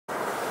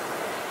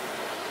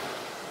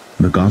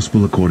The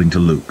Gospel according to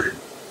Luke,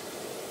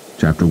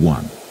 chapter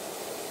 1.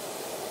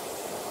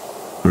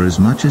 For as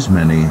much as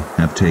many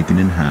have taken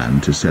in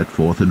hand to set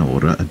forth in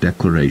order a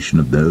declaration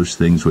of those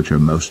things which are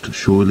most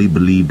surely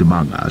believed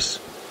among us,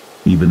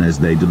 even as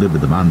they deliver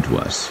them unto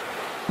us,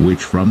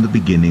 which from the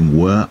beginning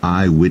were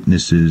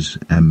eyewitnesses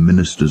and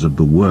ministers of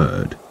the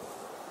word,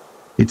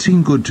 it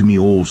seemed good to me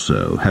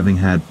also, having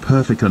had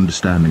perfect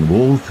understanding of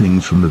all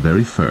things from the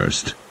very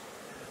first,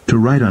 to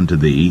write unto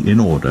thee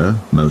in order,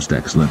 most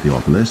excellent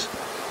Theophilus,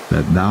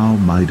 that thou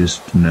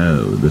mightest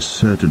know the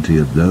certainty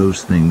of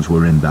those things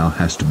wherein thou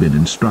hast been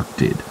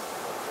instructed.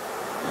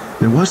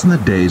 There was in the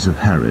days of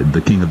Herod the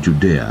king of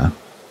Judea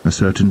a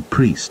certain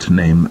priest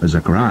named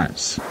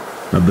Zacharias,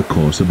 of the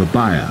course of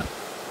Abiah,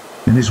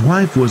 and his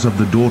wife was of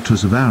the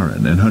daughters of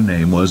Aaron, and her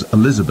name was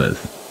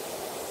Elizabeth.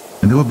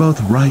 And they were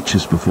both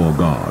righteous before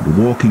God,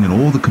 walking in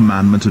all the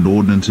commandments and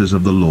ordinances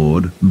of the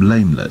Lord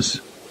blameless.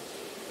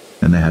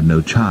 And they had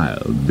no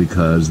child,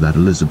 because that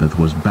Elizabeth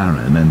was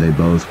barren, and they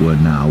both were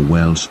now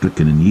well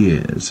stricken in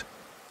years.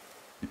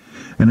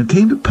 And it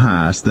came to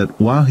pass that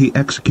while he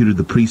executed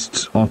the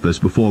priest's office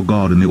before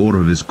God in the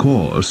order of his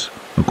course,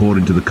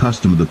 according to the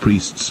custom of the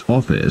priest's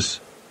office,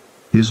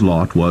 his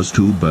lot was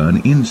to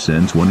burn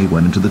incense when he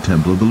went into the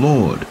temple of the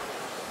Lord.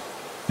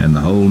 And the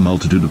whole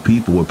multitude of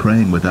people were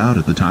praying without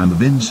at the time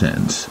of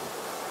incense.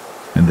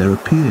 And there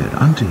appeared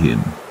unto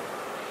him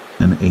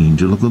an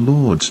angel of the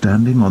Lord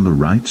standing on the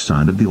right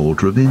side of the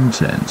altar of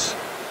incense.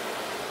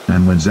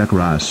 And when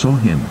Zacharias saw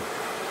him,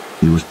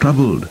 he was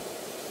troubled,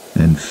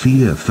 and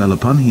fear fell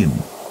upon him.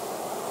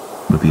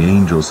 But the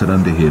angel said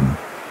unto him,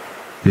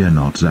 Fear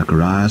not,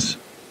 Zacharias,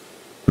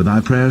 for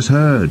thy prayer is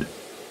heard,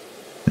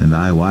 and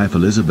thy wife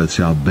Elizabeth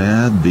shall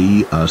bear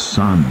thee a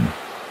son,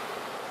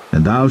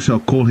 and thou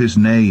shalt call his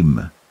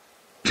name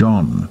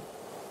John.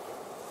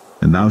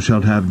 And thou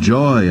shalt have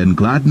joy and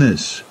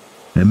gladness,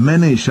 and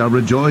many shall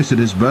rejoice at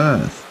his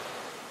birth.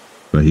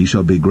 For he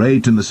shall be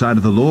great in the sight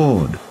of the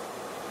Lord,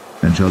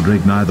 and shall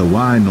drink neither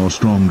wine nor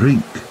strong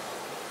drink.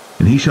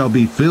 And he shall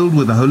be filled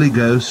with the Holy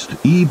Ghost,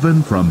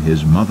 even from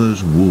his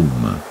mother's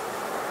womb.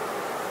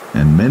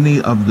 And many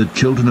of the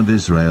children of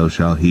Israel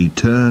shall he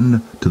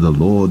turn to the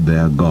Lord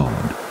their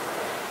God.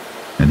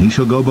 And he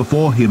shall go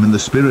before him in the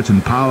spirit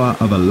and power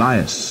of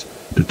Elias,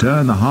 to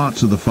turn the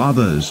hearts of the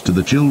fathers to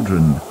the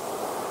children,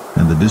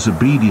 and the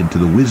disobedient to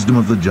the wisdom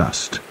of the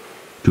just,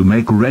 to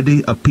make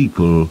ready a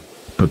people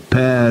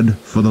prepared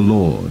for the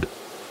Lord.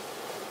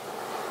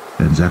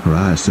 And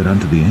Zacharias said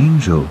unto the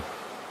angel,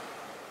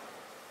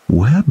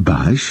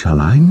 Whereby shall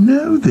I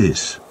know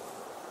this?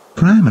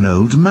 For I am an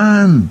old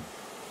man,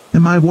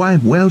 and my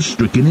wife well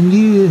stricken in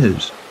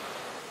years.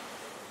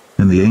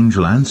 And the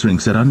angel answering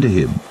said unto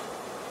him,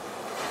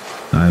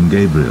 I am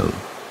Gabriel,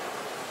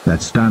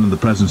 that stand in the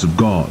presence of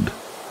God,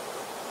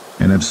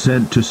 and have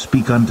sent to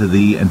speak unto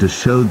thee, and to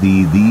show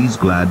thee these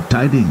glad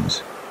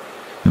tidings.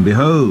 And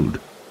behold,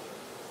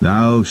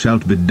 thou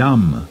shalt be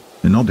dumb,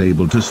 and not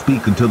able to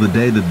speak until the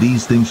day that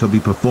these things shall be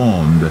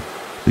performed,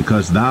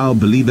 because thou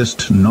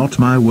believest not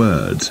my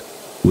words,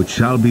 which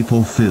shall be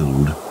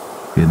fulfilled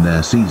in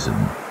their season.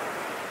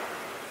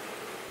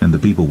 And the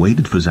people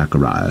waited for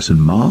Zacharias,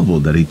 and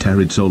marveled that he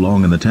tarried so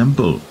long in the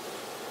temple.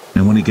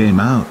 And when he came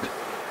out,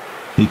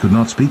 he could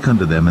not speak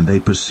unto them, and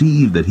they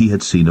perceived that he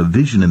had seen a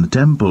vision in the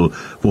temple,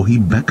 for he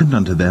beckoned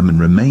unto them, and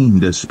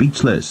remained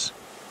speechless.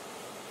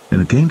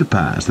 And it came to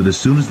pass that as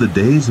soon as the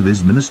days of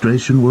his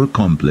ministration were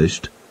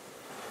accomplished,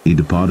 he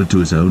departed to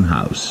his own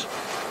house.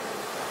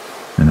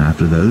 And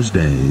after those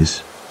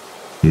days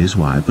his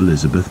wife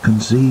Elizabeth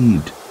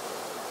conceived,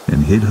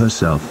 and hid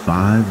herself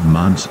 5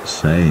 months,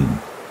 saying,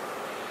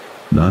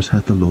 Thus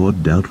hath the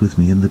Lord dealt with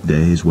me in the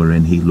days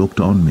wherein he looked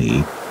on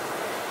me,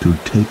 to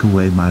take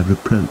away my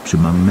reproach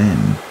among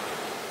men.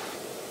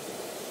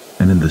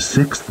 And in the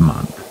 6th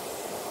month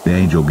the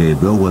angel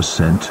Gabriel was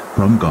sent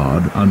from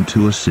God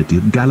unto a city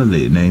of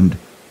Galilee named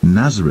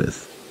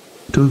Nazareth,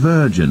 to a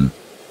virgin,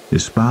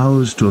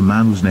 espoused to a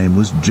man whose name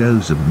was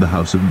Joseph of the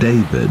house of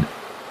David.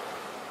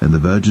 And the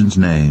virgin's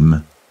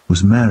name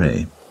was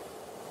Mary.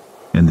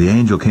 And the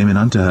angel came in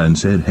unto her, and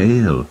said,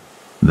 Hail,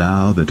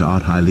 thou that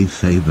art highly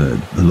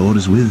favored, the Lord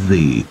is with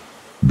thee.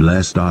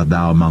 Blessed art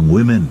thou among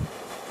women.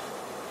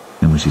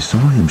 And when she saw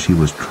him, she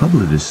was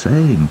troubled at his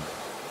saying,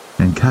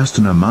 and cast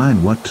in her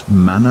mind what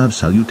manner of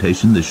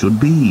salutation this should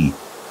be.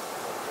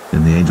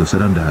 And the angel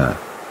said unto her,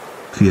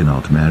 Fear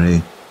not,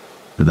 Mary,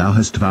 for thou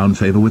hast found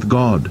favor with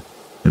God.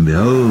 And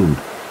behold,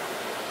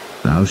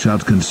 thou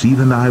shalt conceive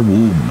in thy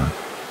womb,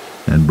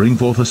 and bring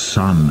forth a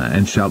son,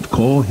 and shalt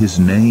call his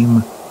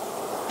name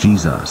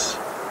Jesus.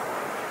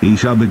 He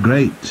shall be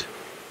great,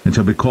 and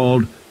shall be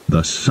called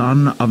the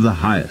Son of the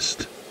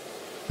Highest.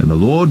 And the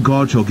Lord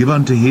God shall give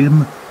unto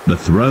him the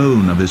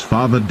throne of his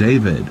father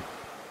David,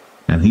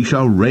 and he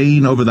shall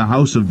reign over the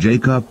house of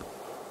Jacob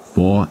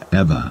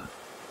forever,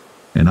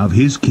 and of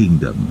his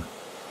kingdom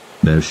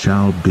there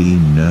shall be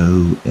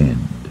no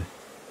end.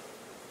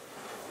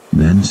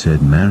 Then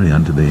said Mary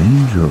unto the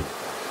angel,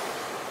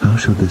 How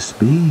shall this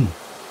be,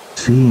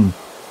 seeing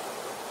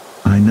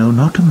I know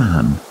not a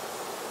man?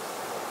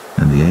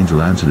 And the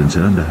angel answered and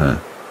said unto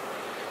her,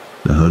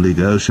 The Holy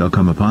Ghost shall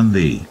come upon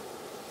thee,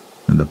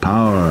 and the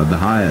power of the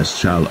Highest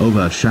shall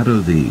overshadow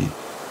thee.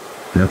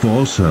 Therefore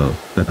also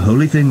that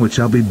holy thing which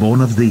shall be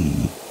born of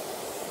thee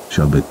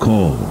shall be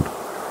called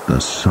the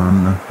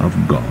Son of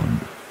God.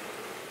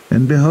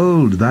 And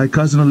behold, thy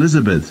cousin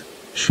Elizabeth,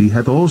 she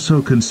hath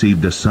also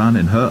conceived a son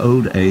in her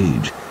old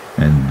age,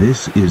 and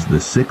this is the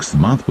 6th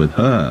month with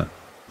her,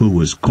 who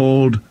was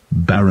called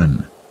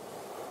barren.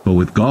 For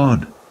with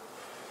God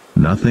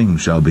nothing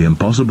shall be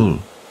impossible.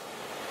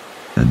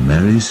 And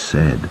Mary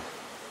said,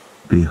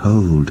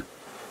 Behold,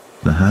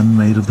 the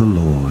handmaid of the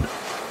Lord,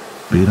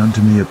 be it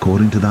unto me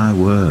according to thy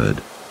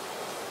word.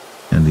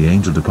 And the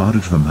angel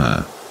departed from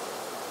her.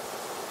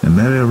 And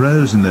Mary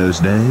arose in those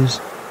days,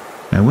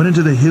 and went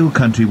into the hill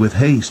country with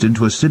haste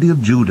into a city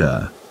of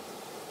Judah,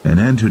 and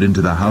entered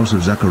into the house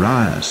of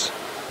Zacharias,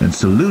 and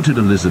saluted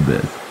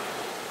Elizabeth.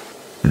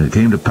 And it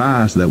came to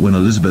pass that when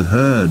Elizabeth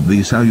heard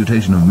the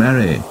salutation of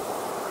Mary,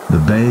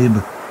 the babe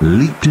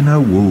leaped in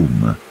her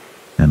womb,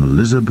 and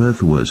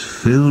Elizabeth was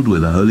filled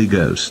with the Holy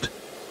Ghost.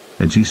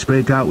 And she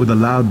spake out with a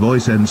loud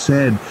voice, and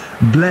said,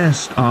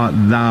 Blessed art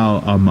thou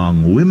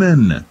among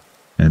women,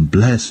 and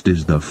blessed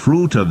is the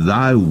fruit of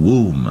thy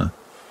womb.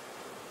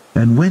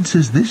 And whence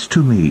is this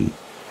to me,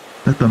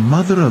 that the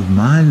mother of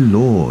my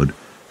Lord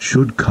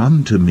should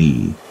come to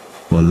me?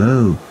 For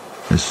lo,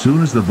 as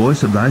soon as the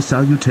voice of thy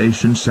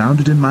salutation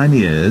sounded in mine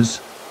ears,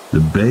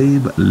 the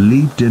babe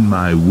leaped in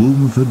my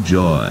womb for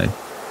joy.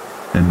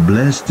 And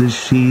blessed is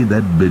she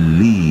that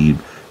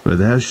believed, for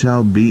there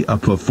shall be a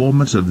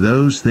performance of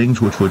those things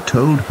which were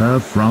told her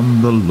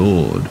from the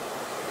Lord.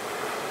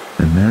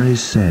 And Mary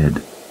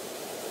said,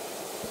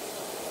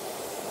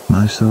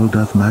 My soul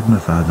doth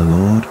magnify the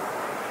Lord,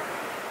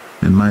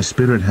 and my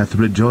spirit hath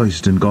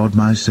rejoiced in God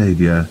my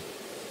Saviour,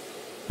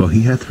 for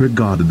he hath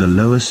regarded the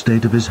low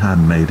estate of his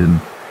handmaiden.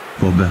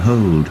 For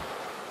behold,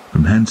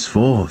 from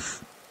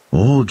henceforth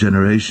all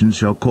generations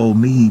shall call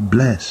me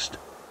blessed.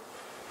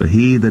 For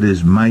he that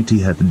is mighty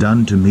hath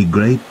done to me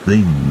great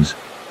things,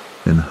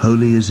 and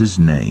holy is his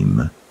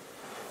name.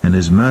 And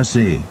his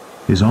mercy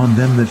is on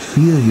them that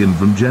fear him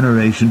from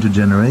generation to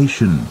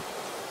generation.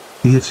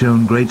 He hath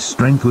shown great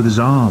strength with his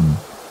arm.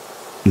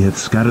 He hath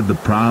scattered the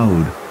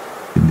proud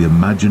in the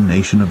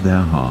imagination of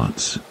their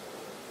hearts.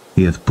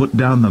 He hath put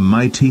down the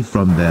mighty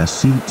from their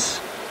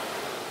seats,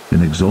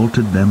 and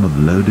exalted them of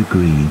low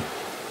degree.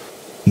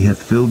 He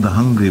hath filled the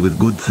hungry with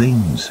good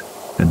things,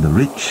 and the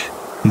rich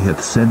he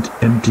hath sent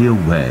empty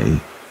away.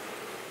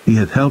 He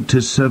hath helped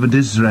his servant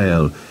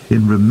Israel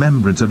in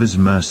remembrance of his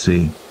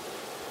mercy,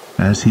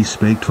 as he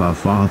spake to our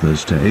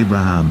fathers, to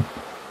Abraham,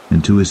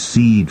 and to his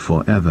seed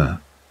for ever.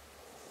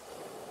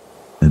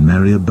 And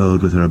Mary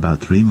abode with her about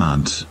 3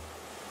 months,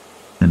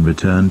 and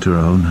returned to her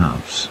own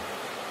house.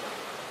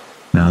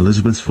 Now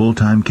Elizabeth's full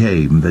time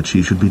came that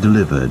she should be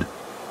delivered,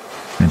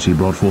 and she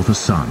brought forth a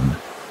son.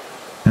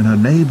 And her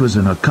neighbors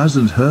and her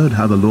cousins heard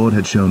how the Lord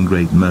had shown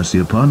great mercy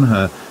upon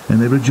her,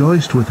 and they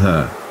rejoiced with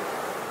her.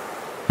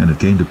 And it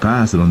came to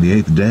pass that on the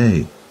 8th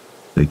day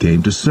they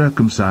came to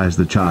circumcise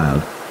the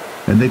child,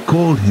 and they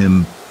called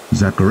him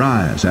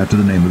Zacharias, after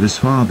the name of his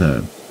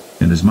father.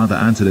 And his mother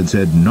answered and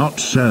said, Not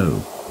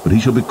so, but he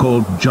shall be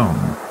called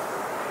John.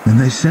 And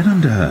they said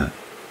unto her,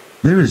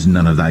 There is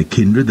none of thy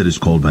kindred that is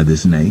called by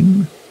this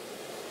name.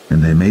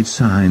 And they made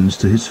signs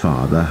to his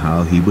father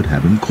how he would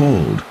have him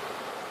called.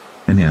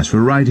 And he asked for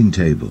a writing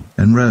table,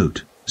 and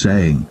wrote,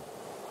 saying,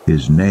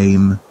 His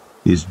name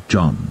is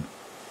John.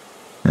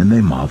 And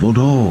they marveled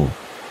all.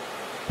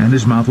 And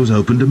his mouth was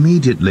opened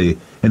immediately,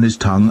 and his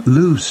tongue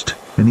loosed,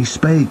 and he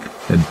spake,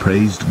 and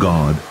praised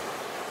God.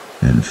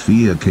 And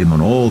fear came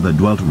on all that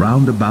dwelt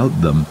round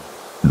about them,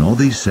 and all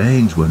these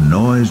sayings were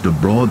noised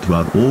abroad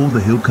throughout all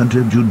the hill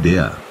country of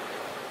Judea.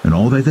 And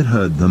all they that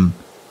heard them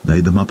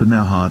laid them up in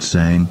their hearts,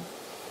 saying,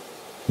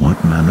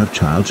 What manner of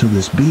child shall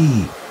this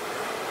be?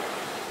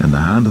 And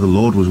the hand of the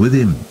Lord was with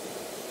him.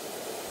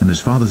 And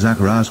his father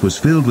Zacharias was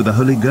filled with the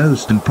Holy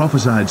Ghost, and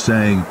prophesied,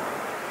 saying,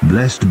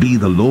 Blessed be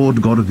the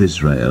Lord God of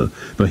Israel,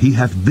 for he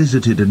hath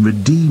visited and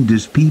redeemed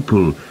his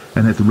people,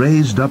 and hath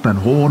raised up an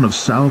horn of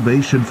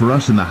salvation for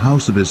us in the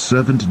house of his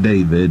servant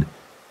David,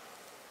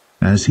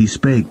 as he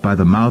spake by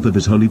the mouth of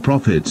his holy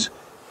prophets,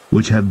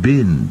 which have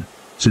been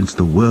since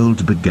the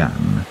world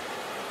began,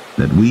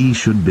 that we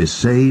should be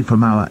saved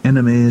from our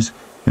enemies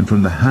and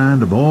from the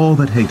hand of all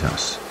that hate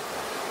us,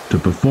 to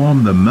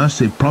perform the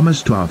mercy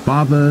promised to our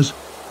fathers,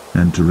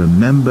 and to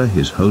remember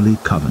his holy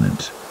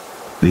covenant,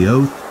 the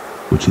oath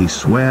which he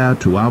sware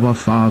to our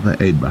father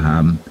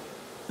Abraham,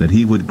 that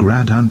he would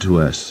grant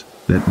unto us,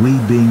 that we,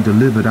 being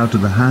delivered out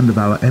of the hand of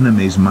our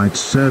enemies, might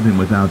serve him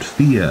without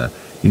fear,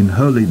 in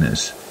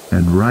holiness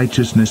and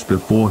righteousness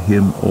before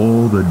him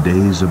all the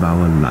days of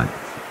our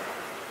life.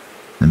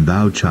 And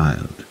thou,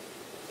 child,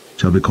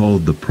 shalt be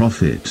called the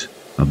prophet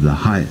of the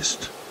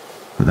Highest,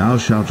 for thou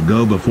shalt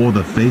go before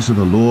the face of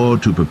the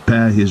Lord to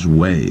prepare his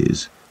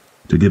ways,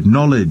 to give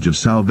knowledge of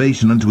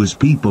salvation unto his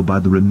people by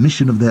the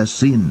remission of their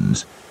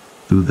sins,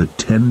 through the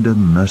tender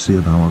mercy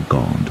of our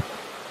God,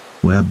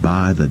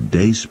 whereby the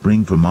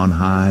dayspring from on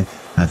high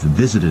hath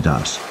visited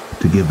us,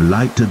 to give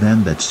light to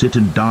them that sit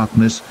in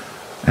darkness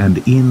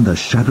and in the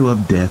shadow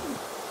of death,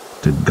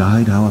 to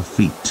guide our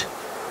feet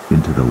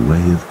into the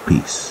way of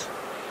peace.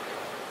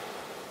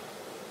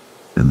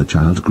 Then the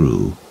child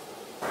grew,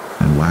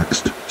 and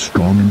waxed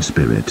strong in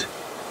spirit,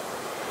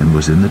 and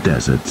was in the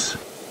deserts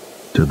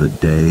till the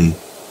day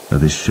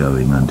of his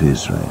showing unto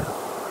Israel.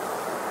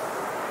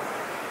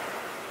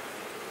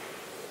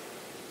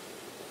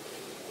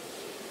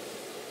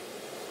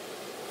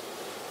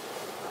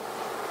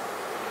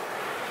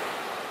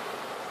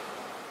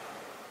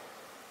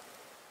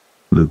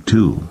 Luke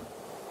 2.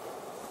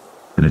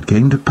 And it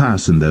came to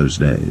pass in those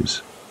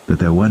days that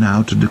there went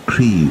out a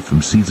decree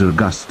from Caesar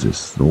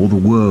Augustus that all the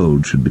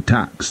world should be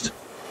taxed.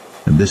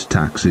 And this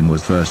taxing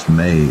was first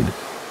made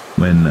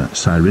when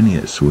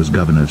Cyrenius was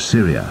governor of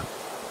Syria.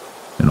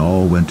 And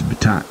all went to be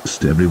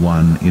taxed, every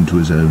one into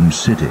his own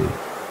city.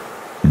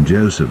 And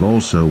Joseph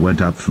also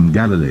went up from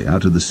Galilee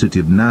out of the city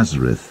of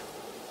Nazareth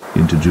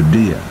into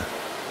Judea,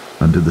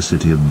 unto the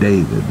city of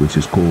David, which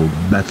is called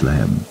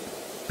Bethlehem,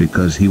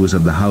 because he was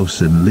of the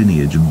house and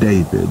lineage of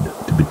David,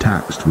 to be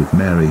taxed with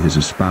Mary his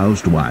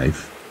espoused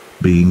wife,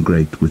 being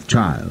great with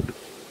child.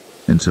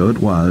 And so it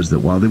was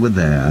that while they were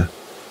there,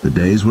 the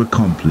days were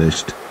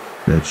accomplished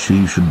that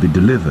she should be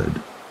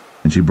delivered.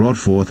 And she brought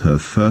forth her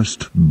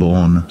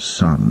firstborn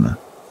son,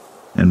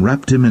 and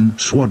wrapped him in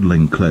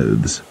swaddling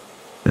clothes,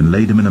 and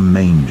laid him in a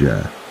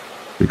manger,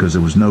 because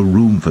there was no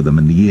room for them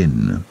in the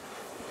inn.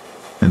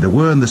 And there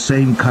were in the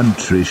same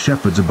country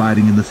shepherds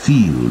abiding in the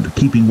field,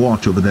 keeping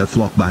watch over their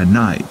flock by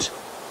night.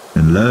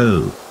 And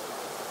lo,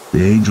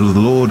 the angel of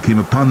the Lord came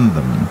upon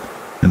them,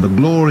 and the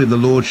glory of the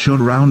Lord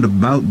shone round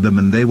about them,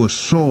 and they were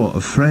sore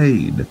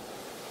afraid.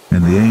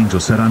 And the angel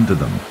said unto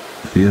them,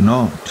 Fear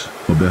not,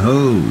 for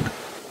behold,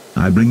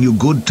 I bring you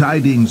good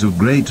tidings of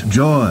great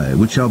joy,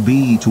 which shall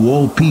be to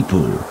all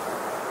people.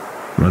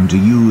 For unto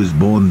you is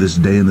born this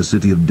day in the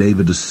city of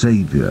David a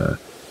Saviour,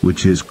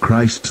 which is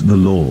Christ the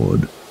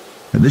Lord.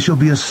 And this shall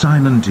be a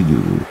sign unto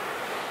you.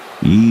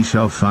 Ye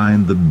shall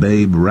find the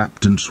babe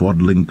wrapped in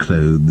swaddling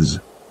clothes,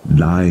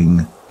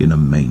 lying in a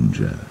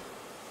manger.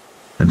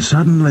 And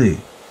suddenly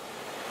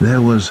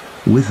there was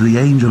with the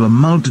angel a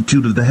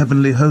multitude of the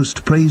heavenly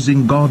host,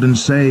 praising God and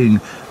saying,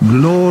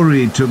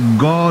 Glory to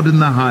God in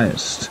the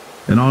highest,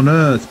 and on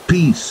earth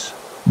peace,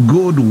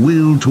 good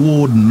will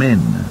toward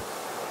men.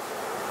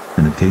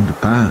 And it came to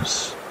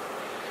pass,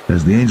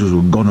 as the angels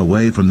were gone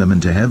away from them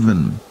into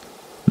heaven,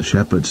 the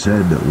shepherds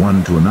said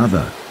one to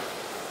another,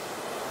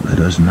 Let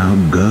us now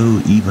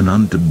go even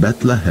unto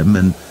Bethlehem,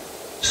 and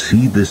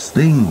see this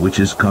thing which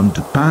is come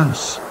to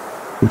pass,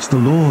 which the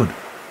Lord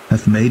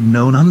hath made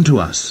known unto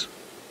us.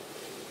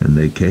 And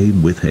they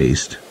came with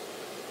haste,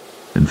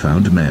 and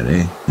found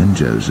Mary and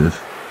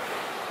Joseph,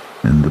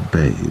 and the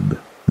babe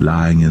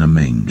lying in a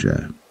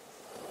manger.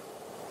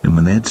 And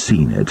when they had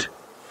seen it,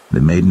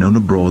 they made known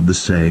abroad the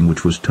saying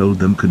which was told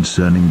them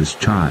concerning this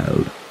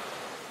child.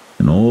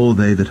 And all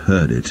they that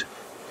heard it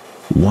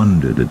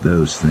wondered at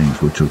those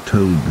things which were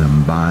told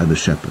them by the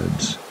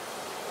shepherds.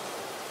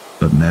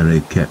 But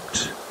Mary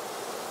kept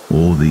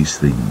all these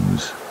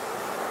things,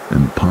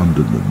 and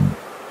pondered them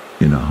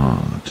in her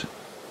heart.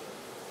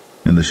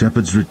 And the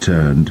shepherds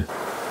returned,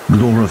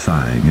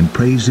 glorifying and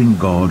praising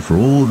God for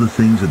all the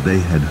things that they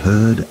had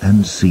heard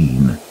and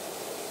seen,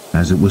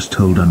 as it was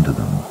told unto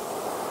them.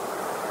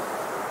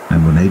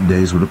 And when 8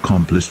 days were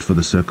accomplished for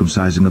the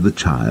circumcising of the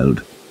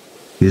child,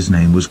 his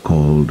name was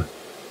called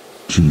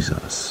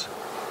Jesus,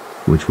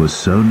 which was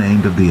so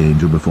named of the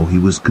angel before he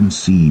was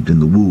conceived in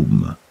the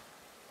womb.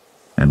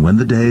 And when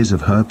the days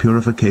of her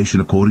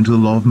purification according to the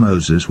law of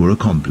Moses were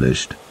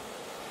accomplished,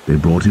 they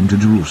brought him to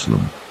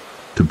Jerusalem,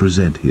 to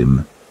present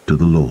him to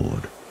the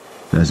Lord,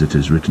 as it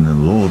is written in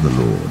the law of the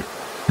Lord,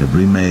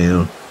 Every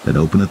male that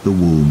openeth the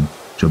womb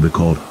shall be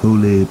called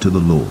holy to the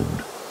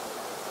Lord,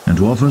 and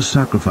to offer a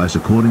sacrifice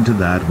according to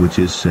that which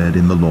is said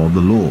in the law of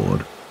the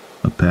Lord,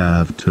 a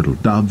pair of turtle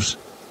doves,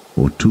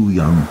 or 2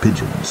 young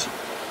pigeons.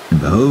 And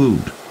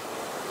behold,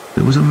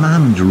 there was a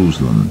man in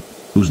Jerusalem,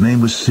 whose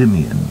name was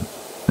Simeon,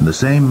 and the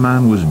same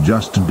man was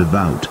just and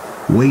devout,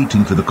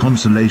 waiting for the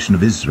consolation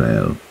of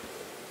Israel.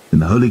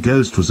 And the Holy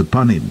Ghost was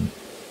upon him.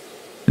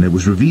 And it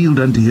was revealed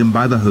unto him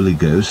by the Holy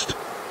Ghost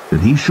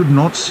that he should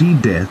not see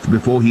death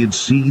before he had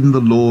seen the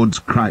Lord's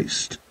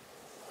Christ.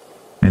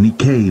 And he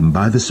came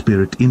by the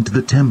Spirit into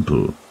the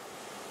temple.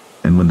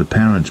 And when the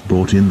parents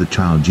brought in the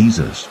child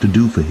Jesus to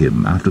do for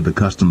him after the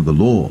custom of the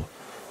law,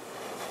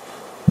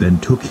 then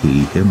took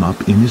he him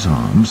up in his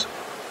arms,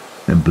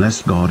 and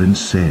blessed God, and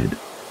said,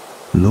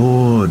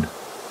 Lord,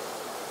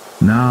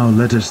 now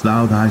lettest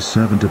thou thy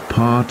servant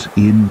depart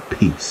in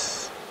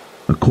peace,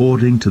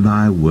 according to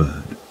thy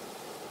word.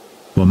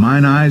 For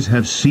mine eyes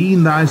have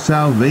seen thy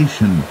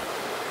salvation,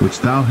 which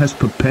thou hast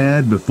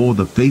prepared before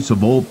the face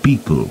of all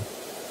people,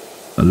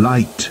 a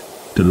light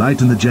to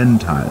lighten the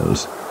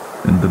Gentiles,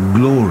 and the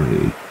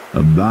glory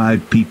of thy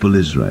people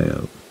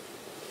Israel.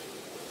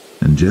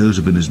 And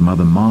Joseph and his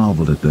mother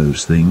marveled at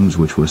those things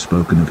which were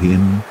spoken of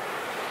him.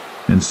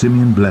 And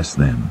Simeon blessed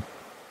them,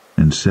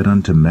 and said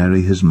unto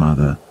Mary his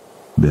mother,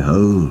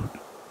 Behold,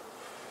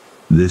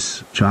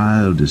 this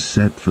child is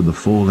set for the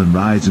fall and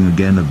rising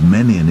again of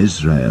many in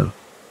Israel,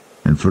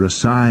 and for a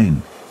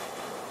sign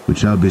which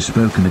shall be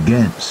spoken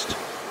against.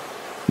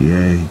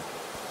 Yea,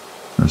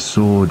 a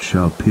sword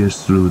shall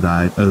pierce through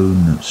thy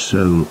own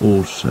soul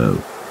also,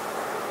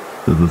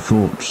 that the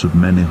thoughts of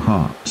many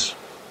hearts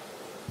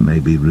may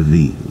be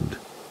revealed.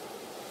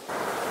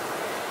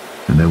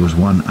 And there was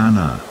one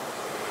Anna,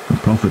 a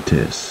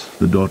prophetess,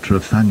 the daughter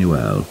of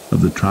Phanuel,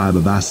 of the tribe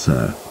of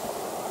Aser.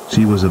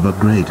 She was of a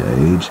great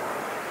age,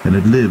 and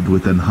had lived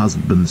with an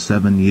husband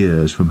 7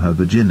 years from her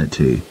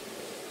virginity.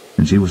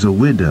 And she was a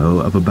widow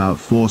of about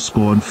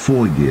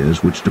 84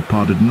 years, which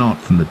departed not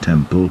from the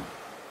temple,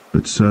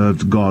 but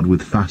served God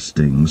with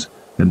fastings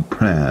and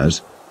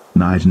prayers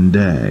night and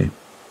day.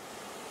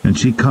 And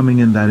she coming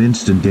in that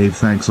instant gave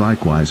thanks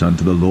likewise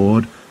unto the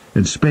Lord,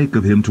 and spake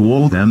of him to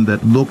all them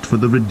that looked for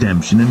the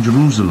redemption in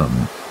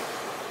Jerusalem.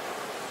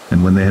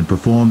 And when they had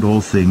performed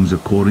all things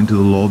according to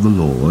the law of the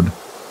Lord,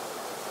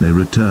 they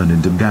returned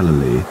into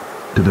Galilee,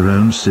 to their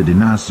own city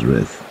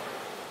Nazareth.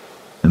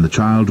 And the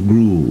child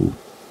grew,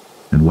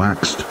 and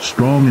waxed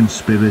strong in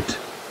spirit,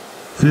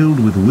 filled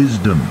with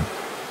wisdom,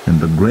 and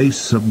the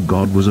grace of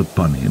God was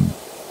upon him.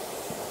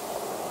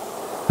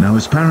 Now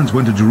his parents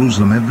went to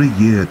Jerusalem every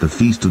year at the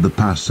feast of the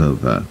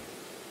Passover.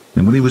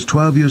 And when he was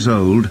 12 years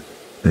old,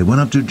 they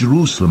went up to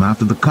Jerusalem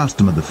after the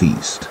custom of the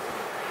feast.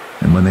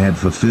 And when they had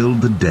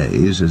fulfilled the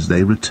days as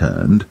they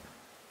returned,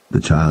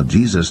 the child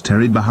Jesus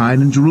tarried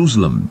behind in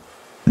Jerusalem,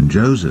 and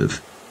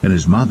Joseph and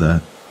his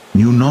mother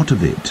knew not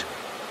of it.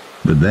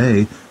 But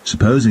they,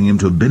 supposing him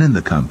to have been in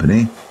the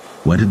company,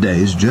 went a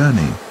day's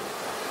journey,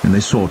 and they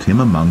sought him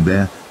among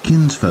their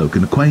kinsfolk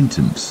and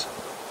acquaintance.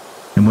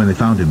 And when they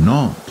found him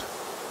not,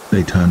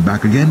 they turned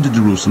back again to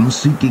Jerusalem,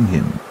 seeking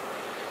him.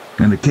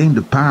 And it came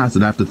to pass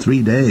that after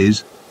 3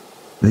 days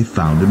they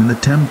found him in the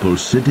temple,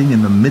 sitting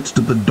in the midst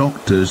of the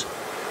doctors,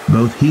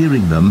 both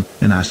hearing them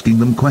and asking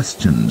them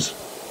questions.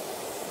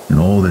 And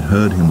all that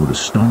heard him were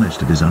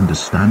astonished at his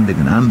understanding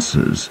and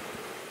answers.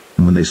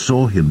 And when they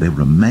saw him, they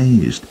were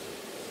amazed.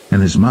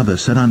 And his mother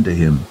said unto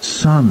him,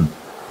 Son,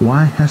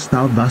 why hast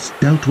thou thus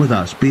dealt with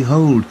us?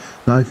 Behold,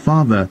 thy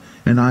father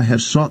and I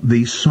have sought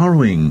thee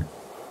sorrowing.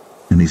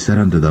 And he said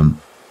unto them,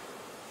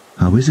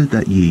 How is it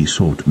that ye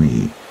sought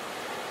me?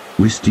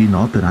 Wist ye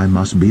not that I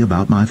must be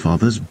about my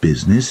father's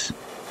business?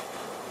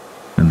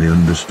 And they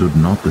understood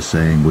not the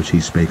saying which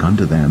he spake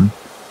unto them.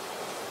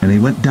 And he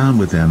went down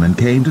with them, and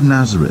came to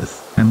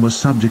Nazareth, and was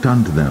subject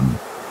unto them.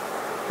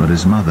 But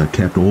his mother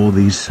kept all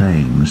these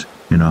sayings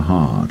in her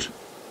heart.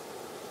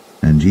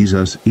 And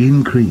Jesus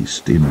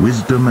increased in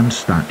wisdom and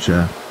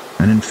stature,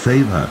 and in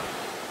favor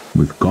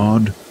with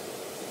God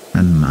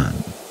and man.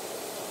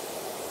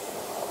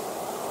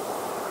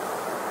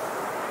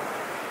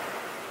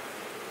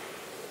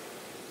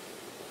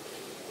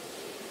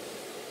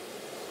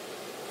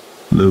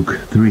 Luke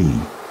 3.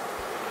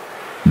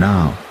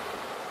 Now,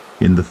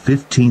 in the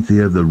 15th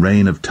year of the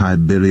reign of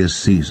Tiberius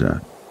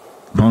Caesar,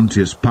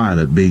 Pontius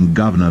Pilate being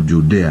governor of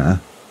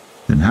Judea,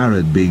 and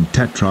Herod being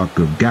tetrarch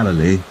of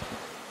Galilee,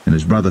 and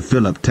his brother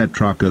Philip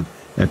tetrarch of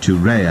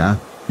Iturea,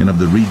 and of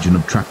the region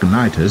of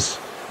Trachonitis,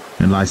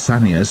 and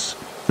Lysanias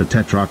the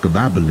tetrarch of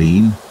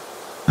Abilene,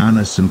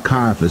 Annas and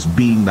Caiaphas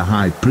being the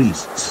high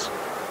priests,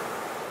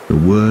 the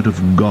word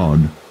of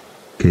God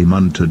came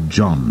unto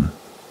John,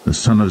 the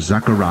son of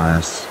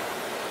Zacharias,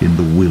 in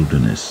the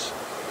wilderness.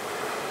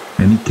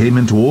 And he came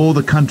into all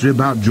the country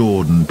about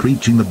Jordan,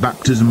 preaching the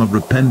baptism of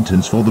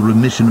repentance for the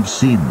remission of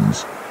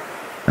sins,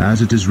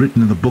 as it is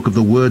written in the book of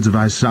the words of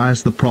Isaiah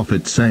the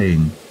prophet,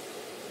 saying,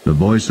 The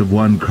voice of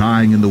one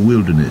crying in the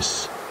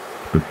wilderness,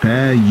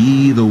 Prepare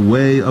ye the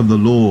way of the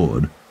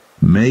Lord,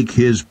 make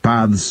his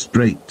paths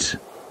straight.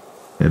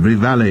 Every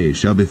valley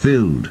shall be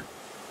filled,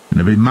 and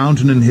every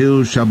mountain and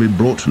hill shall be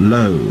brought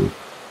low,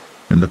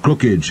 and the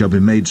crooked shall be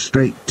made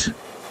straight,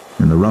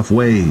 and the rough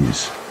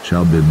ways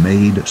shall be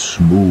made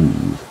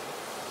smooth.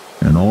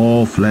 And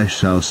all flesh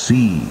shall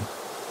see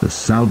the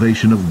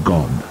salvation of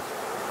God.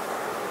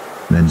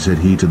 Then said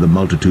he to the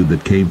multitude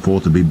that came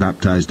forth to be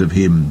baptized of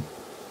him,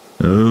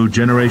 O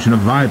generation of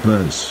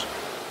vipers,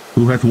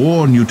 who hath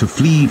warned you to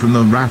flee from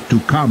the wrath to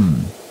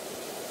come?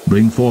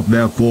 Bring forth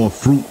therefore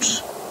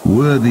fruits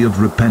worthy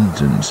of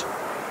repentance,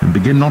 and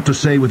begin not to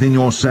say within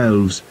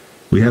yourselves,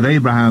 We have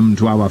Abraham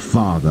to our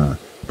father.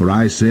 For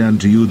I say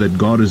unto you that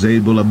God is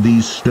able of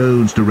these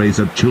stones to raise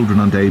up children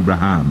unto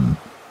Abraham.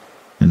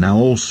 And now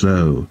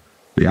also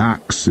the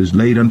axe is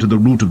laid unto the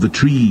root of the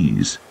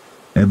trees.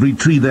 Every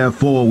tree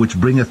therefore which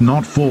bringeth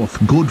not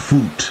forth good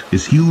fruit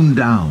is hewn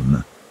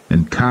down,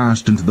 and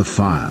cast into the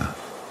fire.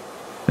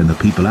 And the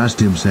people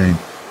asked him, saying,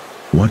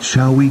 What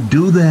shall we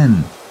do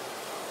then?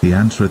 He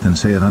answereth and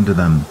saith unto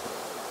them,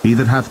 He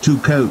that hath 2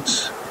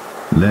 coats,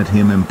 let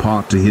him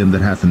impart to him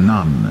that hath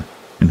none,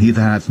 and he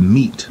that hath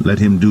meat, let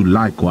him do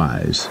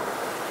likewise.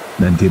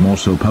 Then came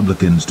also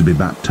publicans to be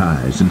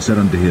baptized, and said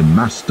unto him,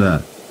 Master,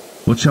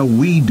 what shall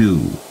we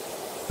do?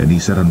 And he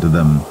said unto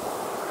them,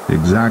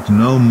 Exact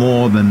no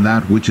more than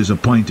that which is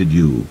appointed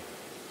you.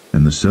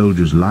 And the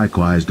soldiers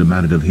likewise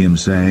demanded of him,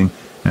 saying,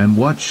 And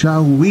what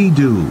shall we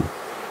do?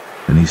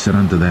 And he said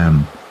unto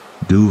them,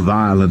 Do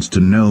violence to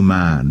no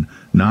man,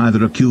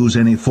 neither accuse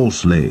any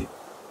falsely,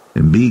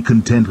 and be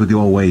content with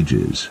your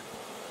wages.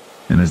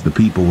 And as the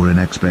people were in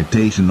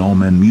expectation, all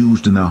men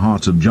mused in their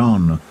hearts of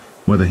John,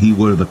 whether he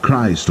were the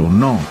Christ or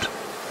not.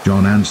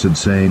 John answered,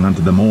 saying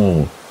unto them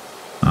all,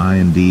 I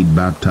indeed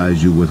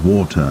baptize you with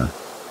water,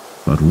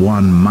 but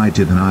one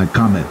mightier than I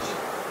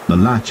cometh, the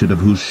latchet of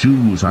whose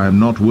shoes I am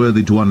not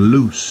worthy to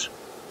unloose.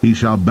 He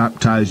shall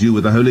baptize you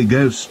with the Holy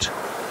Ghost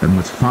and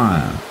with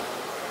fire,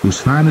 whose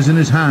fan is in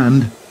his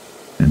hand,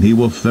 and he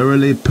will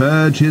thoroughly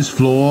purge his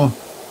floor,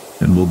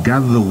 and will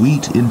gather the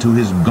wheat into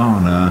his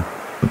garner,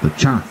 but the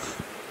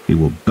chaff he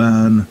will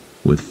burn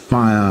with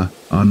fire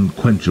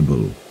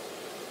unquenchable.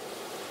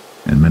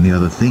 And many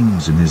other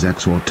things in his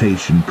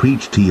exhortation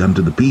preached he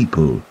unto the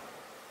people.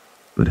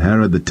 But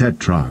Herod the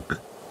Tetrarch,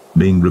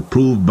 being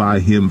reproved by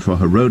him for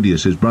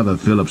Herodias his brother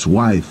Philip's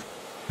wife,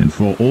 and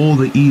for all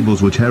the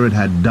evils which Herod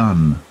had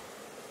done,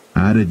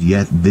 added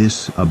yet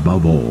this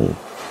above all,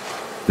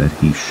 that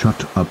he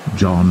shut up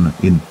John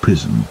in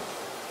prison.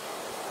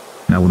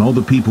 Now when all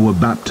the people were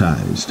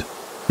baptized,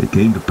 it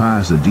came to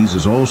pass that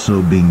Jesus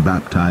also being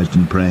baptized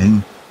and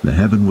praying, the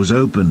heaven was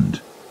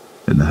opened,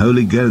 and the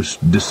Holy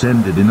Ghost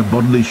descended in a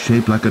bodily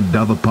shape like a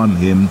dove upon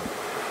him,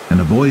 and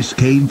a voice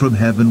came from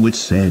heaven which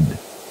said,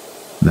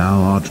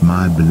 Thou art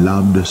my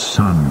beloved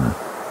Son,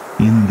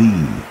 in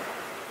thee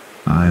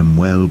I am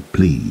well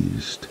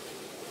pleased.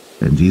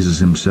 And Jesus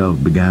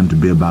himself began to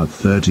be about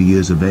 30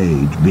 years of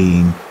age,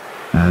 being,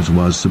 as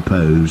was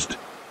supposed,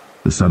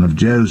 the son of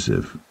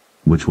Joseph,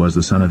 which was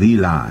the son of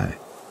Eli,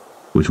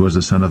 which was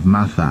the son of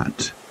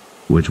Mathat,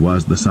 which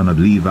was the son of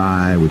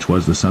Levi, which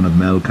was the son of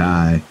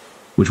Melchi,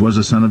 which was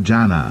the son of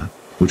Janna,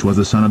 which was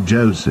the son of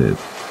Joseph,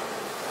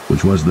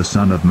 which was the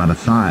son of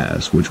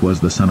Mattathias, which was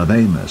the son of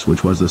Amos,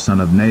 which was the son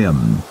of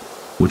Nahum,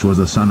 which was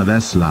the son of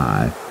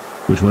Esli,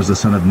 which was the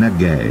son of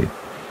Negeh,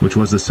 which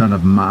was the son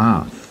of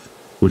Maath,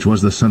 which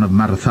was the son of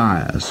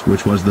Mattathias,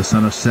 which was the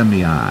son of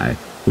Semei,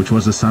 which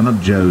was the son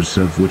of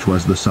Joseph, which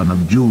was the son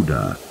of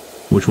Judah,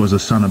 which was the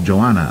son of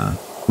Joanna,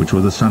 which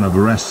was the son of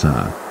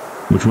Ressa,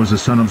 which was the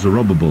son of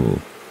Zerubbabel,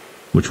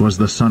 which was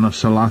the son of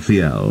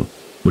Salathiel,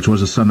 which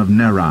was the son of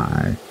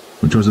Neri,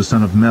 which was the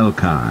son of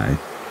Melchi,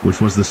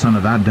 which was the son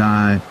of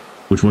Adai,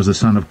 which was the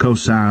son of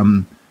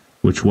Kosam,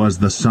 which was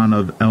the son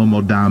of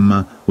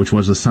Elmodam, which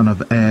was the son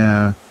of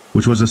Er,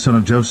 which was the son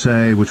of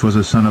Jose, which was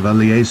the son of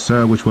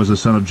Eleazar, which was the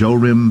son of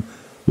Jorim,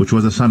 which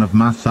was the son of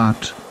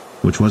Mathat,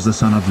 which was the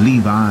son of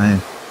Levi,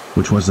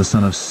 which was the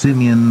son of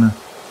Simeon,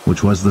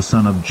 which was the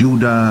son of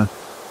Judah,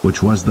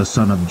 which was the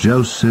son of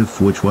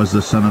Joseph, which was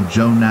the son of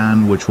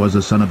Jonan, which was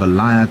the son of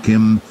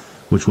Eliakim,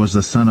 which was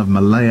the son of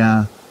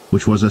Malaiah,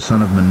 which was the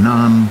son of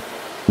Menan,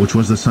 which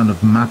was the son of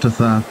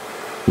Mattatha,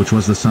 which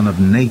was the son of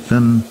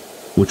Nathan,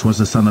 which was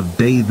the son of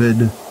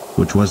David,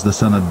 which was the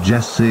son of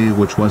Jesse,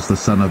 which was the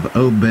son of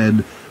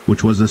Obed,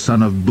 which was the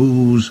son of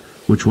Booz,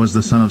 which was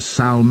the son of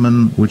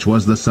Salmon, which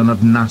was the son of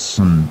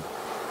Naasson,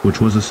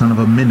 which was the son of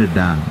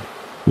Aminadab,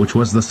 which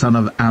was the son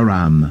of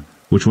Aram,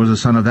 which was the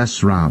son of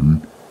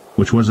Esram,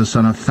 which was the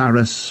son of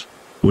Phares,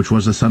 which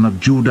was the son of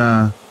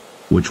Judah,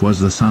 which was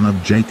the son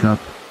of Jacob,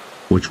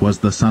 which was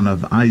the son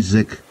of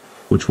Isaac,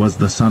 which was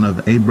the son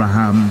of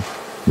Abraham,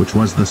 which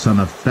was the son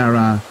of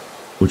Terah,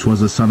 which was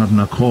the son of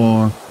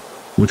Nachor,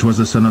 which was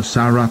the son of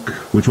Sarak,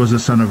 which was the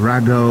son of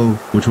Rago,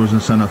 which was the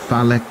son of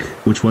Phalek,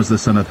 which was the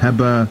son of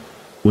Heber,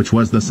 which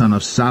was the son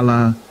of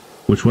Salah,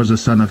 which was the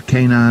son of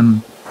Canaan,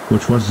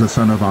 which was the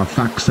son of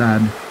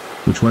Arphaxad,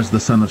 which was the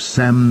son of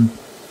Sem,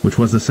 which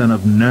was the son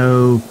of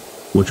No,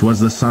 which was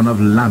the son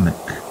of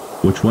Lamech,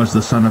 which was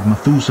the son of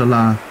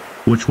Methuselah,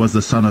 which was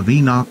the son of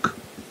Enoch,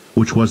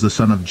 which was the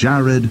son of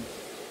Jared,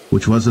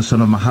 which was the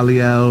son of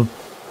Mahaliel,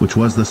 which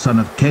was the son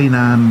of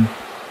Canaan,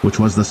 which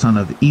was the son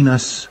of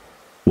Enos,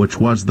 which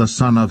was the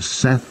son of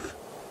Seth,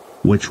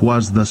 which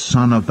was the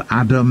son of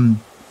Adam,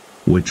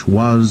 which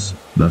was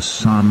the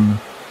Son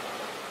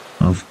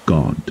of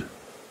God.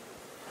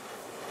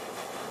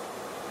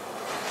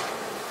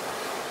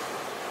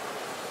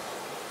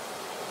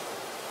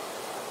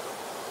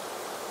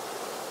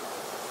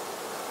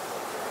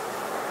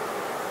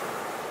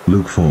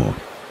 Luke 4.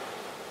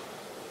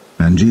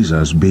 And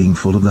Jesus, being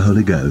full of the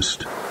Holy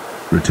Ghost,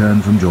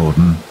 returned from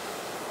Jordan,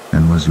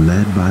 and was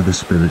led by the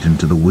Spirit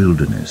into the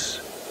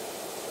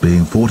wilderness,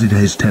 being 40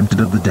 days tempted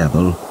of the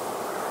devil.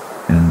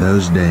 And in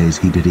those days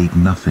he did eat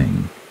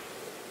nothing.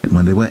 And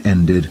when they were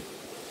ended,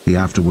 he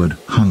afterward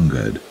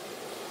hungered.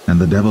 And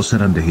the devil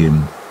said unto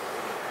him,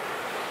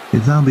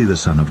 If thou be the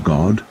Son of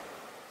God,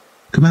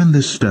 command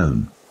this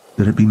stone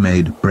that it be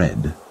made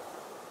bread.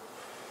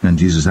 And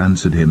Jesus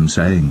answered him,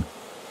 saying,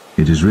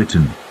 It is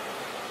written,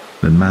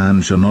 that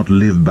man shall not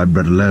live by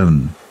bread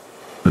alone,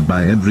 but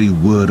by every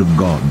word of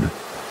God.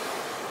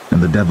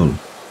 And the devil,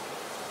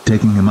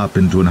 taking him up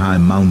into an high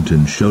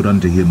mountain, showed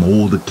unto him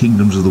all the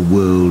kingdoms of the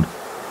world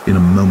in a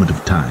moment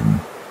of time.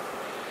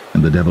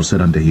 And the devil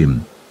said unto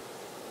him,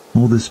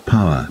 All this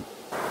power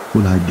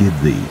will I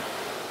give thee,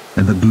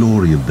 and the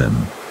glory of them.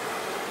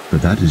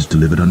 but that is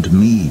delivered unto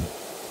me,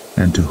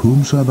 and to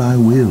whomsoever I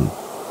will,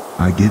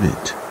 I give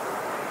it.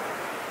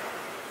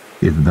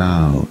 If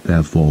thou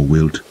therefore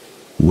wilt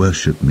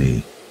worship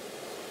me,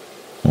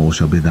 all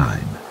shall be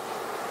thine.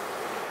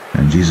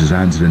 And Jesus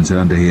answered and said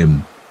unto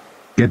him,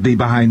 Get thee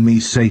behind me,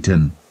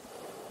 Satan,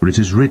 for it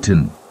is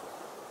written,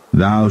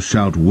 Thou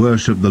shalt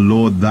worship the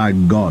Lord thy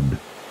God,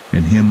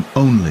 and him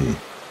only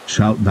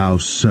shalt thou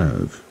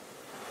serve.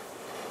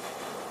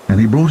 And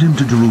he brought him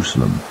to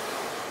Jerusalem,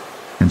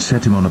 and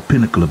set him on a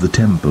pinnacle of the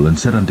temple, and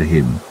said unto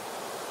him,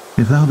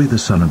 If thou be the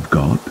Son of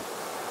God,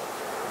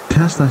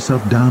 cast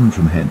thyself down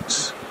from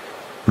hence,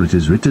 for it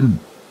is written,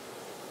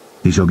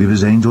 He shall give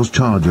his angels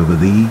charge over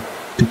thee,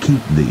 to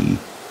keep thee,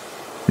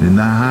 and in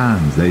thy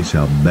hands they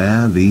shall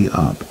bear thee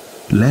up,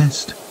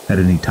 lest at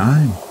any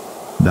time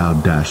thou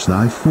dash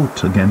thy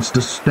foot against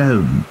a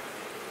stone.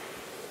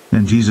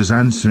 And Jesus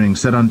answering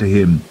said unto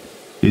him,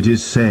 It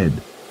is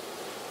said,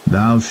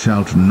 Thou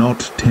shalt not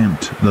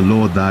tempt the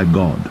Lord thy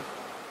God.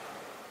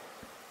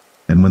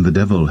 And when the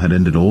devil had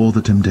ended all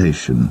the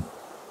temptation,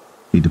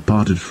 he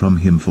departed from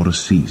him for a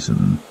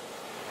season.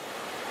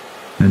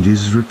 And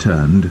Jesus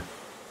returned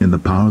in the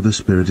power of the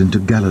Spirit into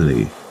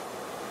Galilee,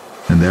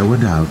 and there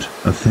went out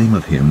a fame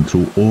of him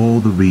through all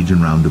the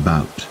region round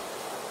about.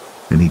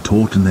 And he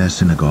taught in their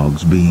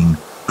synagogues, being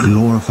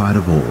glorified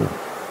of all.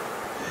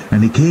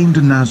 And he came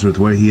to Nazareth,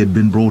 where he had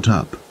been brought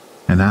up,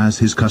 and as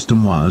his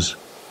custom was,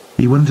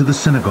 he went into the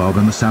synagogue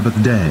on the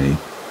Sabbath day,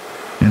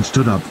 and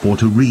stood up for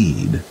to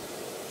read.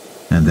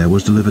 And there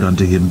was delivered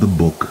unto him the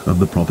book of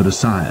the prophet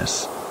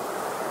Esaias.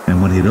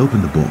 And when he had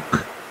opened the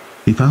book,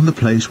 he found the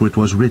place where it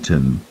was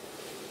written,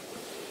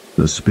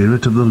 The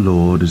Spirit of the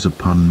Lord is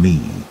upon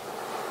me,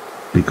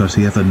 because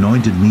he hath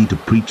anointed me to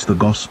preach the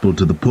gospel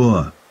to the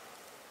poor.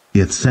 He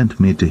hath sent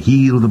me to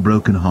heal the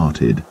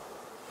brokenhearted,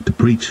 to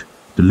preach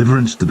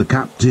deliverance to the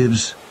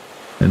captives,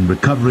 and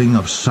recovering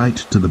of sight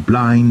to the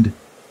blind,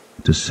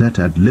 to set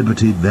at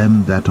liberty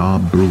them that are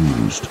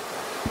bruised,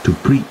 to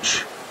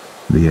preach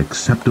the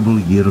acceptable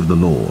year of the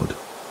Lord.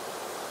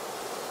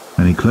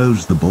 And he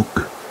closed the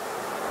book,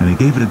 and he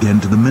gave it again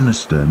to the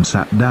minister, and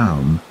sat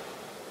down.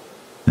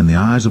 And the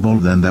eyes of all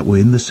them that were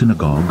in the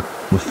synagogue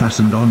were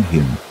fastened on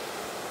him.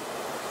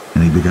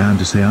 And he began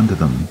to say unto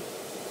them,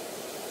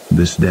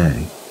 This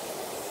day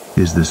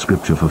is this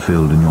scripture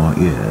fulfilled in your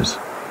ears.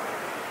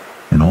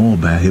 And all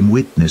bare him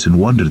witness, and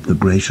wondered at the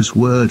gracious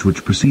words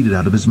which proceeded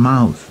out of his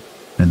mouth.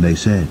 And they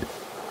said,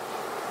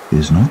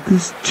 Is not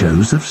this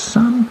Joseph's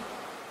son?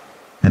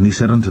 And he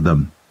said unto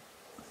them,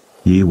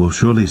 Ye will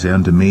surely say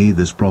unto me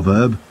this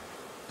proverb,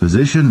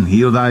 Physician,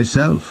 heal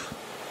thyself.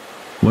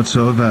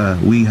 Whatsoever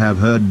we have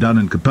heard done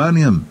in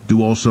Capernaum,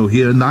 do also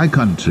here in thy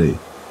country.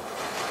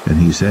 And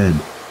he said,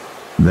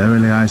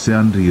 Verily I say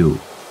unto you,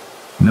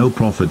 no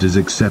prophet is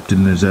accepted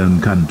in his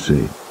own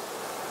country.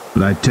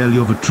 But I tell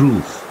you of a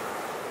truth,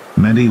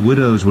 many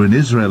widows were in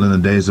Israel in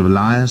the days of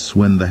Elias,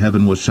 when the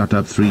heaven was shut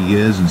up 3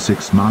 years and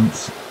 6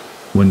 months,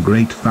 when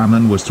great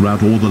famine was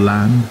throughout all the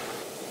land.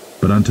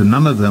 But unto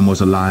none of them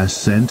was Elias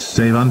sent,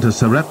 save unto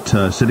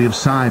Sarepta, city of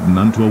Sidon,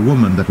 unto a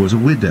woman that was a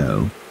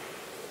widow.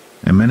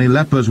 And many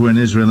lepers were in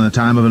Israel in the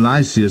time of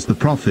Eliseus the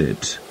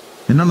prophet,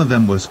 and none of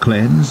them was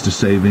cleansed,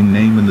 saving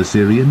Naaman the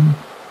Syrian.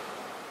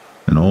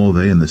 And all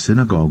they in the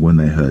synagogue, when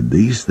they heard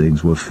these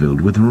things, were filled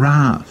with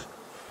wrath,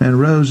 and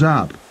rose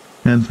up,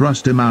 and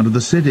thrust him out of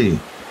the city,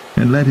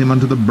 and led him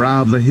unto the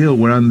brow of the hill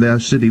whereon their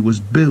city was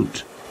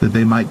built, that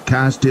they might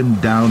cast him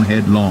down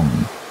headlong.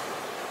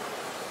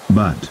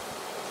 But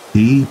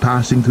he,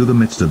 passing through the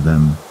midst of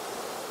them,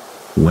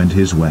 went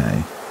his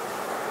way,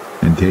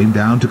 and came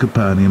down to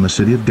Capernaum, a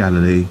city of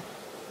Galilee,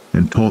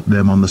 and taught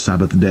them on the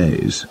Sabbath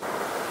days.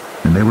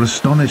 And they were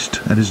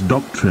astonished at his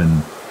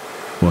doctrine,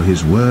 for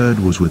his word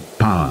was with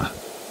power.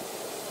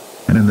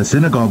 And in the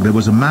synagogue there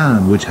was a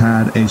man which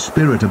had a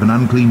spirit of an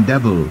unclean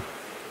devil,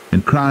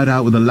 and cried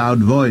out with a loud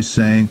voice,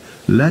 saying,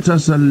 Let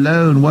us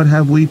alone, what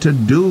have we to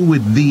do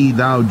with thee,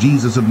 thou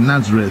Jesus of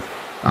Nazareth?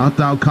 Art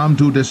thou come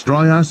to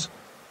destroy us?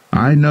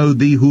 I know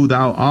thee who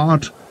thou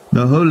art,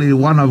 the Holy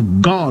One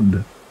of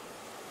God.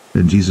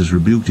 Then Jesus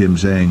rebuked him,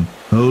 saying,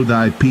 Hold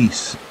thy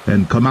peace,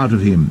 and come out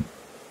of him.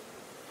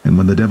 And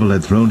when the devil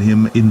had thrown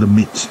him in the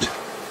midst,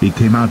 he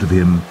came out of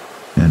him,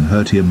 and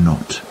hurt him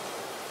not.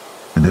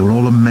 And they were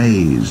all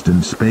amazed,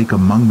 and spake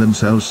among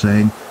themselves,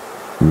 saying,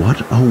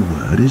 What a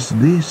word is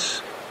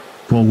this?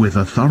 For with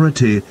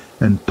authority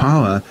and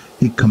power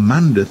he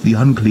commandeth the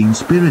unclean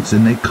spirits,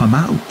 and they come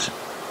out.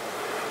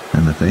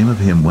 And the fame of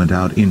him went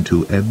out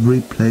into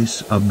every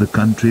place of the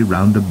country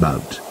round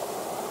about.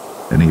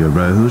 And he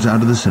arose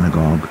out of the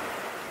synagogue,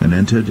 and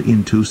entered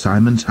into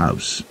Simon's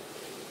house.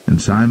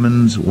 And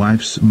Simon's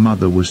wife's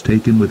mother was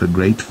taken with a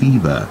great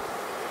fever,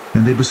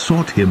 and they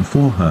besought him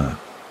for her.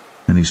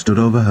 And he stood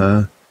over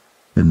her,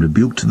 and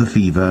rebuked the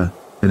fever,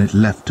 and it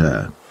left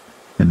her.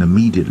 And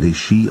immediately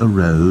she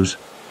arose,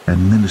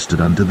 and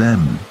ministered unto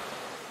them.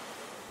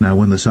 Now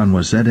when the sun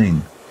was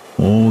setting,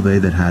 all they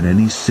that had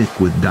any sick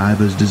with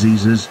divers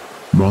diseases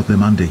brought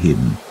them unto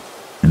him,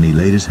 and he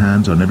laid his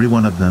hands on every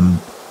one of them,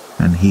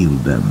 and healed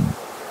them.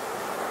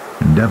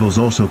 And devils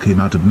also came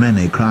out of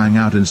many, crying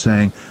out and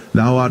saying,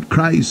 Thou art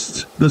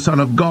Christ, the Son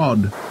of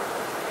God.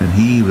 And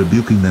he,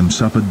 rebuking them,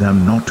 suffered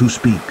them not to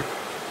speak,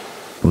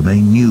 for they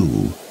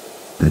knew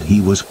that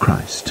he was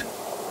Christ.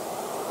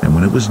 And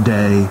when it was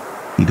day,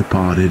 he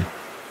departed,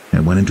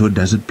 and went into a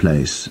desert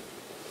place.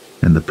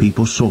 And the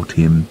people sought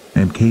him,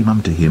 and came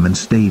unto him, and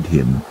stayed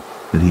him,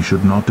 that he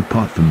should not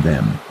depart from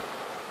them.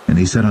 And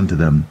he said unto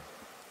them,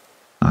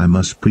 I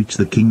must preach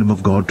the kingdom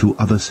of God to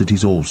other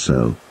cities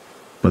also,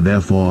 for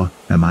therefore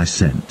am I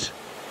sent.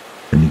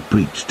 And he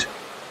preached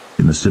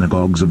in the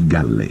synagogues of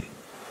Galilee.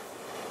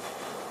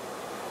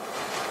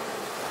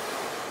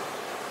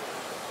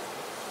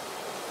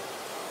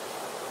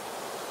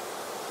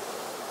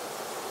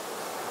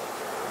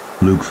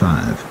 Luke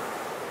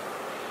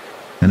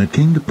 5. And it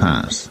came to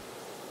pass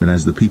that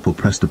as the people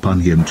pressed upon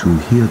him to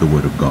hear the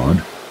word of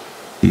God,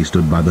 he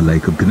stood by the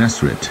lake of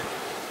Gennesaret,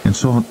 and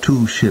saw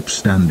 2 ships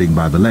standing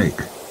by the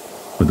lake,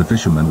 for the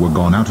fishermen were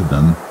gone out of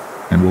them,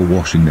 and were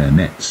washing their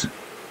nets.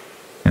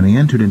 And he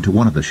entered into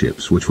one of the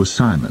ships, which was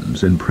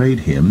Simon's, and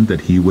prayed him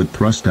that he would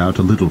thrust out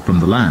a little from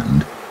the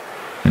land.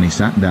 And he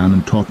sat down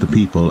and taught the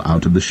people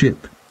out of the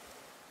ship.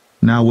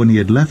 Now when he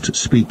had left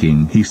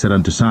speaking, he said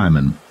unto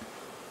Simon,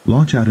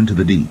 Launch out into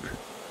the deep,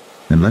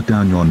 and let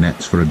down your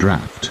nets for a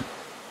draught.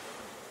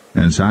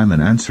 And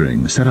Simon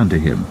answering said unto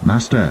him,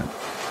 Master,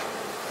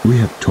 we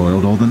have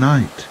toiled all the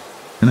night,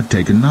 and have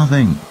taken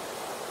nothing.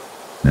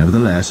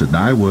 Nevertheless, at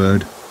thy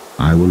word,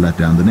 I will let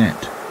down the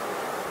net.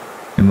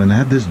 And when they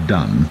had this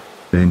done,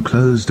 they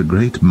enclosed a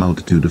great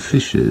multitude of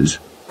fishes,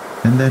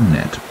 and their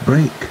net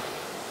brake.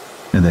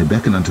 And they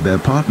beckoned unto their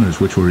partners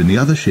which were in the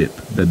other ship,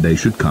 that they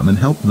should come and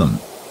help them.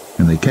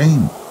 And they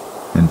came,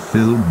 and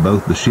filled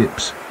both the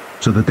ships,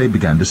 so that they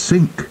began to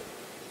sink.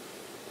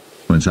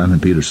 When Simon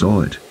Peter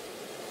saw it,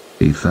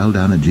 he fell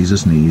down at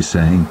Jesus' knees,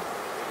 saying,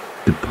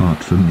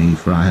 Depart from me,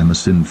 for I am a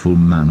sinful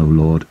man, O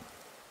Lord.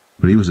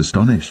 For he was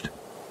astonished,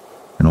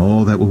 and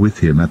all that were with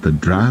him, at the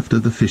draught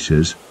of the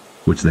fishes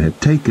which they had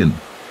taken.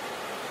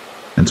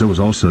 And so was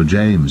also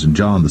James and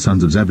John, the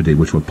sons of Zebedee,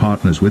 which were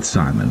partners with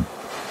Simon.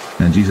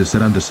 And Jesus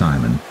said unto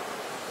Simon,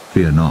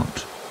 Fear not,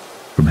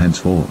 from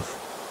henceforth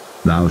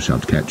thou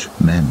shalt catch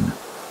men.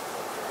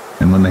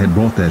 And when they had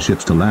brought their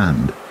ships to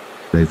land,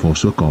 they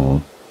forsook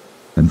all,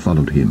 and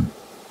followed him.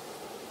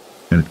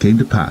 And it came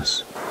to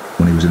pass,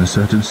 when he was in a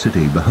certain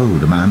city,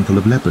 behold, a man full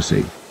of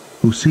leprosy,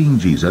 who seeing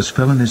Jesus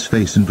fell on his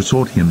face, and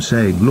besought him,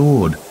 saying,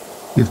 Lord,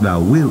 if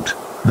thou wilt,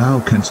 thou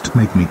canst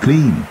make me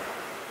clean.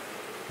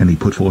 And he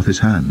put forth his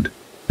hand,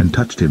 and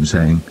touched him,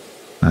 saying,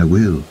 I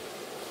will,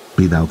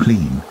 be thou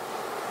clean.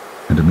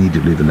 And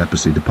immediately the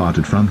leprosy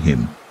departed from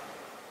him.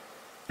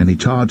 And he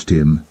charged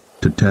him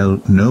to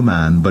tell no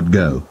man, but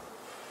go,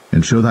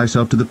 and show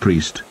thyself to the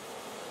priest,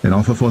 and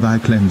offer for thy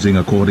cleansing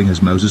according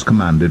as Moses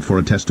commanded, for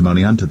a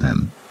testimony unto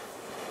them.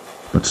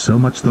 But so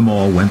much the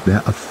more went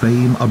there a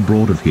fame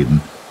abroad of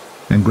him,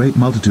 and great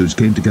multitudes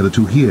came together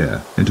to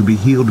hear, and to be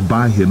healed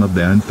by him of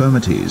their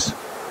infirmities.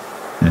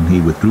 And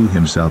he withdrew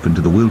himself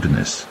into the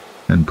wilderness,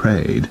 and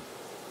prayed.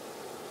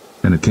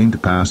 And it came to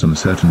pass on a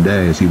certain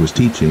day, as he was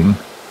teaching,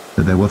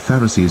 that there were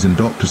Pharisees and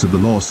doctors of the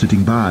law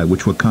sitting by,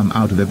 which were come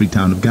out of every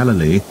town of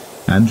Galilee,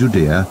 and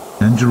Judea,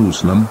 and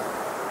Jerusalem.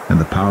 And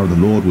the power of the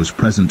Lord was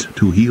present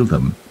to heal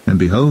them. And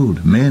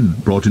behold, men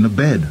brought in a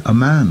bed a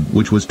man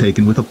which was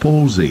taken with a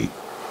palsy.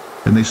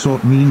 And they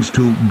sought means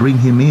to bring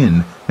him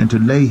in, and to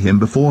lay him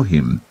before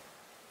him.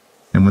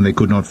 And when they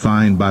could not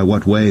find by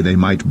what way they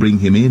might bring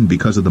him in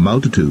because of the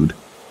multitude,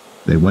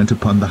 they went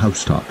upon the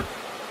housetop,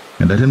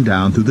 and let him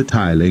down through the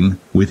tiling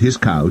with his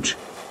couch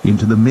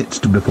into the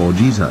midst before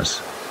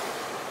Jesus.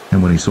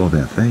 And when he saw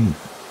their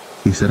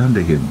faith, he said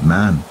unto him,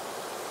 Man,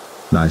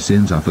 thy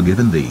sins are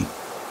forgiven thee.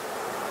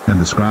 And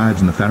the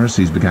scribes and the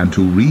Pharisees began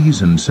to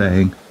reason,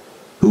 saying,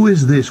 Who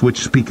is this which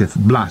speaketh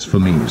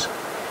blasphemies?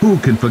 Who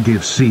can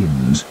forgive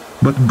sins,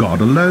 but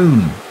God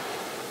alone?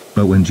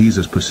 But when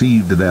Jesus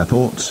perceived their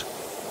thoughts,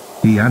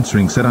 he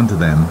answering said unto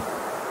them,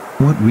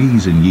 What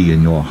reason ye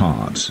in your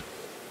hearts?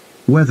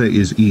 Whether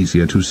is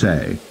easier to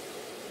say,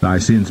 Thy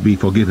sins be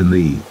forgiven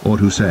thee, or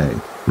to say,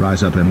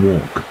 Rise up and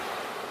walk?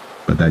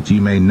 But that ye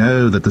may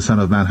know that the Son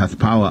of Man hath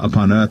power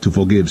upon earth to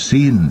forgive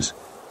sins,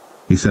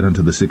 he said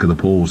unto the sick of the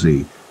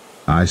palsy,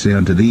 I say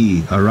unto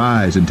thee,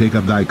 Arise, and take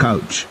up thy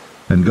couch,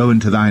 and go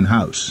into thine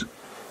house.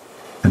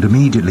 And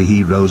immediately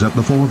he rose up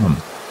before them,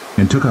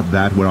 and took up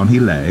that whereon he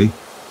lay,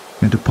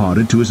 and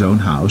departed to his own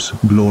house,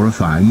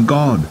 glorifying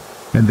God.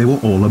 And they were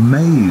all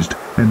amazed,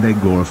 and they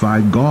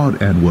glorified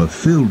God, and were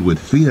filled with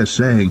fear,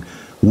 saying,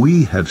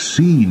 We have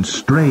seen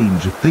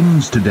strange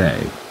things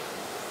today.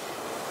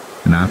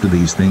 And after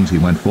these things he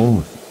went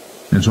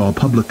forth, and saw a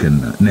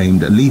publican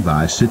named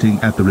Levi sitting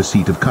at the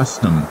receipt of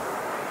custom.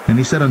 And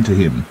he said unto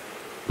him,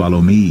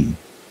 Follow me.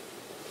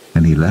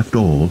 And he left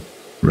all,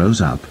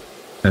 rose up,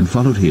 and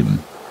followed him.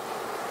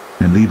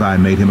 And Levi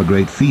made him a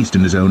great feast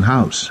in his own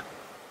house.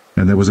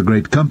 And there was a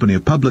great company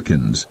of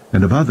publicans,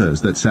 and of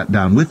others that sat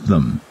down with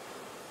them.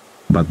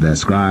 But their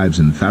scribes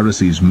and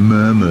Pharisees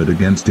murmured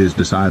against his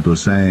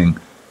disciples, saying,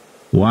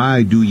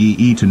 Why do ye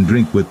eat and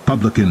drink with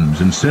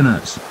publicans and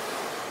sinners?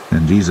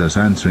 And Jesus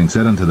answering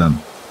said unto them,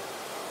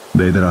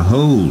 They that are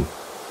whole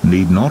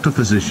need not a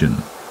physician,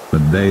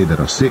 but they that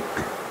are sick.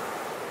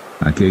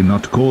 I came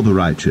not to call the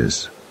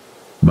righteous,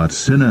 but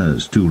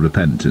sinners to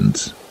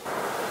repentance.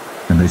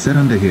 And they said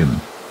unto him,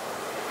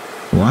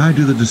 Why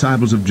do the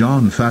disciples of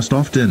John fast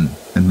often,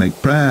 and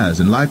make prayers,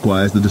 and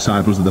likewise the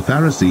disciples of the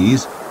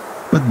Pharisees,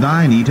 but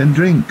thine eat and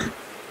drink?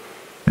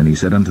 And he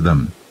said unto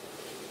them,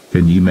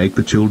 Can ye make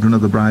the children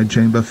of the bride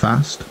chamber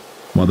fast,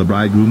 while the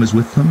bridegroom is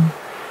with them?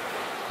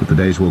 But the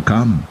days will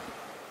come,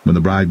 when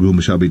the bridegroom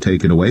shall be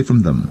taken away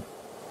from them,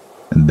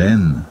 and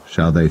then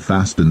shall they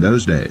fast in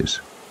those days.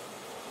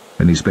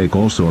 And he spake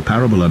also a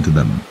parable unto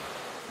them.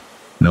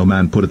 No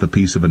man putteth a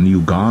piece of a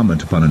new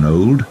garment upon an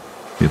old.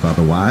 If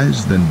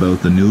otherwise, then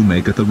both the new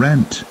maketh a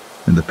rent,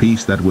 and the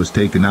piece that was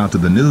taken out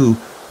of the new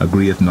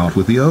agreeth not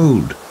with the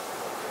old.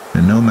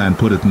 And no man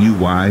putteth new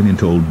wine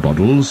into old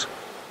bottles,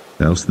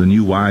 else the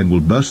new wine will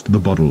burst the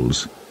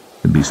bottles,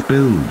 and be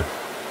spilled,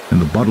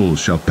 and the bottles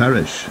shall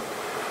perish.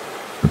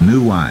 But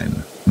new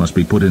wine must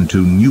be put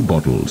into new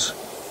bottles,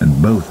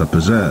 and both are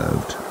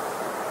preserved.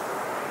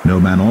 No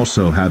man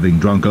also, having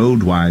drunk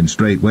old wine,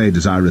 straightway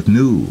desireth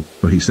new,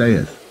 for he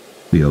saith,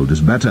 The old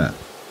is better.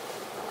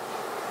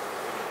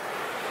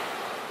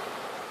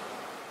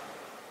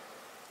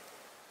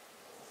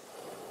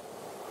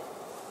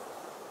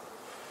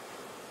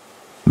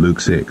 Luke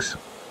 6.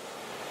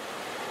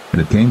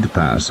 And it came to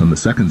pass on the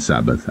second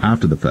Sabbath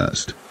after the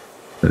first,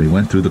 that he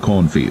went through the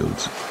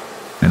cornfields,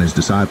 and his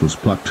disciples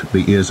plucked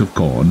the ears of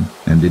corn,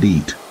 and did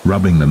eat,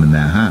 rubbing them in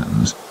their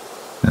hands.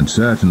 And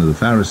certain of the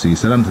Pharisees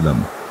said unto them,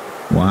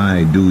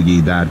 Why do ye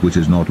that which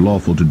is not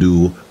lawful to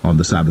do on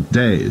the Sabbath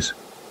days?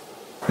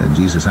 And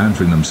Jesus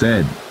answering them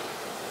said,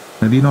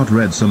 Have ye not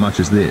read so much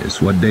as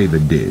this, what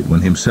David did,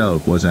 when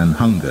himself was an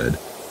hungered,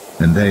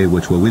 and they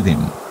which were with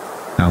him,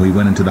 how he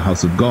went into the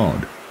house of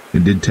God,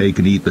 and did take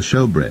and eat the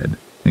showbread,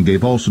 and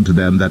gave also to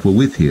them that were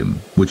with him,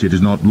 which it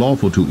is not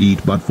lawful to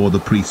eat but for the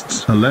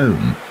priests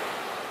alone?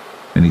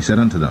 And he said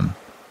unto them,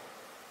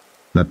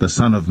 That the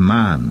Son of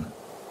Man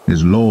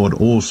is Lord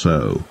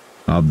also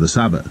of the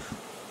Sabbath.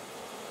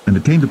 And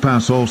it came to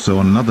pass also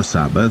on another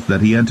Sabbath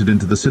that he entered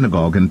into the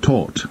synagogue and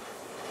taught.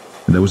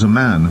 And there was a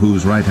man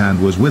whose right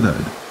hand was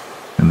withered,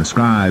 and the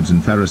scribes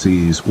and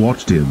Pharisees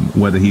watched him,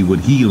 whether he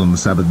would heal on the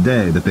Sabbath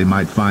day, that they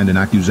might find an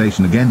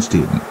accusation against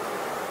him.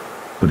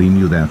 But he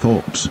knew their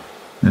thoughts,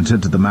 and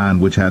said to the man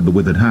which had the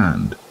withered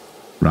hand,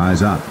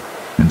 Rise up,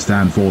 and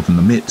stand forth in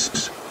the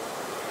midst.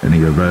 And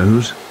he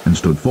arose, and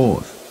stood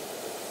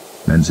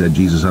forth. Then said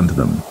Jesus unto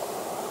them,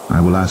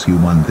 I will ask you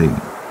one thing.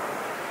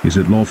 Is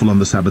it lawful on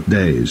the Sabbath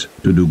days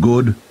to do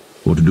good,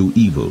 or to do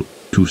evil,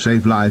 to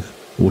save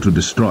life, or to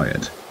destroy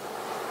it?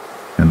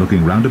 And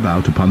looking round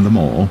about upon them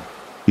all,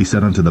 he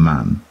said unto the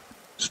man,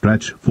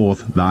 Stretch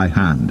forth thy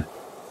hand.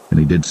 And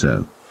he did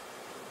so.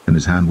 And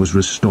his hand was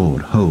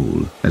restored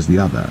whole as the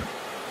other.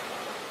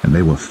 And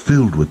they were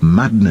filled with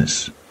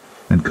madness,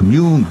 and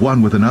communed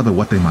one with another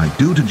what they might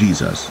do to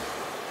Jesus.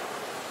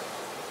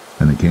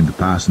 And it came to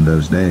pass in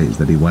those days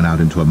that he went out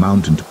into a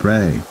mountain to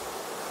pray,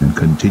 and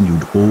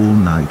continued all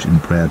night in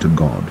prayer to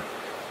God.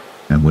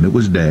 And when it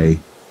was day,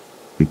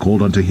 he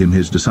called unto him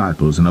his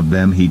disciples, and of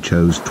them he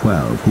chose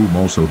 12, whom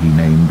also he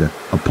named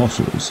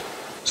apostles,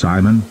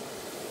 Simon,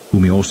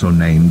 whom he also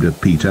named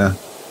Peter,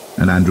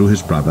 and Andrew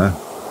his brother,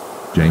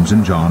 James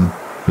and John,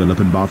 Philip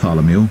and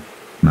Bartholomew,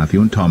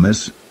 Matthew and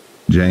Thomas,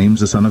 James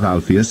the son of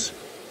Alphaeus,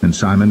 and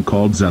Simon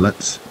called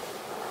Zealots,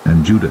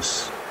 and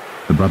Judas,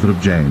 the brother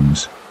of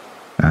James,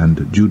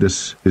 and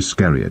Judas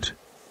Iscariot,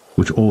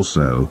 which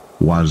also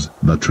was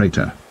the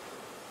traitor.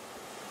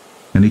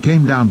 And he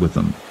came down with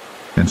them,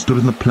 and stood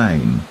in the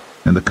plain,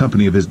 and the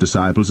company of his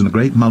disciples, and a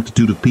great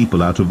multitude of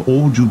people out of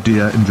all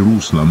Judea and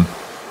Jerusalem,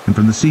 and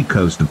from the sea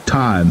coast of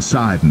Tyre and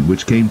Sidon,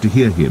 which came to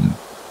hear him,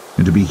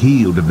 and to be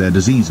healed of their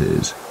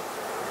diseases.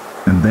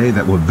 And they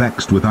that were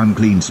vexed with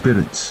unclean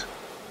spirits,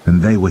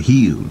 and they were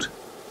healed.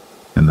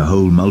 And the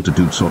whole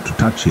multitude sought to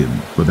touch him,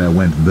 for there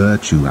went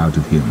virtue out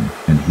of him,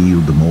 and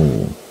healed them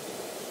all.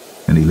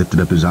 And he lifted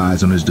up his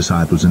eyes on his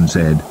disciples, and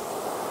said,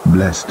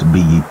 Blessed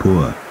be ye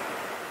poor,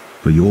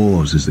 for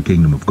yours is the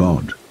kingdom of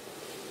God.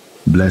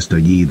 Blessed are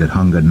ye that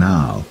hunger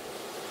now,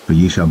 for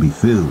ye shall be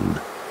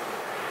filled.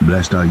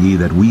 Blessed are ye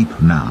that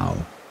weep now,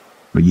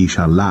 for ye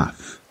shall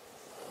laugh.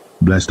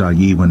 Blessed are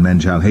ye when men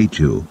shall hate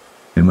you,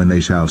 and when they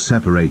shall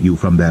separate you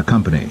from their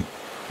company,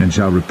 and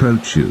shall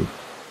reproach you,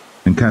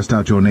 and cast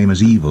out your name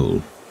as evil,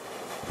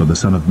 for the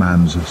Son of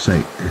Man's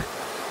sake.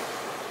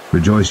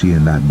 Rejoice ye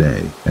in that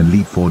day, and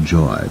leap for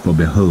joy, for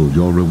behold,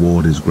 your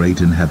reward is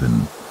great in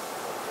heaven.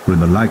 For in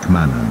the like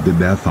manner did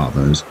their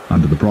fathers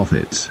unto the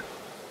prophets.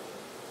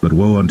 But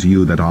woe unto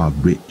you that are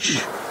rich,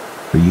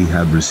 for ye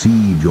have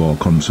received your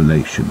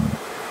consolation.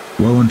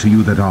 Woe unto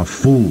you that are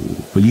full,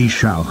 for ye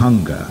shall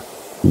hunger.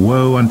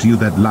 Woe unto you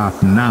that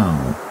laugh now,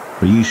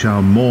 for ye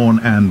shall mourn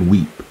and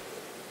weep.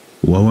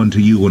 Woe unto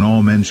you when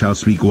all men shall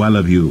speak well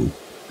of you,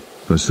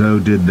 for so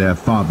did their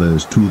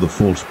fathers to the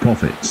false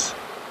prophets.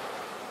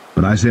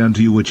 But I say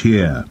unto you which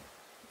hear,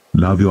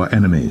 Love your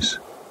enemies,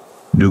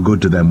 do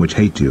good to them which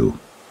hate you,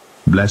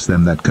 Bless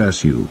them that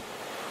curse you,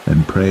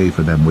 and pray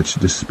for them which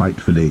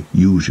despitefully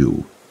use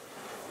you.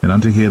 And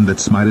unto him that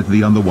smiteth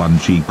thee on the one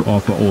cheek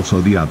offer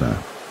also the other.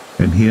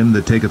 And him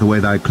that taketh away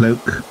thy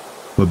cloak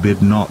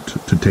forbid not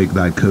to take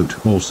thy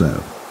coat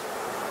also.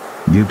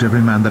 Give to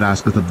every man that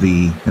asketh of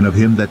thee, and of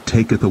him that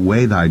taketh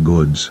away thy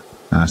goods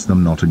ask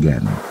them not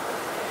again.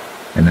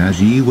 And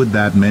as ye would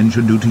that men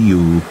should do to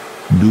you,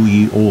 do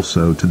ye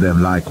also to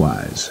them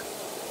likewise.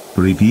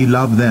 For if ye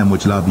love them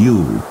which love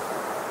you,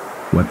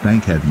 what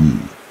thank have ye?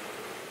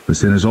 For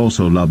sinners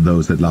also love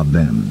those that love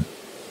them.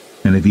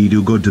 And if ye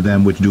do good to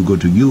them which do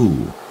good to you,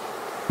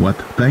 what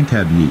thank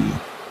have ye?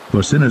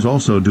 For sinners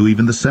also do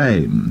even the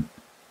same.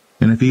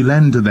 And if ye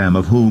lend to them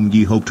of whom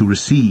ye hope to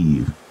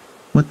receive,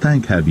 what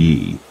thank have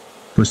ye?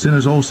 For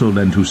sinners also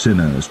lend to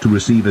sinners to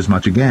receive as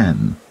much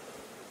again.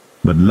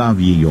 But love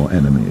ye your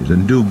enemies,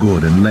 and do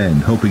good, and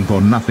lend, hoping for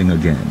nothing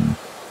again.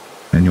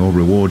 And your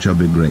reward shall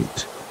be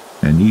great,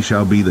 and ye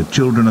shall be the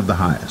children of the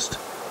highest.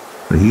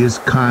 For he is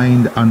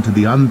kind unto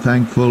the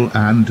unthankful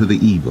and to the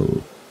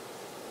evil.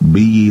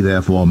 Be ye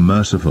therefore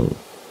merciful,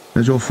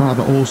 as your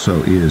Father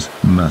also is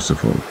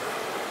merciful.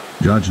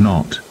 Judge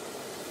not,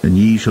 and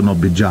ye shall not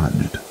be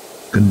judged.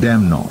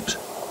 Condemn not,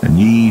 and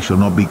ye shall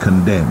not be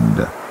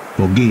condemned.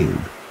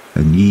 Forgive,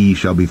 and ye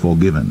shall be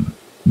forgiven.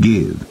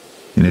 Give,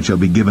 and it shall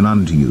be given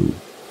unto you.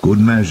 Good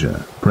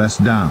measure,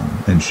 pressed down,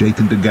 and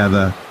shaken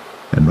together,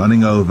 and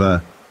running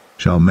over,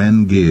 shall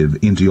men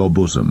give into your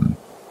bosom.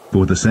 For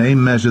with the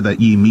same measure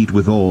that ye mete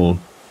withal,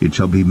 it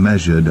shall be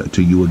measured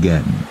to you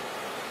again.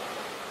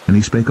 And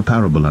he spake a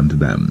parable unto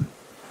them.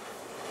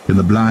 Can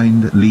the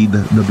blind lead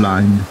the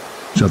blind?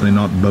 Shall they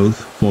not both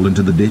fall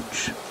into the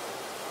ditch?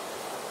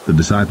 The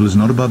disciple is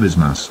not above his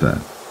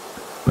master,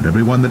 but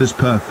every one that is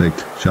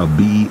perfect shall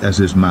be as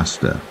his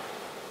master.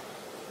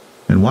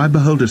 And why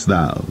beholdest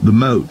thou the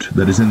mote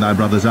that is in thy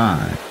brother's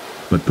eye,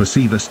 but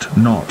perceivest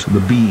not the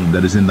beam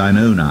that is in thine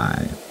own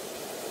eye?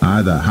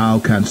 Either how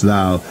canst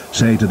thou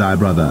say to thy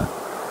brother,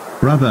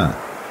 Brother,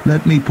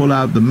 let me pull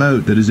out the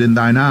mote that is in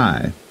thine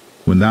eye,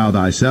 when thou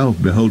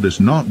thyself beholdest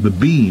not the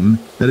beam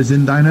that is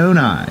in thine own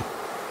eye?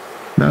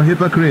 Thou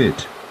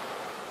hypocrite,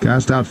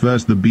 cast out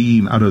first the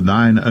beam out of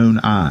thine own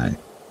eye,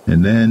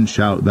 and then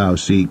shalt thou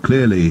see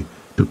clearly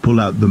to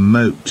pull out the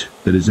mote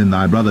that is in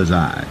thy brother's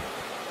eye.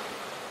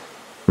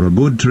 For a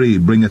good tree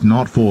bringeth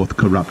not forth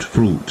corrupt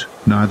fruit,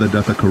 neither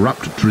doth a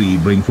corrupt tree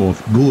bring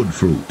forth good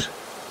fruit.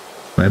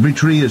 For every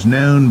tree is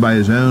known by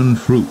his own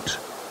fruit.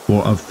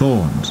 For of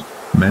thorns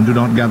men do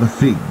not gather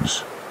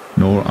figs,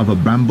 nor of a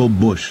bramble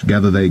bush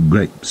gather they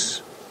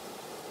grapes.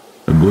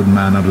 A good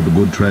man out of the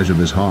good treasure of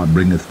his heart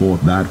bringeth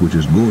forth that which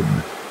is good,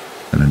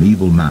 and an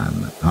evil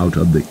man out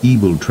of the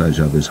evil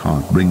treasure of his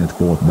heart bringeth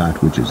forth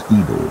that which is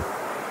evil.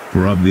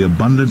 For of the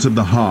abundance of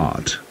the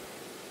heart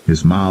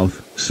his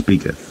mouth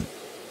speaketh.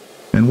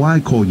 And why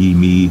call ye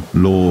me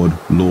Lord,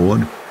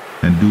 Lord,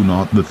 and do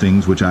not the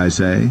things which I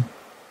say?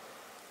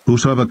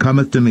 Whosoever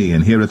cometh to me,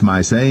 and heareth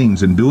my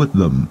sayings, and doeth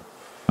them,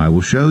 I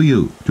will show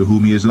you to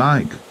whom he is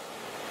like.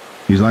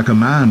 He is like a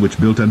man which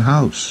built an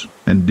house,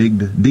 and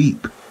digged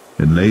deep,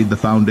 and laid the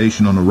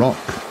foundation on a rock.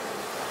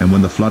 And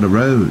when the flood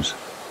arose,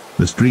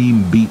 the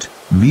stream beat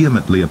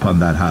vehemently upon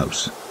that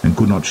house, and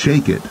could not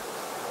shake it,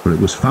 for it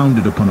was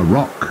founded upon a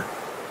rock.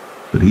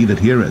 But he that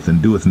heareth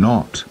and doeth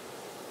not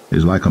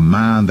is like a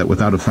man that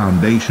without a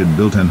foundation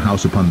built an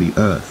house upon the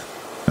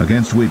earth,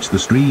 against which the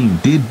stream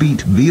did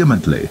beat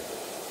vehemently,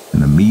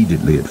 and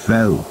immediately it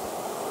fell,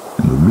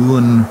 and the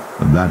ruin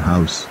of that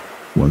house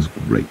was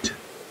great.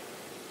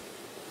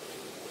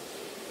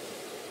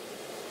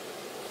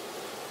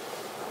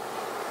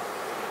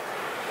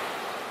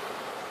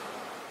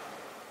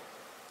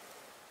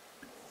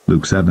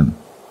 Luke 7.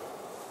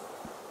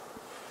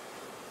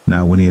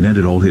 Now when he had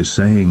ended all his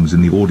sayings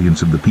in the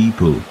audience of the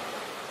people,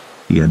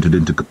 he entered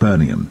into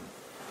Capernaum.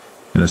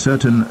 And a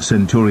certain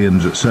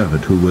centurion's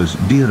servant, who was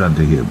dear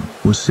unto him,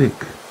 was sick,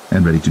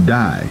 and ready to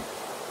die.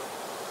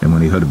 And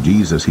when he heard of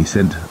Jesus, he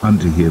sent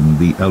unto him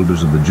the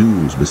elders of the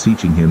Jews,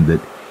 beseeching him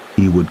that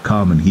he would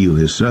come and heal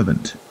his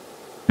servant.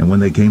 And when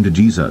they came to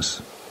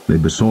Jesus, they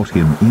besought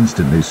him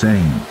instantly,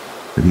 saying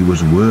that he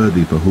was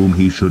worthy for whom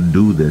he should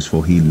do this,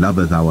 for he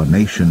loveth our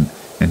nation,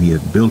 and he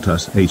hath built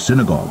us a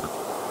synagogue.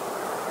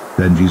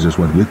 Then Jesus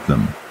went with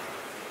them.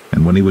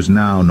 And when he was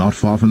now not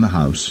far from the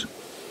house,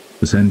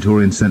 the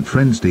centurion sent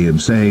friends to him,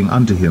 saying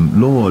unto him,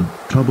 Lord,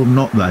 trouble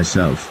not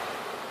thyself,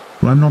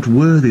 for I am not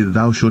worthy that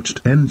thou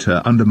shouldst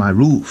enter under my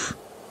roof.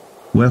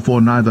 Wherefore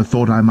neither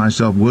thought I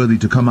myself worthy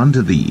to come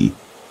unto thee,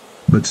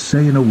 but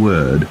say in a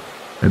word,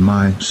 and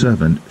my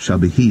servant shall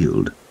be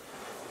healed.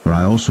 For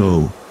I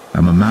also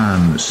am a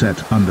man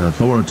set under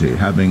authority,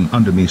 having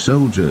under me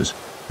soldiers.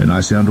 And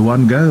I say unto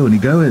one, Go, and he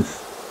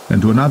goeth,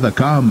 and to another,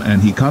 Come,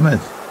 and he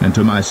cometh, and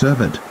to my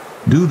servant,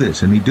 Do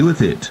this, and he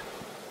doeth it.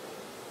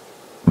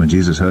 When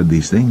Jesus heard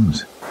these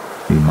things,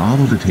 he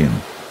marveled at him,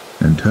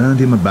 and turned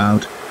him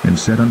about, and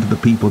said unto the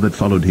people that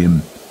followed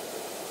him,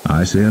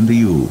 I say unto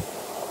you,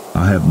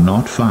 I have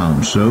not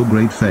found so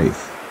great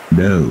faith,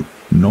 no,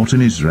 not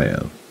in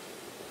Israel.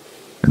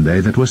 And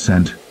they that were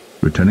sent,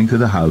 returning to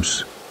the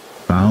house,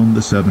 found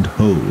the servant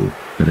whole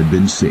that had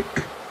been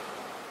sick.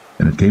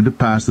 And it came to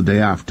pass the day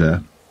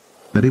after,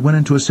 that he went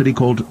into a city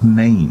called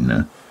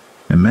Nain,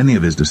 and many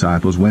of his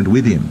disciples went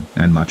with him,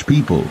 and much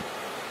people.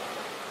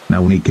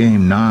 Now when he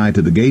came nigh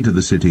to the gate of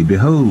the city,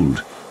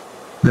 behold,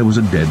 there was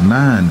a dead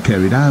man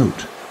carried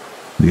out,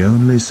 the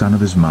only son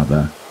of his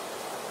mother,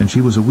 and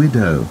she was a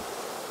widow,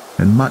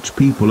 and much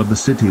people of the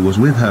city was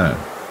with her.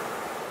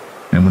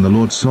 And when the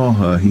Lord saw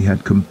her, he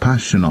had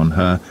compassion on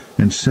her,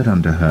 and said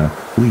unto her,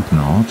 Weep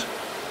not.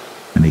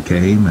 And he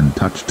came and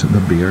touched the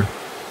bier,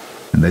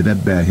 and they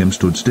that bare him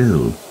stood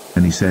still.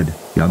 And he said,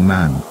 Young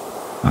man,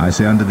 I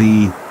say unto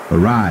thee,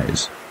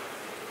 Arise.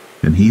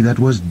 And he that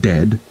was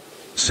dead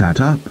sat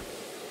up,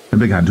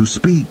 and began to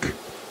speak.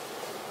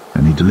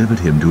 And he delivered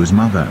him to his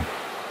mother.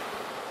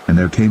 And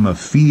there came a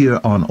fear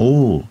on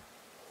all,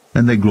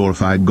 and they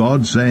glorified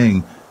God,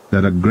 saying,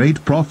 that a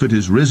great prophet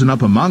is risen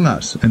up among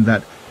us, and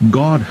that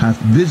God hath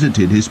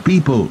visited his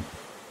people.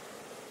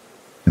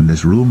 And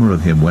this rumor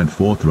of him went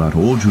forth throughout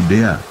all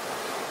Judea,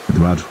 and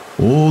throughout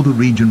all the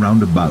region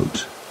round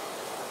about.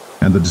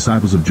 And the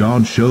disciples of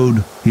John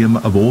showed him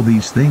of all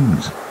these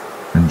things.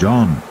 And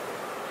John,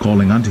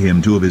 calling unto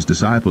him 2 of his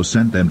disciples,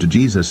 sent them to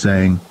Jesus,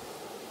 saying,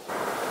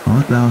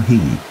 Art thou he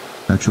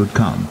that should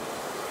come,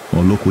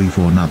 or look we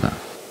for another?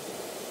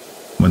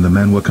 When the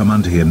men were come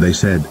unto him, they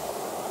said,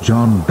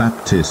 John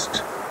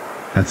Baptist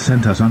hath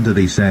sent us unto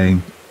thee,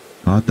 saying,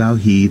 Art thou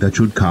he that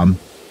should come,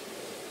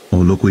 or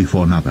look we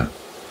for another?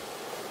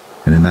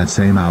 And in that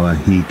same hour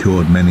he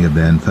cured many of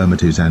their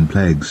infirmities and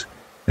plagues,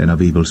 and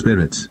of evil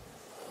spirits,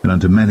 and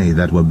unto many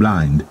that were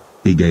blind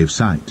he gave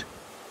sight.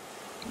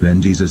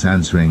 Then Jesus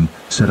answering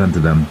said unto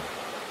them,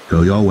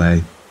 Go your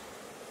way,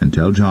 and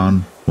tell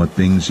John what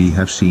things ye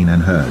have seen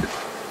and heard,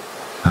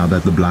 how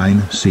that the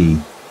blind see,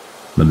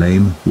 the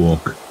lame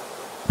walk,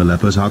 the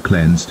lepers are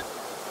cleansed,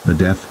 the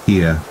deaf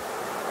hear,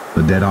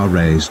 the dead are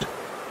raised,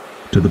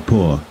 to the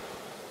poor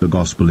the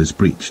gospel is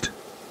preached.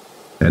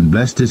 And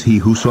blessed is he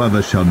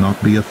whosoever shall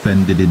not be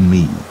offended in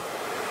me.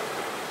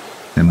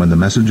 And when the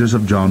messengers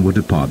of John were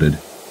departed,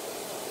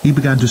 he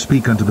began to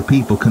speak unto the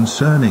people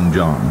concerning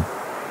John.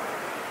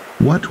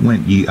 What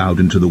went ye out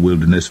into the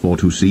wilderness for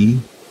to see?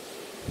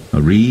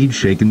 A reed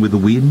shaken with the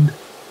wind?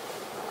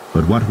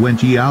 But what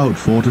went ye out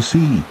for to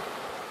see?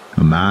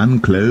 A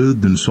man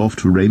clothed in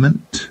soft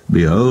raiment?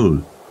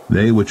 Behold,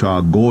 they which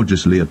are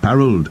gorgeously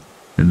apparelled,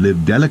 and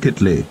live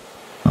delicately,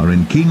 are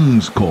in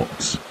kings'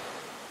 courts.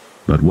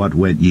 But what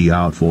went ye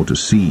out for to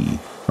see?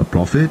 A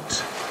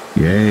prophet?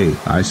 Yea,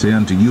 I say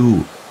unto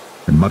you,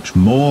 and much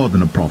more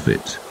than a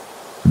prophet.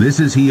 This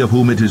is he of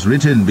whom it is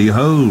written,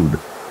 Behold,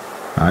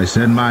 I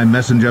send my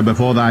messenger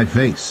before thy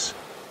face,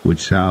 which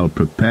shall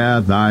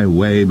prepare thy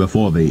way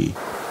before thee.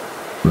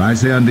 For I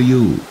say unto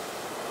you,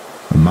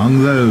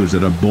 among those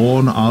that are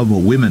born of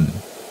women,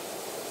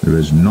 there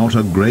is not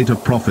a greater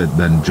prophet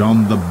than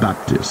John the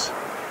Baptist.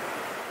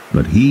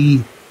 But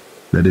he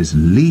that is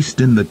least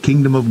in the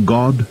kingdom of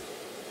God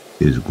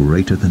is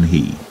greater than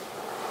he.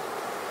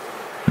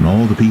 And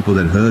all the people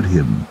that heard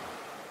him,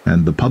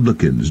 and the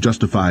publicans,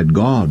 justified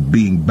God,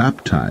 being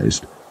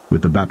baptized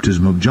with the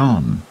baptism of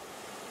John.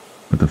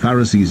 But the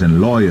Pharisees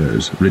and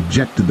lawyers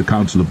rejected the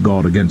counsel of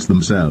God against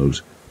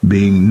themselves,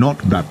 being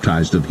not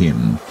baptized of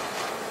him.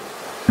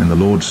 And the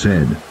Lord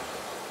said,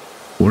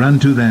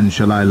 Whereunto then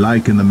shall I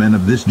liken the men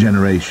of this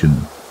generation?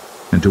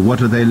 And to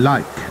what are they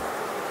like?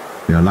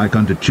 They are like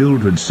unto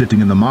children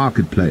sitting in the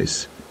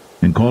marketplace,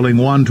 and calling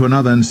one to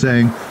another, and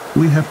saying,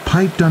 We have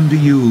piped unto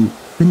you,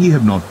 and ye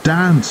have not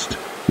danced.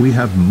 We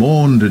have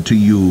mourned to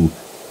you,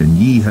 and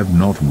ye have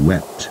not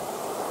wept.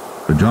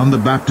 For John the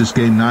Baptist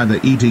came neither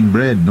eating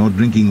bread nor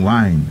drinking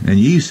wine, and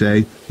ye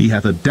say, He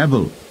hath a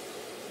devil.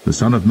 The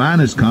Son of Man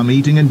is come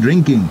eating and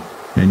drinking,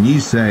 and ye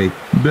say,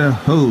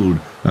 Behold,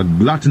 a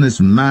gluttonous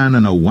man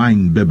and a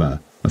wine-bibber,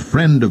 a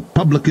friend of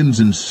publicans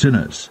and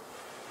sinners.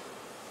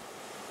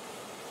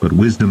 But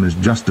wisdom is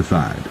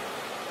justified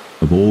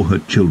of all her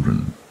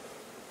children.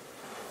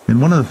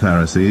 And one of the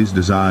Pharisees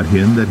desired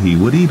him that he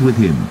would eat with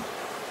him.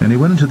 And he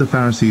went into the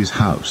Pharisee's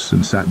house,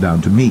 and sat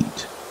down to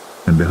meat.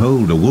 And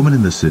behold, a woman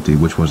in the city,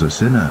 which was a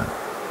sinner,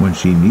 when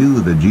she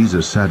knew that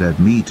Jesus sat at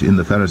meat in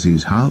the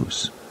Pharisee's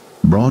house,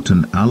 brought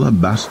an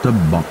alabaster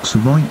box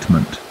of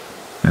ointment,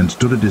 and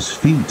stood at his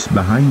feet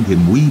behind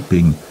him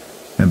weeping,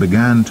 and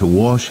began to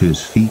wash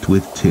his feet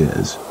with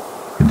tears,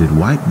 and did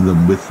wipe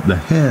them with the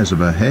hairs of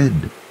her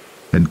head,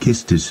 and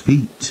kissed his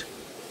feet,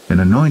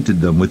 and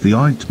anointed them with the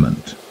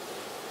ointment.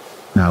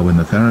 Now when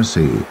the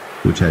Pharisee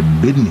which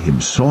had bidden him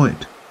saw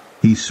it,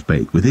 he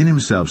spake within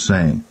himself,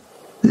 saying,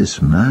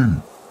 This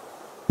man,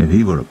 if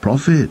he were a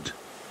prophet,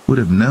 would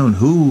have known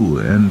who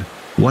and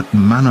what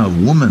manner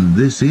of woman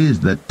this is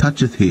that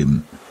toucheth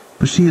him,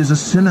 for she is a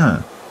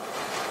sinner.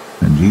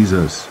 And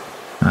Jesus,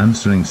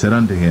 answering, said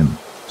unto him,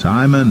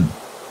 Simon,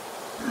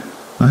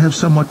 I have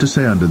somewhat to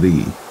say unto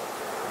thee.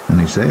 And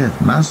he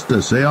saith,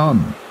 Master, say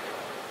on.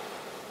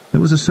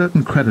 There was a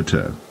certain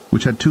creditor,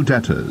 which had 2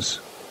 debtors.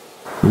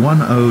 The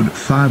one owed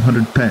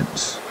 500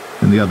 pence,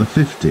 and the other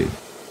 50.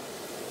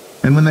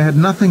 And when they had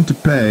nothing to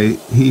pay,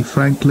 he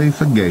frankly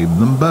forgave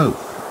them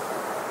both.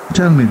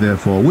 Tell me,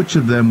 therefore, which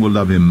of them will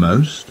love him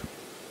most?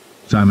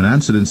 Simon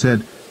answered and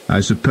said, I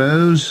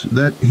suppose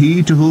that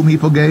he to whom he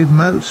forgave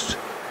most.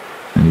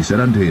 And he said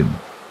unto him,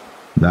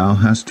 Thou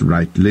hast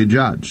rightly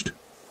judged.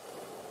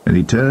 And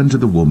he turned to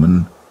the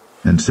woman,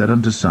 and said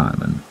unto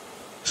Simon,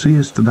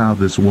 Seest thou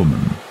this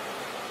woman?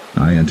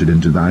 I entered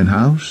into thine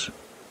house.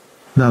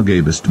 Thou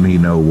gavest me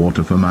no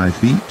water for my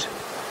feet,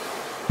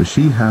 for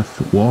she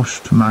hath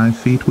washed my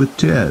feet with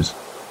tears,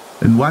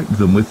 and wiped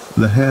them with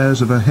the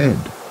hairs of her head.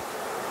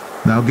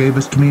 Thou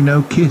gavest me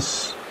no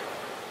kiss,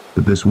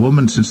 but this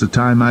woman since the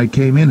time I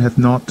came in hath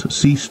not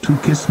ceased to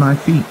kiss my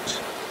feet.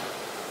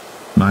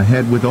 My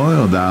head with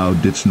oil thou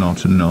didst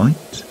not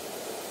anoint,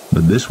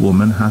 but this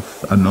woman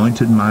hath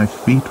anointed my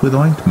feet with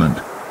ointment.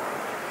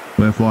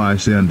 Wherefore I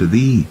say unto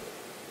thee,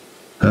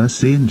 her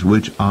sins,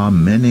 which are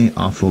many,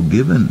 are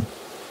forgiven,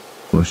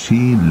 for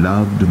she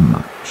loved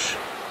much.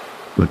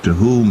 But to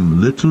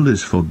whom little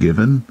is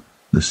forgiven,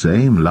 the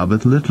same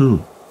loveth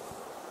little.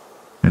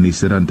 And he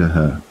said unto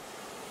her,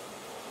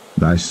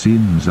 Thy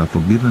sins are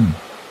forgiven.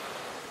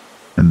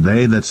 And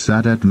they that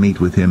sat at meat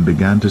with him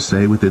began to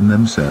say within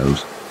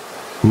themselves,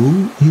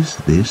 Who is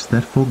this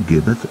that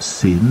forgiveth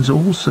sins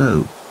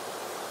also?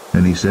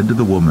 And he said to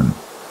the woman,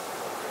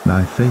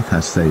 Thy faith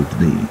hath saved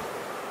thee.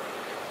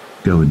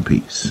 Go in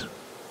peace.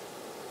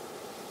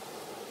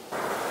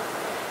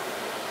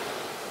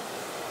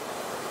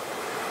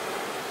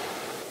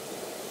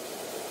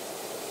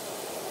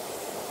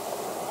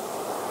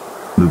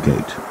 Luke 8.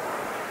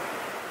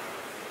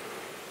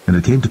 And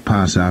it came to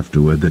pass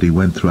afterward that he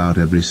went throughout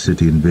every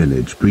city and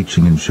village,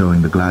 preaching and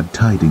showing the glad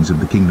tidings of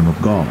the kingdom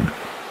of God.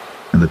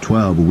 And the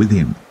 12 were with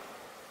him,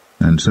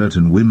 and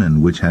certain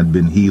women which had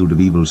been healed of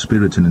evil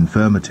spirits and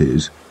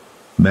infirmities,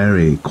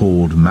 Mary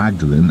called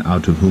Magdalene,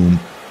 out of whom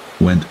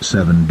went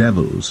 7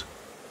 devils,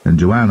 and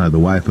Joanna the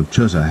wife of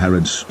Chuza,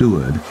 Herod's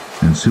steward,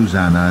 and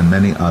Susanna, and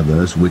many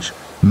others, which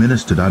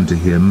ministered unto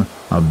him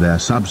of their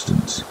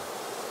substance.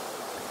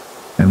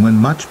 And when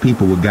much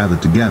people were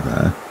gathered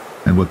together,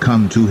 and were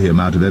come to him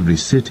out of every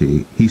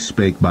city, he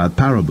spake by a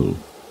parable.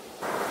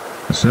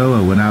 A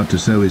sower went out to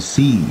sow his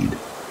seed,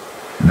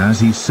 and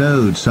as he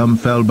sowed, some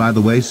fell by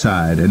the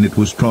wayside, and it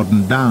was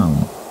trodden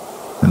down,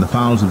 and the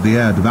fowls of the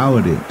air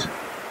devoured it.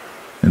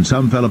 And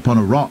some fell upon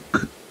a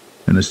rock,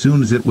 and as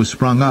soon as it was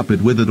sprung up,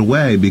 it withered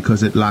away,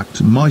 because it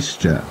lacked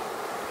moisture.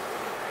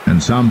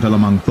 And some fell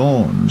among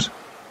thorns,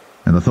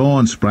 and the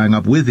thorns sprang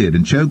up with it,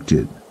 and choked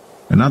it.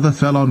 And other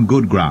fell on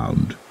good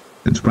ground,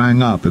 and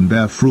sprang up, and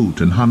bare fruit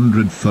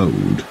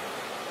 100-fold.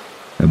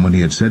 And when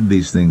he had said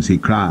these things, he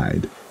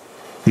cried,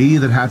 He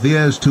that hath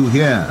ears to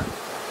hear,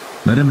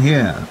 let him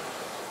hear.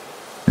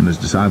 And his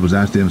disciples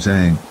asked him,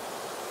 saying,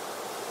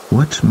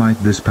 What might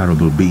this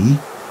parable be?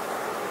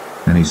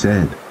 And he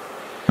said,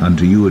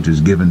 Unto you it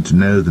is given to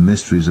know the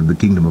mysteries of the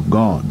kingdom of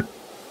God,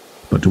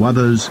 but to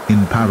others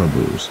in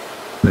parables,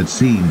 that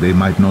seeing they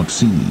might not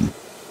see,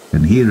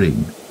 and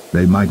hearing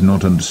they might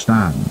not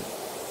understand.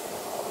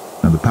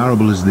 Now the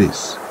parable is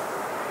this: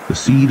 the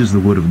seed is the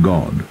word of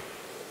God.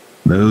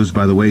 Those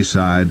by the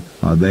wayside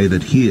are they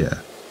that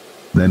hear.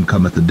 Then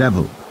cometh the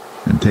devil,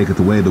 and taketh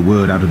away the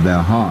word out of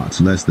their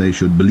hearts, lest they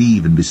should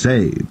believe and be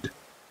saved.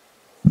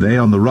 They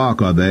on the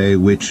rock are they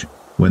which,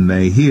 when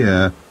they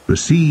hear,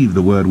 receive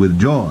the word with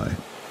joy.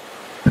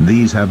 And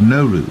these have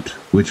no root,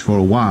 which for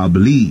a while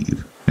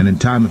believe, and in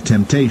time of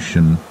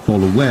temptation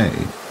fall away.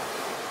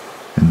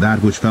 And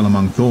that which fell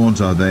among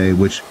thorns are they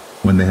which,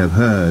 when they have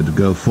heard,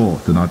 go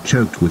forth, and are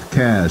choked with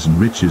cares and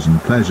riches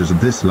and pleasures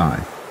of this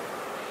life,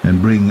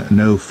 and bring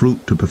no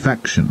fruit to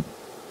perfection.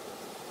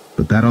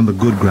 But that on the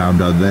good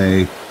ground are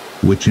they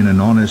which in an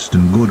honest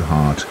and good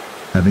heart,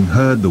 having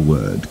heard the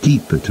word,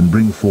 keep it, and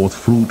bring forth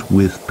fruit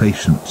with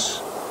patience.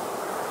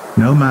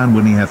 No man,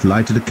 when he hath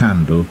lighted a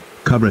candle,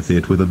 covereth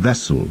it with a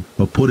vessel,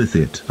 or putteth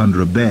it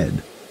under a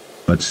bed,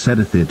 but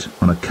setteth it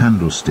on a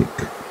candlestick,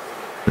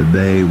 that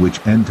they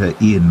which enter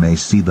in may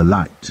see the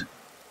light.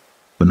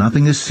 For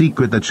nothing is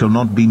secret that shall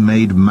not be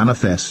made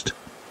manifest,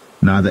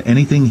 neither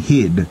anything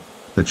hid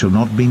that shall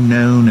not be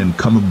known and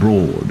come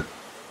abroad.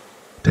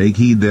 Take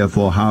heed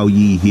therefore how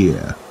ye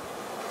hear.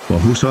 For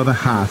whosoever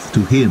hath,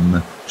 to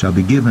him shall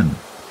be given,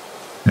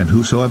 and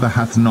whosoever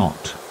hath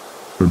not,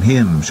 from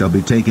him shall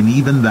be taken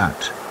even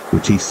that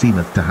which he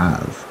seemeth to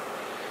have.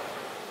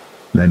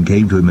 Then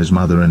came to him his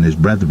mother and his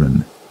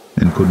brethren,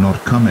 and could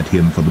not come at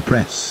him for the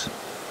press.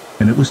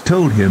 And it was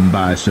told him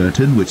by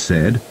certain which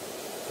said,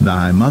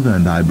 Thy mother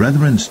and thy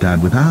brethren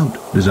stand without,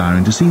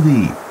 desiring to see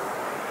thee.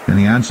 And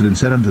he answered and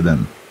said unto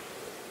them,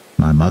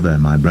 My mother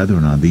and my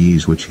brethren are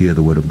these which hear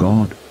the word of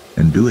God,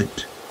 and do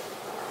it.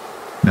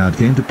 Now it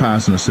came to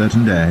pass on a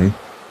certain day,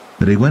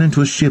 that he went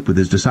into a ship with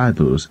his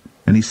disciples,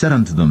 and he said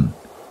unto them,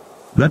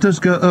 Let us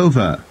go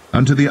over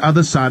unto the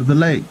other side of the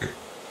lake.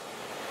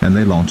 And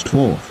they launched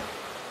forth.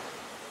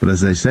 But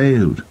as they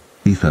sailed,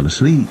 he fell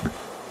asleep.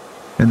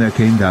 And there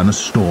came down a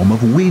storm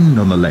of wind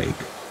on the lake,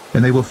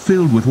 and they were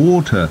filled with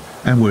water,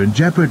 and were in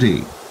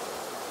jeopardy.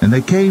 And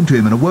they came to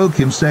him and awoke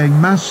him,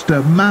 saying,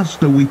 Master,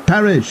 Master, we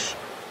perish.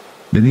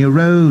 Then he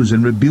arose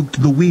and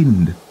rebuked the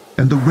wind,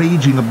 and the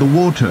raging of the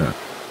water,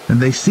 And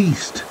they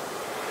ceased,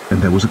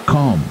 and there was a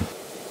calm.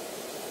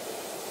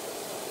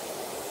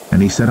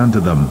 And he said unto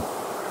them,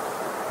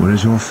 Where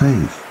is your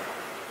faith?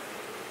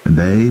 And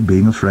they,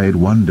 being afraid,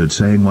 wondered,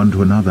 saying one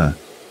to another,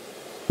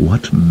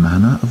 What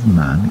manner of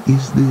man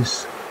is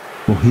this?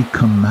 For he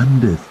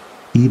commandeth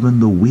even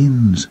the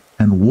winds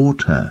and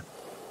water,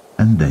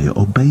 and they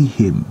obey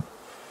him.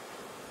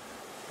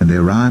 And they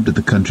arrived at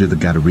the country of the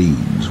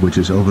Gadarenes, which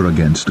is over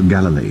against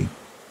Galilee.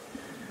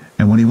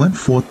 And when he went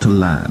forth to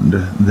land,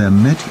 there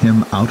met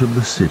him out of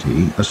the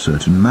city a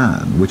certain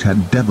man, which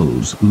had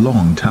devils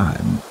long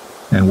time,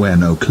 and wear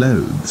no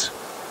clothes,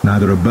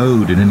 neither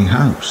abode in any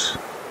house,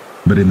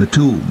 but in the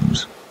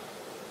tombs.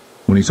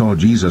 When he saw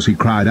Jesus, he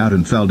cried out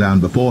and fell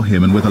down before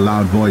him, and with a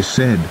loud voice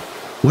said,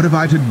 What have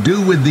I to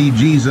do with thee,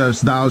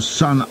 Jesus, thou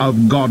Son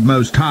of God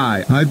Most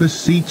High? I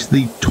beseech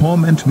thee,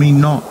 torment me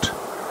not.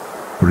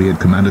 For he had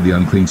commanded the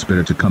unclean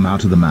spirit to come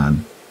out of the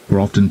man, for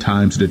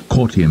oftentimes it had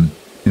caught him,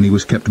 and he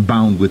was kept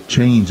bound with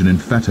chains and in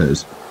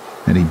fetters.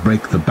 And he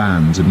brake the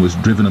bands, and was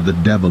driven of the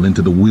devil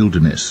into the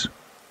wilderness.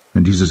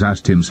 And Jesus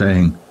asked him,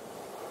 saying,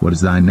 What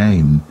is thy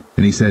name?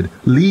 And he said,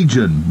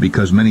 Legion,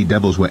 because many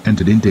devils were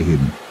entered into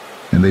him.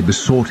 And they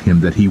besought him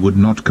that he would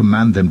not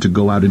command them to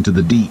go out into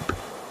the deep.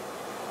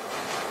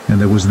 And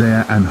there was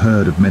there an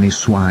herd of many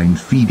swine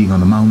feeding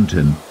on a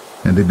mountain.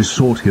 And they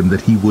besought him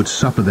that he would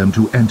suffer them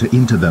to enter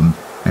into them.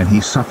 And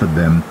he suffered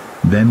them.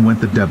 Then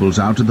went the devils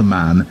out of the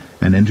man,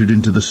 and entered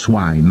into the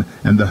swine,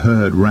 and the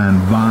herd ran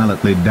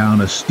violently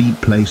down a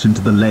steep place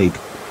into the lake,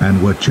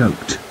 and were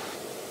choked.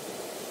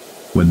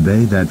 When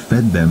they that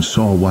fed them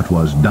saw what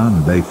was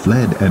done, they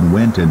fled, and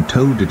went and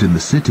told it in the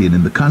city and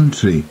in the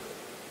country.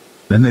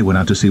 Then they went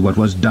out to see what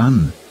was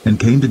done, and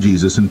came to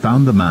Jesus, and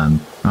found the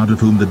man, out of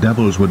whom the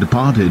devils were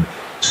departed,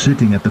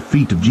 sitting at the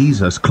feet of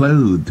Jesus,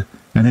 clothed,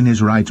 and in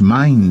his right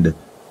mind,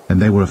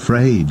 and they were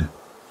afraid.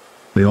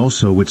 They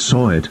also which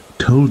saw it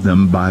told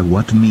them by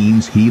what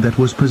means he that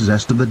was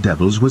possessed of the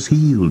devils was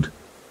healed.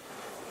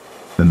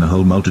 Then the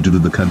whole multitude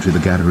of the country of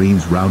the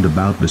Gadarenes round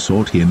about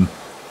besought him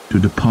to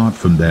depart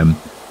from them,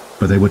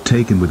 for they were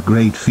taken with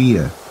great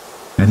fear.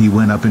 And he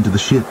went up into the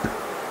ship,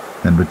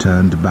 and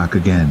returned back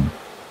again.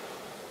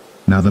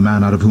 Now the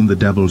man out of whom the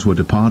devils were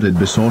departed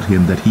besought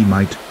him that he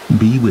might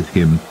be with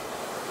him.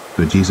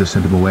 But Jesus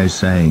sent him away,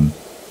 saying,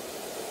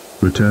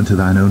 Return to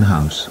thine own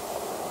house,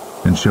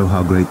 and show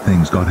how great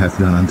things God hath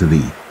done unto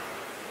thee.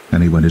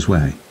 And he went his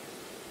way,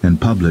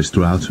 and published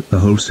throughout the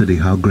whole city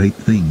how great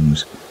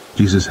things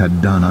Jesus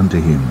had done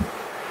unto him.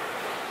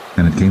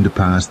 And it came to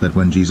pass that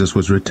when Jesus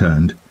was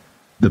returned,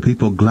 the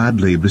people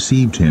gladly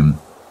received him,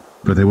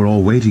 for they were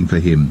all waiting for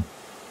him.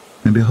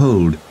 And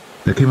behold,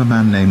 there came a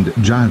man named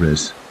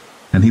Jairus,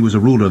 and he was a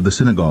ruler of the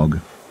synagogue.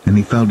 And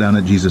he fell down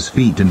at Jesus'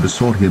 feet, and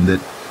besought him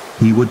that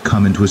he would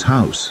come into his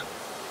house.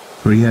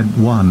 For he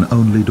had one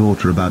only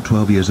daughter about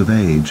 12 years of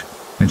age,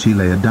 and she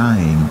lay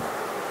a-dying.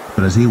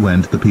 But as he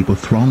went, the people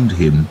thronged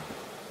him.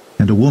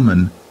 And a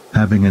woman,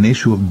 having an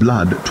issue of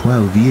blood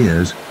 12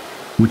 years,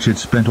 which had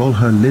spent all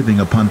her living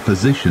upon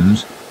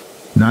physicians,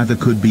 neither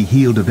could be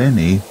healed of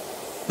any,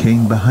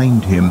 came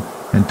behind him,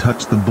 and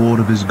touched the board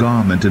of his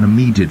garment, and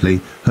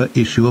immediately her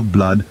issue of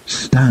blood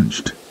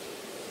stanched.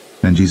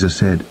 And Jesus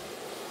said,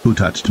 Who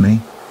touched me?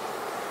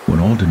 When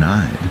all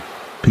denied,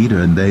 Peter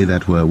and they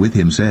that were with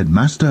him said,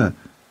 Master,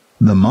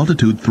 the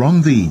multitude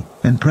throng thee,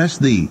 and press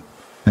thee.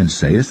 And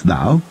sayest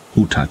thou,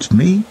 Who touched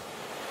me?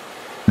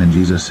 And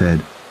Jesus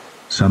said,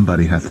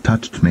 Somebody hath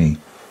touched me,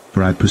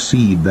 for I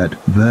perceive that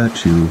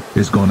virtue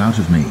is gone out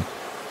of me.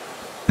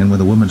 And when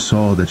the woman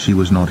saw that she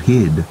was not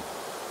hid,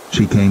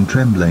 she came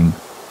trembling,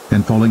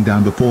 and falling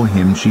down before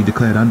him, she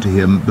declared unto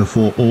him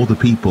before all the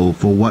people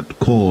for what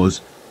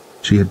cause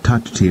she had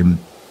touched him,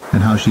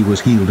 and how she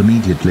was healed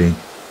immediately.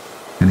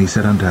 And he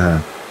said unto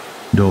her,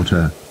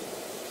 Daughter,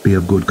 be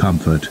of good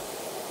comfort.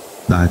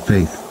 Thy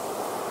faith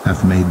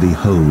hath made thee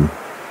whole.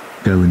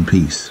 Go in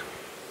peace.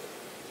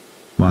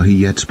 While he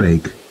yet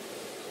spake,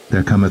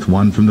 there cometh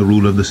one from the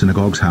ruler of the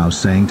synagogue's house,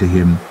 saying to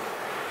him,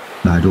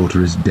 Thy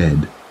daughter is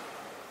dead.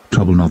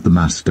 Trouble not the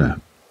master.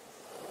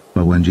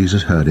 But when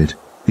Jesus heard it,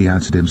 he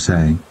answered him,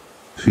 saying,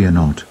 Fear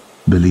not,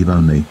 believe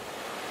only,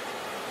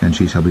 and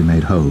she shall be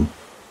made whole.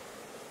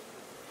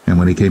 And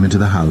when he came into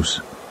the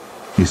house,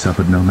 he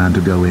suffered no man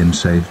to go in,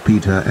 save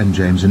Peter and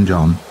James and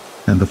John,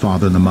 and the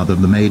father and the mother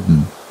of the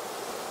maiden.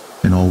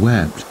 And all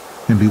wept,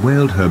 and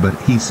bewailed her,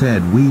 but he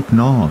said, Weep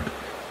not,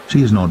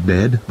 she is not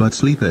dead, but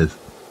sleepeth.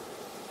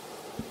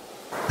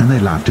 And they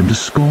laughed him to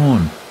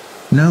scorn,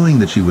 knowing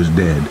that she was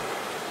dead.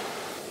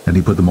 And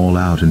he put them all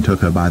out, and took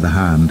her by the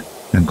hand,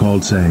 and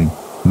called, saying,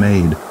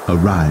 Maid,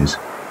 arise.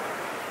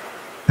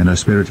 And her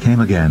spirit came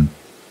again,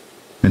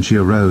 and she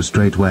arose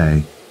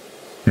straightway,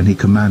 and he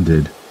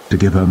commanded to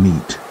give her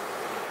meat.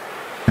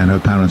 And her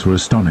parents were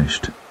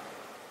astonished.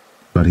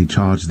 But he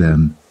charged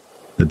them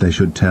that they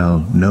should tell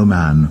no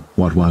man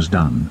what was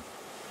done.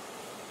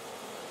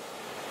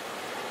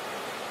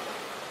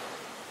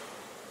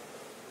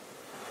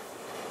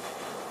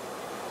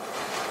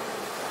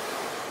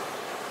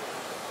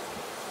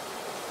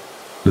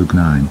 Luke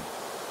 9.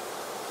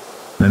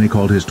 Then he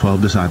called his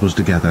 12 disciples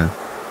together,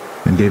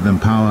 and gave them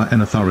power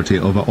and authority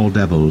over all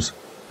devils,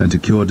 and to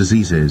cure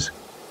diseases.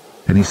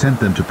 And he sent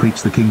them to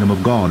preach the kingdom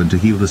of God, and to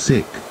heal the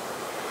sick.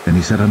 And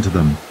he said unto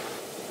them,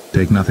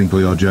 Take nothing for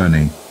your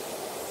journey,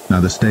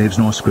 neither staves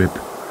nor scrip,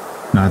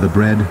 neither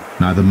bread,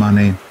 neither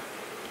money,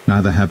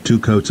 neither have 2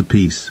 coats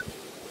apiece.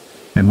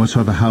 And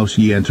whatsoever house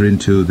ye enter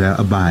into, there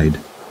abide,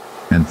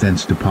 and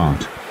thence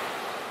depart.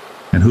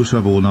 And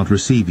whosoever will not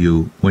receive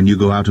you, when you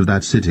go out of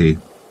that city,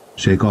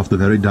 shake off the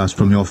very dust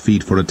from your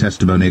feet for a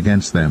testimony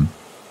against them.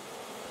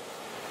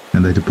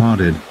 And they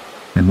departed,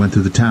 and went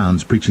through the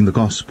towns, preaching the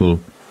gospel,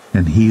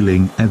 and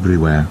healing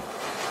everywhere.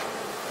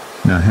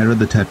 Now Herod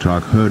the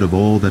Tetrarch heard of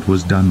all that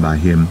was done by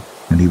him,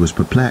 and he was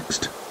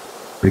perplexed,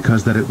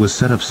 because that it was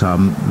said of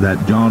some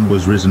that John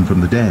was risen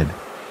from the dead,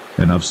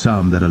 and of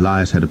some that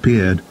Elias had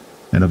appeared,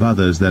 and of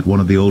others that one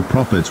of the old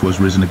prophets was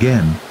risen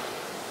again.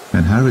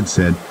 And Herod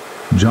said,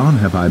 John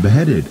have I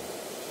beheaded,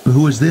 but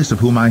who is this of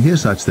whom I hear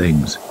such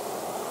things?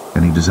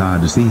 And he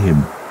desired to see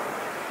him.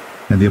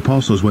 And the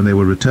apostles, when they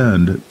were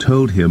returned,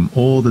 told him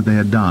all that they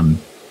had done.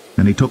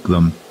 And he took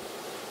them,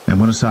 and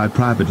went aside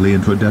privately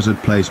into a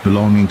desert place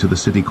belonging to the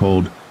city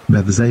called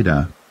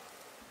Bethsaida.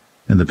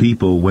 And the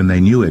people, when they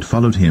knew it,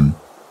 followed him.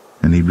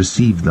 And he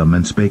received them,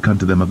 and spake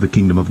unto them of the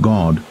kingdom of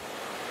God,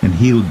 and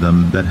healed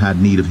them that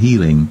had need of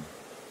healing.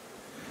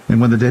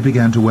 And when the day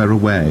began to wear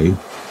away,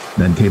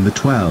 then came the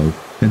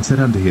 12, and said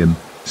unto him,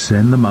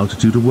 Send the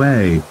multitude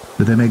away,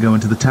 that they may go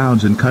into the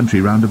towns and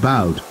country round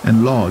about,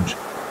 and lodge,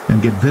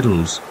 and get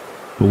victuals,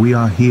 for we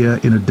are here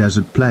in a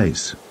desert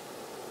place.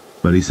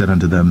 But he said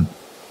unto them,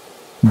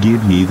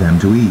 Give ye them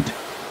to eat.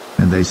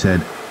 And they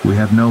said, We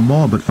have no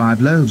more but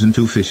 5 loaves and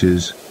 2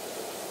 fishes,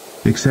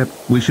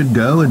 except we should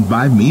go and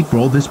buy meat for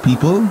all this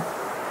people?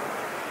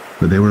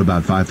 But they were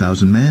about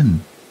 5,000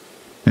 men.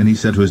 And he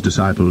said to his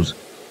disciples,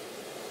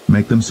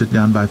 Make them sit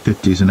down by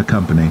 50s in a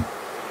company.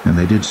 And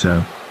they did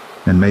so,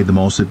 and made them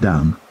all sit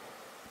down.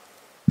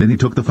 Then he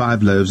took the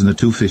 5 loaves and the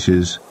 2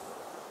 fishes,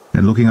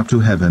 and looking up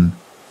to heaven,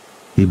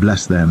 he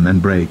blessed them,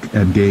 and brake,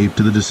 and gave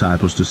to the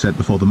disciples to set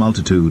before the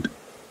multitude.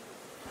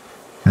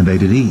 And they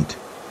did eat,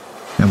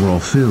 and were all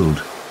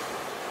filled.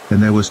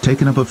 And there was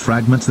taken up of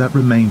fragments that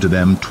remained to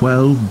them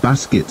 12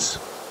 baskets.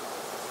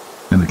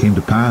 And it came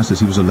to pass, as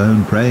he was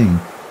alone praying,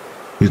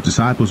 his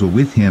disciples were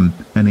with him,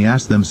 and he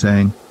asked them,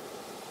 saying,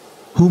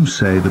 Whom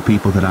say the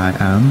people that I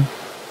am?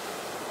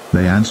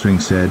 They answering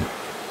said,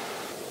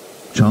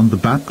 John the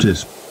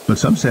Baptist, but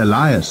some say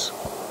Elias,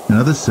 and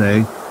others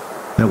say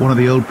that one of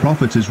the old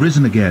prophets is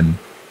risen again.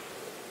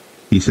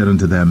 He said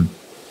unto them,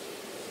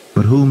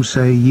 But whom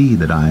say ye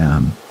that I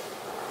am?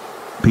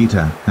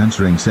 Peter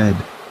answering said,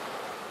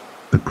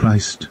 The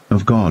Christ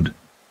of God.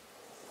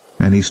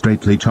 And he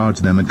straitly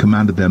charged them, and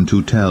commanded them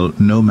to tell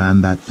no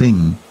man that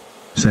thing,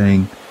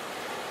 saying,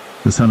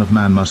 The Son of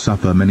Man must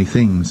suffer many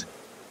things,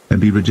 and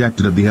be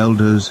rejected of the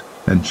elders,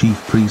 and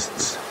chief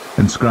priests,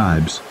 and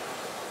scribes,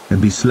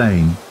 and be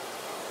slain,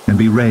 and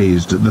be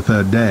raised the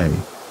 3rd day.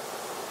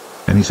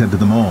 And he said to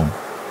them all,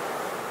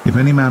 If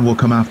any man will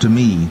come after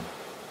me,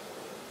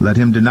 let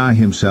him deny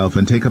himself,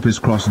 and take up his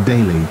cross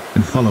daily,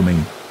 and follow me.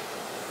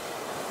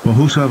 For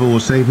whosoever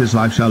will save his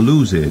life shall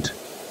lose it,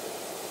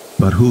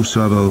 but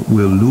whosoever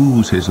will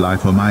lose his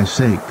life for my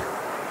sake,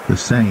 the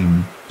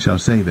same shall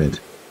save it.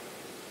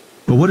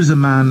 For what is a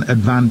man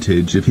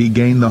advantage if he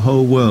gain the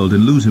whole world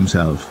and lose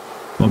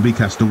himself, or be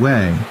cast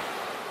away?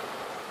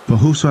 For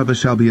whosoever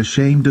shall be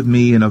ashamed of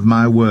me and of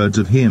my words,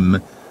 of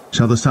him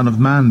shall the Son of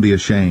Man be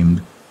ashamed,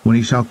 when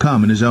he shall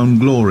come in his own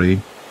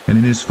glory, and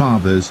in his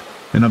Father's,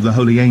 and of the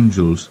holy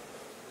angels.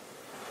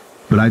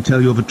 But I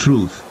tell you of a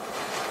truth,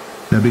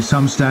 there be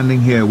some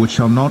standing here which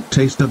shall not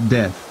taste of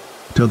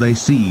death, till they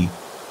see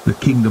the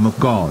kingdom of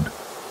God.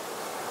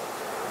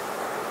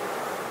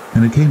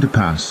 And it came to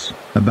pass,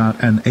 about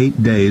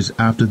 8 days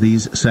after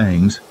these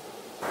sayings,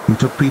 he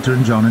took Peter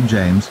and John and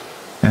James,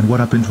 and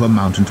went up into a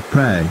mountain to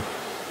pray.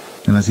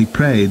 And as he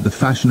prayed, the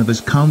fashion of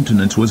his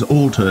countenance was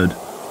altered,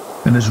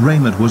 and his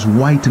raiment was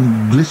white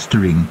and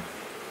glistering.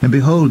 And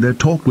behold, there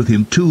talked with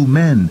him 2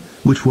 men,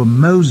 which were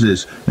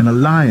Moses and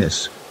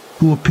Elias,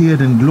 who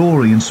appeared in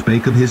glory, and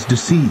spake of his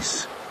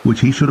decease,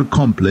 which he should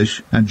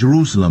accomplish at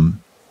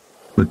Jerusalem.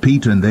 But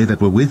Peter and they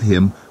that were with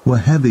him were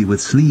heavy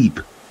with sleep.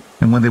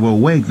 And when they were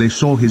awake, they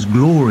saw his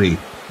glory,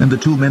 and the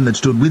 2 men that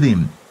stood with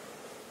him.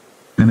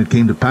 And it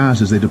came to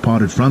pass, as they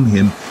departed from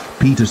him,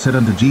 Peter said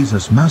unto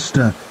Jesus,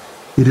 Master,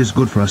 it is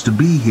good for us to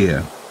be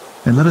here.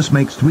 And let us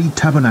make 3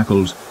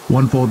 tabernacles,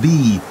 one for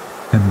thee,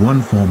 and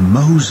one for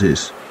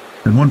Moses,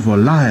 and one for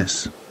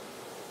Elias,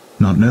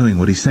 not knowing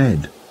what he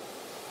said.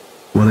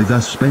 While he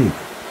thus spake,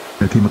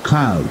 there came a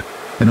cloud,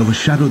 and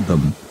overshadowed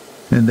them,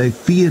 and they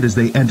feared as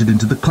they entered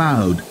into the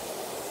cloud.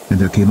 And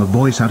there came a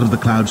voice out of the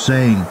cloud,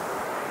 saying,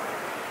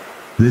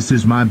 This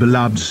is my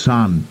beloved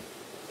Son,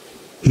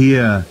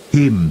 hear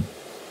him.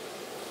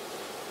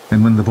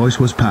 And when the voice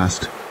was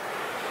past,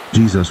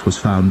 Jesus was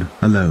found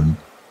alone.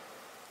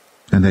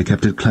 And they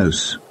kept it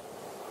close,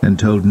 and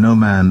told no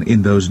man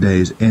in those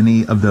days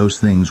any of those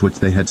things which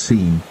they had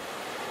seen.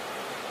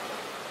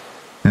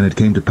 And it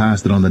came to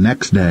pass that on the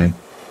next day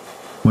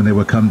When they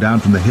were come down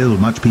from the hill,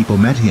 much people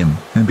met him,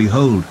 and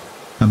behold,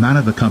 a man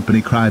of the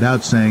company cried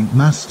out, saying,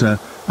 Master,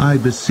 I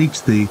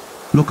beseech thee,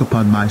 look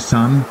upon my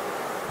son,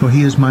 for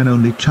he is mine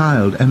only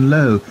child, and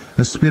lo,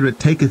 a spirit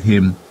taketh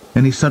him,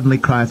 and he suddenly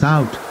crieth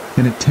out,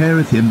 and it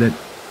teareth him that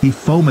he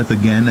foameth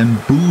again,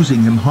 and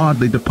bruising him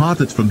hardly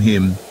departeth from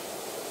him.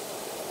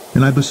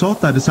 And I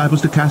besought thy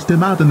disciples to cast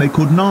him out, and they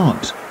could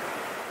not.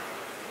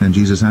 And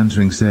Jesus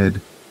answering said,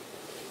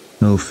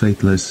 O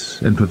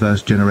faithless and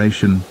perverse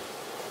generation,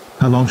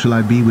 how long shall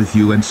I be with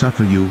you, and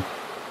suffer you?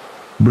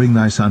 Bring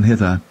thy son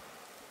hither.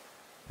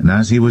 And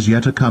as he was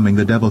yet a-coming,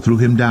 the devil threw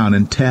him down,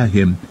 and tare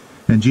him.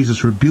 And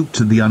Jesus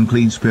rebuked the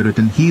unclean spirit,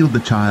 and healed the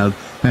child,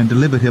 and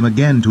delivered him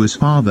again to his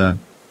father.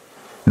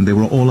 And they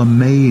were all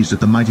amazed at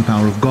the mighty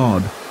power of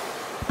God.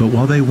 But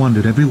while they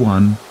wondered every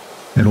one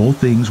at all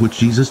things which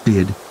Jesus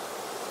did,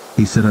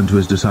 he said unto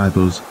his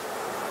disciples,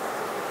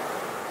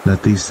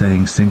 Let these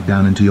sayings sink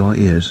down into your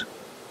ears,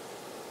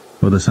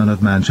 for the Son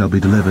of Man shall be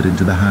delivered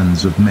into the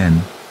hands of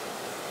men.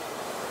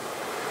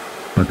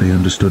 But they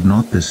understood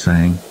not this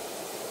saying,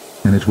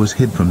 and it was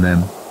hid from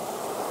them,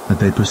 that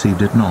they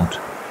perceived it not,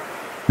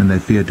 and they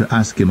feared to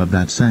ask him of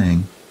that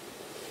saying.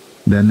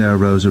 Then there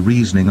arose a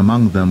reasoning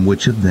among them,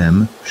 which of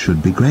them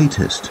should be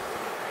greatest.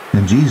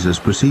 And Jesus,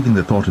 perceiving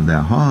the thought of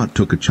their heart,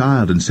 took a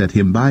child, and set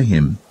him by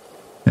him,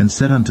 and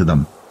said unto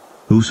them,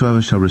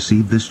 Whosoever shall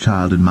receive this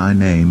child in my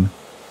name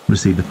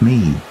receiveth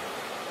me,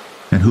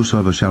 and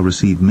whosoever shall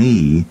receive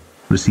me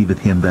receiveth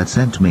him that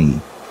sent me.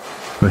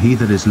 For he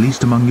that is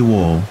least among you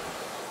all,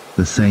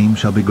 the same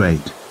shall be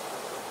great.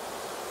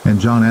 And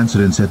John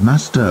answered and said,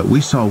 Master, we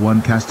saw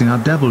one casting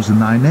out devils in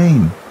thy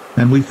name,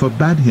 and we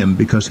forbade him,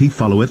 because he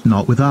followeth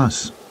not with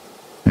us.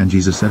 And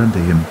Jesus said unto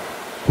him,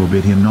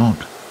 Forbid him not,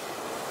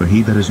 for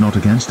he that is not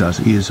against us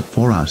is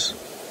for us.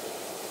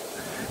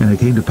 And it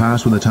came to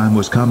pass, when the time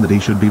was come that he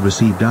should be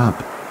received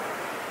up,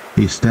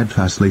 he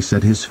steadfastly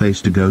set his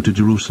face to go to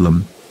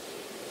Jerusalem,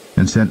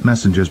 and sent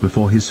messengers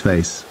before his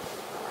face.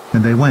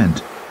 And they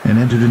went, and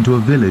entered into a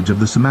village of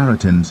the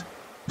Samaritans,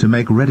 to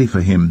make ready for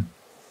him.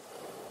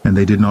 And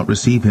they did not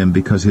receive him,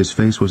 because his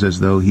face was as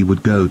though he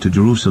would go to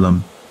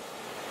Jerusalem.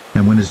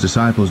 And when his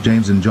disciples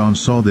James and John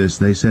saw this,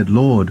 they said,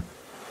 Lord,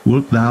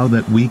 wilt thou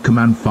that we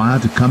command fire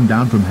to come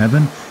down from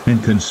heaven,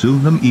 and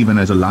consume them, even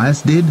as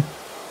Elias did?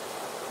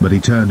 But he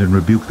turned and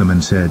rebuked them,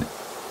 and said,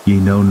 Ye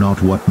know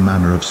not what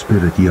manner of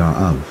spirit ye are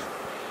of.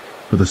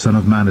 For the Son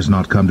of Man is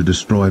not come to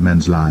destroy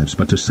men's lives,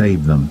 but to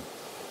save them.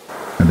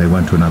 And they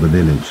went to another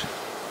village.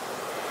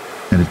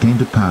 And it came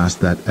to pass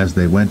that, as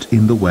they went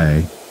in the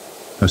way,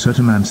 a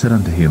certain man said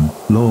unto him,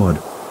 Lord,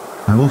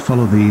 I will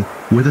follow thee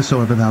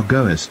whithersoever thou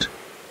goest.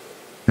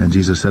 And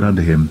Jesus said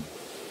unto him,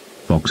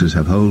 Foxes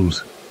have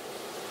holes,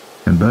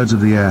 and birds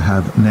of the air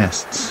have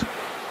nests,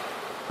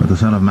 but the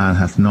Son of Man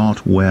hath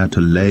not where to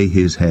lay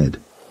his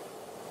head.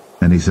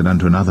 And he said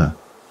unto another,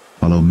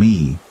 Follow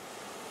me.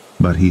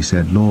 But he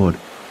said, Lord,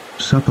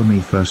 suffer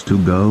me first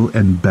to go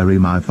and bury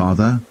my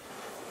father.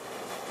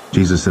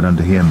 Jesus said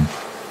unto him,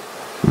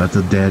 Let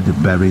the dead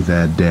bury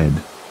their dead,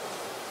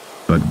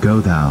 but go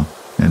thou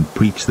and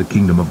preach the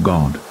kingdom of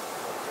God.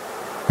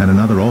 And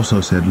another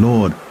also said,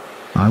 Lord,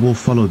 I will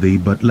follow thee,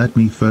 but let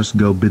me first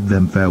go bid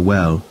them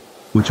farewell,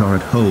 which are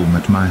at home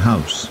at my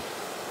house.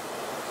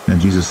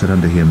 And Jesus said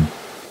unto him,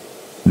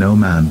 No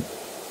man,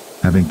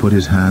 having put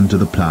his hand to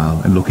the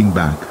plough and looking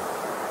back,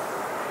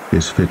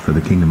 is fit for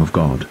the kingdom of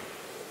God.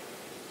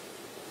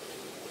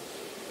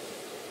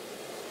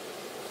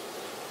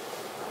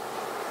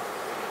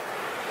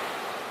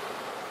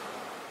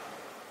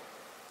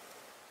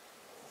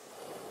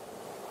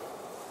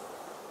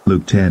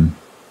 Luke 10.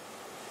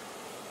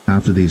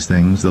 After these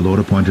things the Lord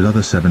appointed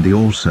other 70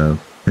 also,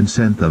 and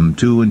sent them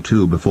 2 and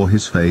 2 before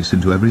his face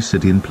into every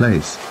city and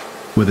place,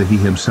 whither he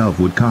himself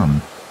would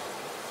come.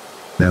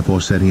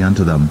 Therefore said he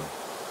unto them,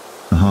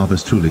 The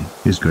harvest truly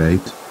is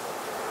great,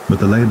 but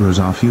the laborers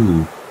are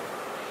few.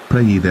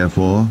 Pray ye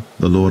therefore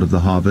the Lord of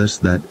the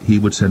harvest, that he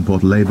would send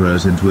forth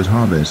laborers into his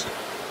harvest.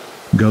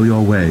 Go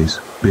your ways,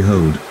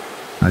 behold,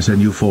 I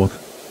send you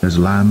forth as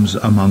lambs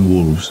among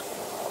wolves.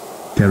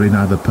 Carry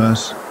neither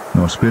purse,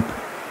 nor scrip,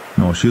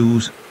 nor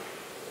shoes,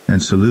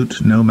 and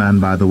salute no man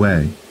by the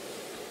way.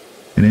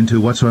 And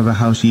into whatsoever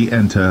house ye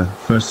enter,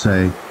 first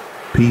say,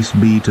 Peace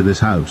be to this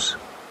house.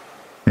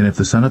 And if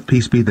the Son of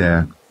Peace be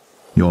there,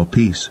 your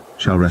peace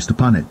shall rest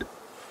upon it.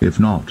 If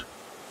not,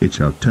 it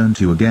shall turn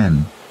to you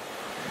again.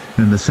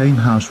 And in the same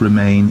house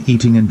remain,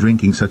 eating and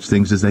drinking such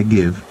things as they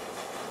give,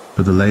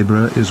 for the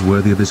laborer is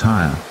worthy of his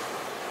hire.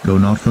 Go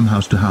not from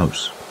house to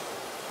house.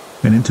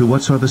 And into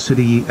whatsoever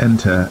city ye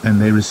enter, and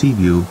they receive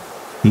you,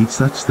 eat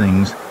such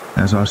things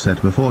as are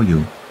set before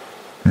you,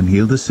 and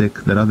heal the sick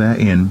that are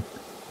therein,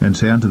 and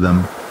say unto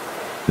them,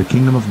 The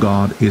kingdom of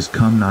God is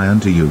come nigh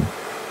unto you.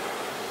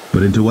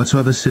 But into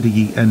whatsoever city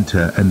ye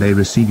enter, and they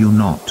receive you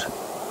not,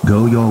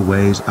 go your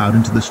ways out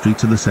into the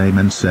streets of the same,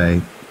 and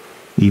say,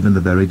 Even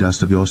the very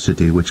dust of your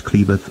city which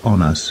cleaveth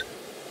on us,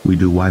 we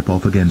do wipe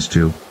off against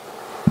you.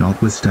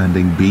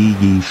 Notwithstanding be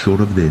ye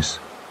sure of this,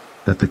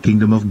 that the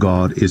kingdom of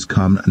God is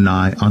come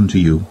nigh unto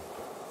you.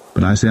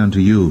 But I say unto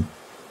you,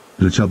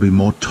 But it shall be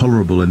more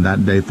tolerable in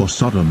that day for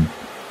Sodom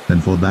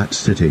than for that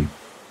city.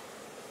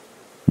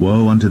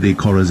 Woe unto thee,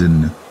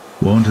 Chorazin!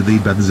 Woe unto thee,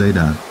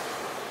 Bethsaida!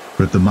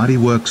 For if the mighty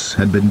works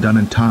had been done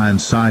in Tyre and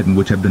Sidon,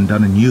 which have been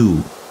done in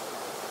you,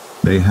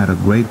 they had a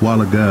great while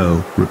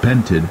ago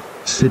repented,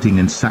 sitting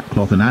in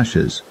sackcloth and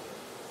ashes.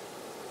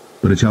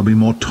 But it shall be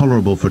more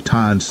tolerable for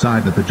Tyre and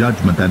Sidon at the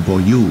judgment than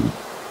for you.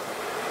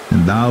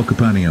 And thou,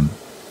 Capernaum,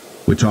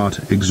 which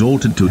art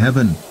exalted to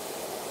heaven,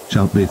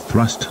 shalt be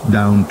thrust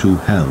down to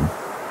hell.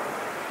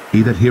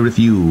 He that heareth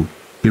you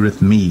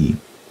heareth me,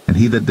 and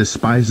he that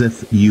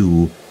despiseth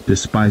you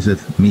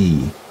despiseth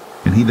me,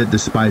 and he that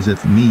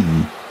despiseth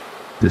me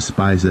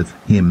despiseth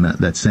him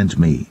that sent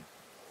me.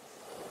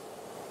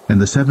 And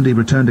the 70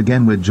 returned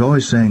again with joy,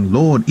 saying,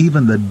 Lord,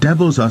 even the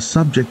devils are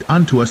subject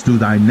unto us through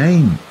thy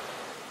name.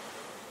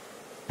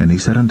 And he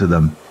said unto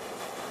them,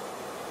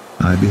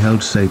 I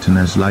beheld Satan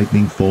as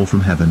lightning fall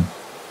from heaven.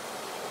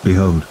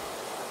 Behold,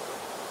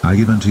 I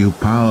give unto you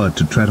power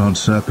to tread on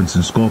serpents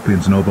and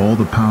scorpions, and over all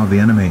the power of the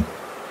enemy,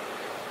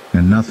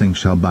 and nothing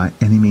shall by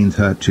any means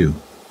hurt you.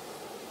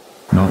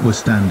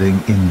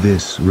 Notwithstanding, in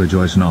this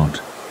rejoice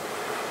not,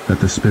 that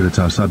the spirits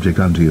are subject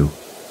unto you,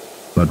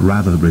 but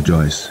rather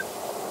rejoice,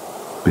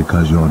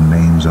 because your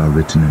names are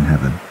written in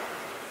heaven.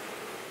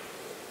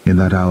 In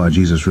that hour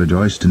Jesus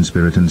rejoiced in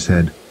spirit, and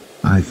said,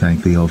 I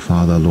thank thee, O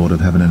Father, Lord of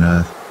heaven and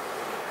earth,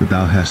 that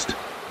thou hast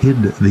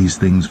hid these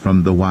things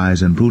from the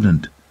wise and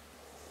prudent,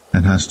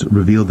 and hast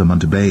revealed them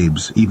unto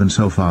babes. Even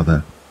so,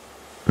 Father,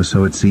 for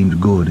so it seemed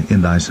good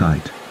in thy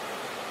sight.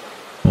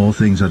 All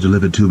things are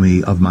delivered to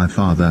me of my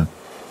Father,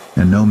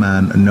 and no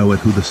man knoweth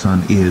who the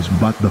Son is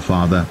but the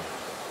Father,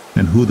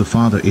 and who the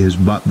Father is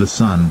but the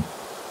Son,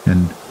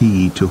 and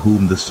he to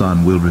whom the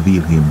Son will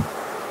reveal him.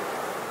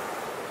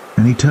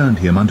 And he turned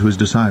him unto his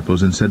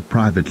disciples, and said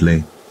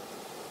privately,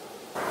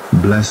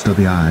 Blessed are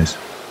the eyes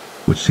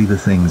which see the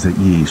things that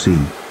ye see.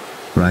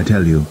 For I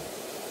tell you,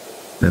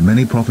 that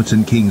many prophets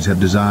and kings have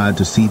desired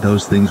to see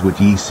those things which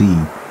ye see,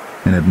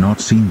 and have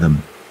not seen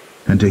them,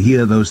 and to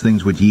hear those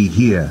things which ye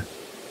hear,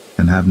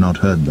 and have not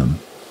heard them.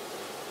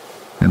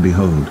 And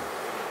behold,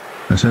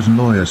 a certain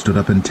lawyer stood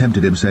up and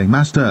tempted him, saying,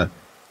 Master,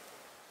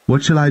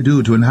 what shall I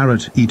do to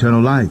inherit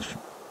eternal life?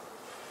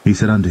 He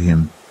said unto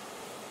him,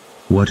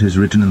 What is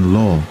written in the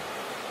law?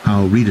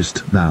 How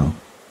readest thou?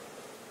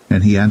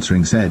 And he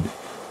answering said,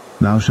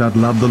 Thou shalt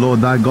love the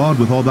Lord thy God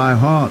with all thy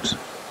heart,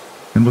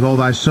 and with all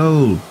thy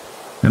soul,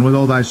 and with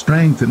all thy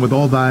strength, and with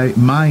all thy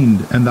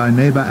mind, and thy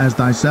neighbor as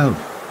thyself.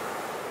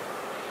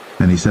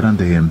 And he said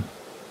unto him,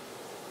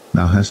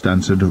 Thou hast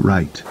answered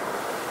right.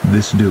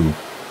 This do,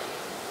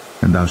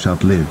 and thou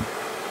shalt live.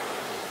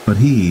 But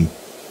he,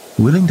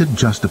 willing to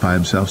justify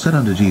himself, said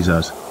unto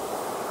Jesus,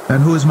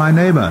 And who is my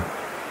neighbor?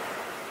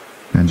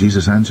 And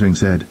Jesus answering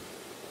said,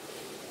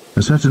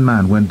 A certain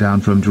man went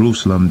down from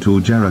Jerusalem to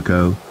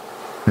Jericho,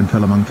 and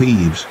fell among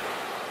thieves,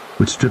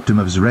 which stripped him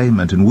of his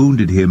raiment, and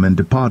wounded him, and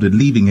departed,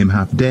 leaving him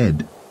half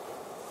dead.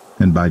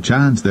 And by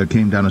chance there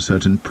came down a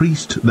certain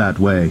priest that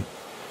way,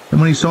 and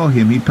when he saw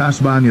him, he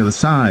passed by on the other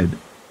side.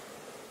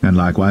 And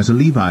likewise a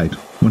Levite,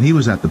 when he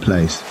was at the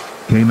place,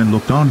 came and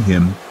looked on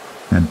him,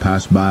 and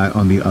passed by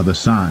on the other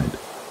side.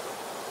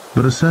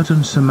 But a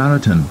certain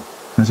Samaritan,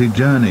 as he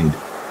journeyed,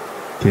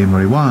 came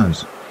where he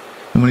was,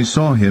 and when he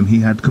saw him, he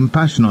had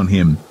compassion on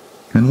him,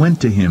 and went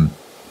to him,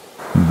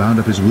 and bound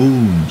up his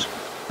wounds,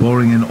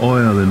 pouring in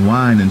oil and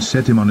wine, and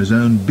set him on his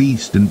own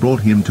beast, and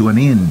brought him to an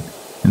inn,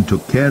 and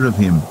took care of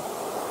him.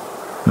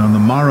 And on the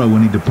morrow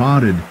when he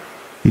departed,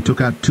 he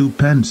took out 2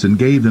 pence, and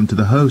gave them to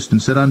the host,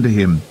 and said unto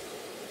him,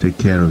 Take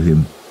care of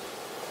him,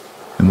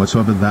 and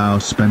whatsoever thou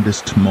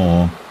spendest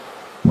more,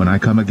 when I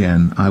come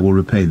again, I will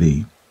repay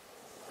thee.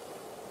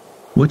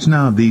 Which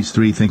now of these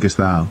 3 thinkest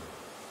thou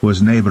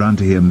was neighbor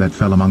unto him that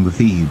fell among the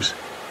thieves?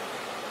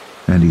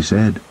 And he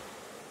said,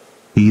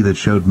 He that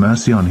showed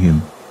mercy on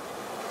him.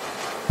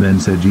 Then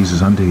said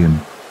Jesus unto him,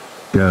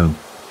 Go,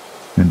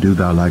 and do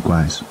thou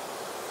likewise.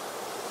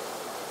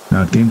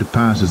 Now it came to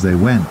pass as they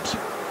went,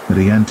 that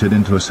he entered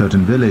into a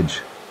certain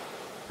village,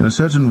 and a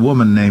certain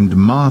woman named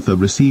Martha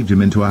received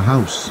him into her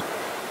house.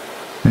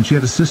 And she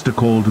had a sister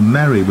called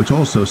Mary, which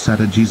also sat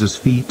at Jesus'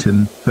 feet,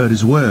 and heard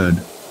his word.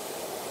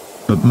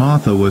 But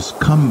Martha was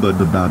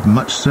cumbered about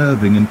much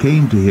serving, and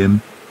came to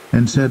him,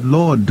 and said,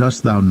 Lord,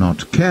 dost thou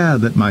not care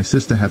that my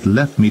sister hath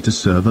left me to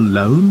serve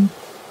alone?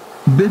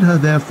 Bid her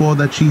therefore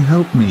that she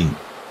help me.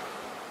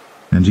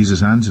 And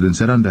Jesus answered and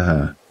said unto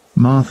her,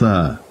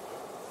 Martha,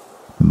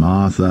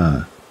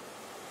 Martha,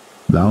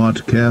 thou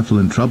art careful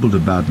and troubled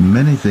about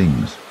many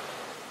things,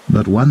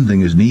 but one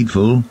thing is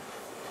needful,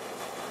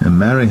 and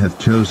Mary hath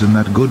chosen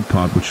that good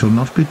part which shall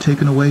not be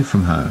taken away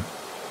from her.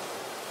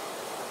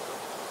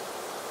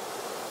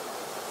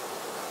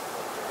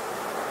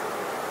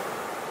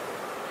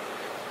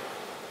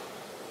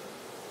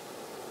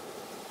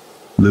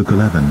 Luke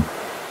 11.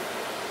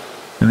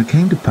 And it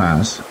came to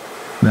pass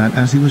that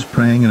as he was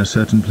praying in a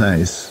certain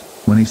place,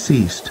 when he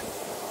ceased,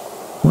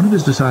 one of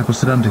his disciples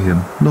said unto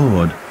him,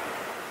 Lord,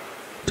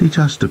 teach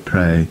us to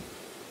pray,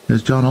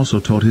 as John also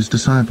taught his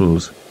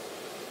disciples.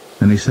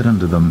 And he said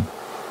unto them,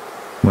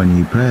 When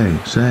ye pray,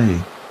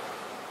 say,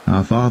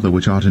 Our Father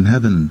which art in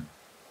heaven,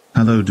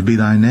 hallowed be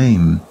thy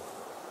name.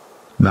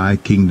 Thy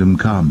kingdom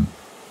come,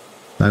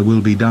 thy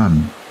will be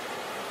done,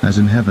 as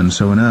in heaven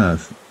so on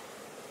earth.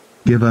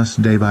 Give us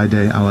day by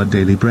day our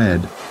daily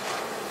bread,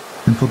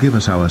 and forgive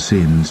us our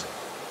sins,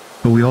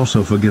 for we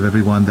also forgive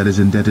everyone that is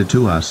indebted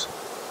to us.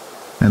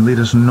 And lead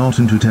us not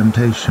into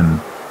temptation,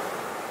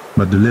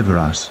 but deliver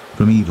us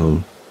from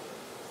evil.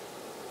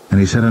 And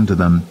he said unto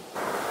them,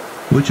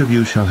 Which of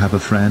you shall have a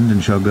friend,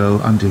 and shall go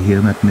unto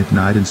him at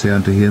midnight, and say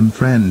unto him,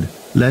 Friend,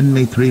 lend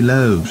me 3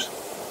 loaves,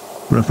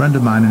 for a friend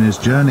of mine in his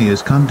journey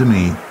is come to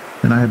me,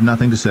 and I have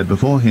nothing to set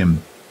before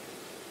him?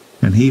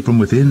 And he from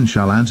within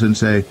shall answer and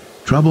say,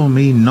 Trouble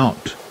me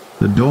not,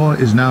 the door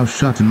is now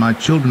shut, and my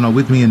children are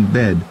with me in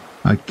bed,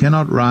 I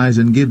cannot rise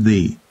and give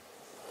thee.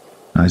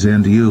 I say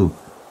unto you,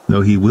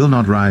 though he will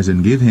not rise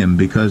and give him,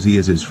 because he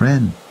is his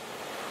friend,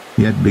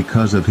 yet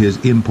because of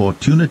his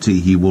importunity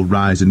he will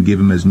rise and give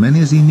him as many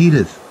as he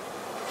needeth.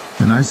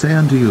 And I say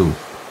unto you,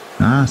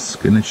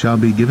 Ask, and it shall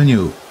be given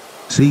you.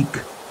 Seek,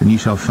 and ye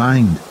shall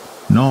find.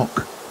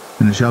 Knock,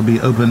 and it shall be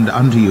opened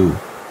unto you.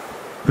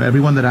 For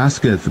everyone that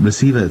asketh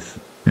receiveth,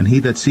 and he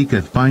that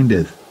seeketh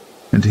findeth,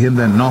 and to him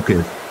that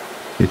knocketh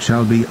it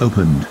shall be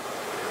opened.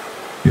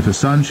 If a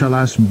son shall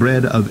ask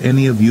bread of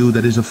any of you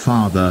that is a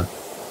father,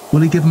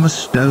 will he give him a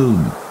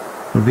stone?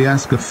 Or if he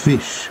ask a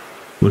fish,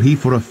 will he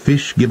for a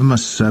fish give him a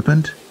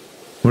serpent?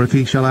 Or if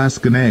he shall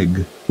ask an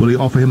egg, will he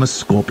offer him a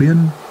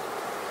scorpion?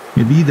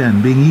 If ye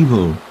then, being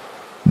evil,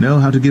 know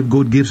how to give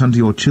good gifts unto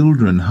your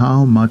children,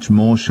 how much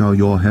more shall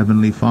your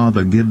heavenly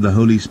Father give the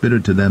Holy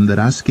Spirit to them that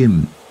ask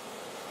him?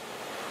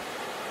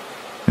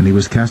 And he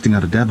was casting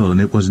out a devil,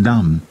 and it was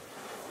dumb.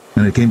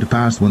 And it came to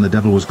pass, when the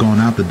devil was gone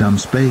out, the dumb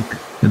spake,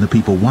 and the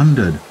people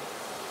wondered.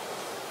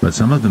 But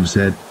some of them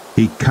said,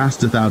 He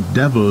casteth out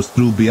devils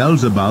through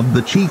Beelzebub,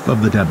 the chief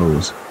of the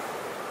devils.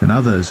 And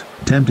others,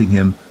 tempting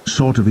him,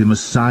 sought of him a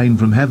sign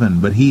from heaven.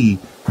 But he,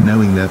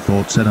 knowing their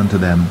thoughts, said unto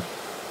them,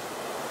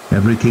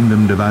 Every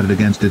kingdom divided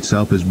against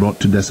itself is brought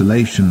to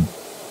desolation,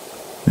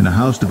 and a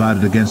house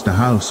divided against a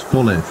house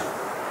falleth.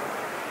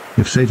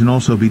 If Satan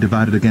also be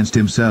divided against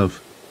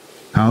himself,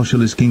 how shall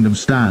his kingdom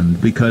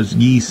stand? Because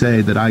ye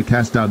say that I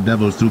cast out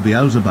devils through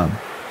Beelzebub.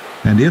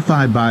 And if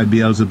I by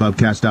Beelzebub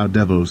cast out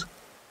devils,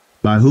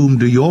 by whom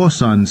do your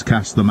sons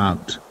cast them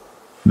out?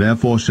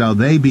 Therefore shall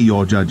they be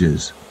your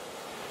judges.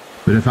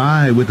 But if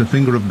I with the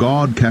finger of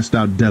God cast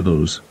out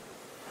devils,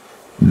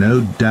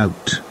 no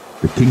doubt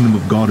the kingdom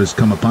of God is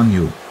come upon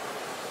you.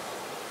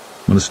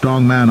 When a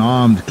strong man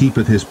armed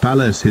keepeth his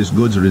palace, his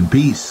goods are in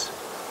peace.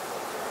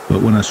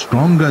 But when a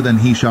stronger than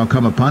he shall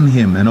come upon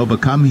him, and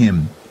overcome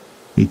him,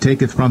 he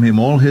taketh from him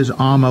all his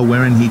armor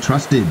wherein he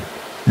trusted,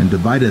 and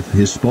divideth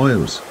his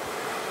spoils.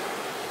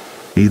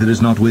 He that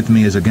is not with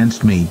me is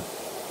against me,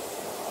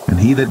 and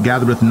he that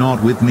gathereth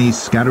not with me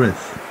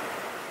scattereth.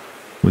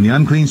 When the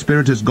unclean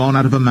spirit is gone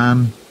out of a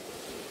man,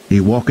 he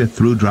walketh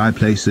through dry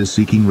places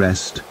seeking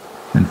rest,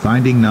 and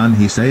finding none,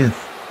 he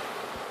saith,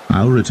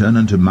 I will return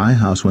unto my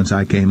house whence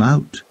I came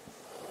out.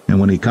 And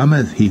when he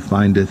cometh, he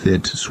findeth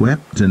it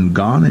swept and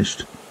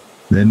garnished.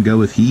 Then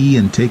goeth he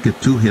and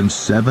taketh to him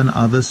 7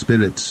 other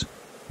spirits,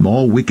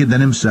 more wicked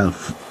than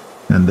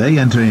himself, and they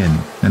enter in,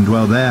 and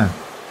dwell there.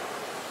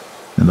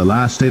 And the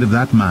last state of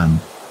that man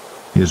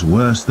is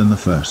worse than the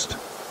first.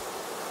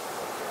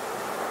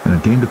 And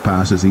it came to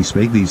pass, as he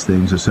spake these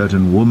things, a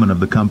certain woman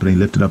of the company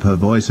lifted up her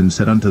voice, and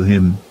said unto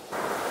him,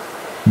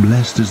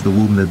 Blessed is the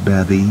womb that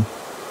bare thee,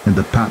 and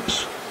the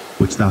paps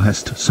which thou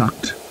hast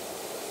sucked.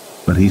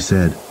 But he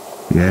said,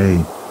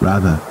 Yea,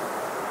 rather,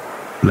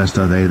 blessed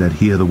are they that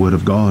hear the word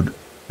of God,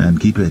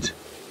 and keep it.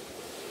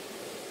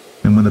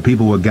 And when the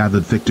people were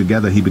gathered thick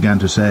together, he began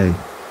to say,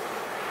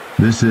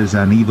 This is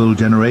an evil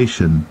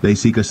generation, they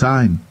seek a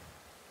sign,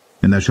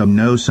 and there shall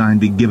no sign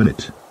be given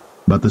it,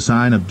 but the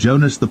sign of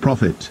Jonas the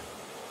prophet.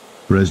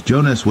 For as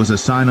Jonas was a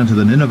sign unto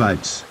the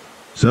Ninevites,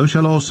 so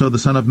shall also the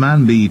Son of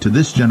Man be to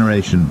this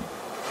generation.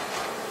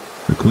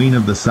 The queen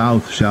of the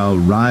south shall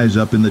rise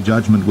up in the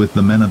judgment with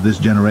the men of this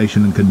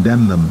generation, and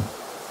condemn them.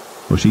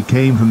 For she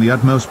came from the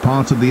utmost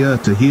parts of the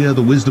earth to hear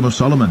the wisdom of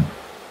Solomon.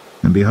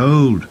 And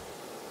behold,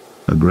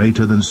 a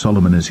greater than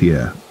Solomon is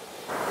here.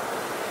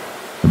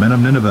 The men of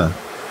Nineveh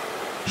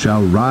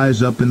shall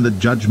rise up in the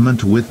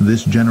judgment with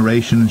this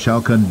generation, and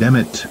shall condemn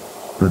it.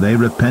 For they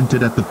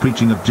repented at the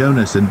preaching of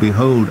Jonas, and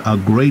behold, a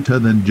greater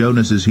than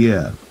Jonas is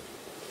here.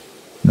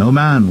 No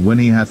man, when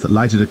he hath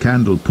lighted a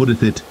candle,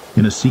 putteth it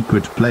in a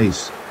secret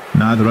place,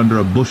 neither under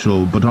a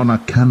bushel, but on a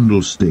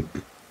candlestick,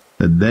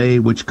 that they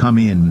which come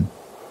in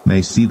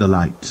may see the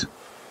light.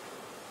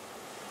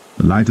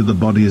 The light of the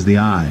body is the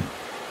eye.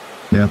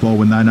 Therefore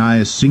when thine eye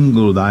is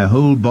single, thy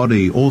whole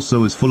body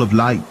also is full of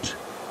light.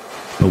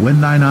 But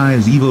when thine eye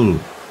is evil,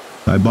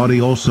 thy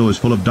body also is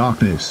full of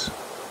darkness.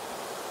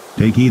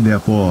 Take heed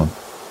therefore,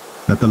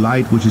 that the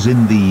light which is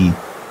in thee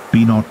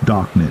be not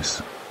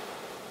darkness.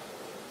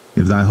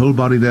 If thy whole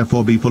body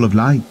therefore be full of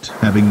light,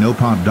 having no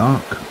part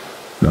dark,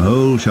 the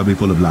whole shall be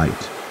full of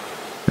light,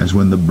 as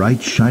when the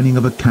bright shining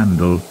of a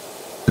candle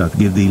doth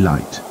give thee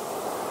light.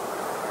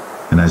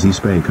 And as he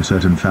spake, a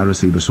certain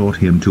Pharisee besought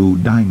him to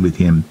dine with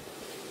him.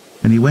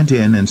 And he went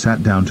in and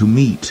sat down to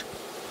meat.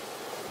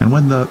 And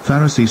when the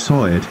Pharisee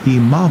saw it, he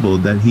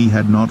marveled that he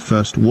had not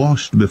first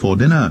washed before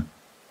dinner.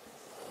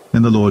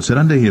 And the Lord said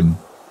unto him,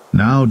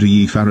 Now do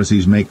ye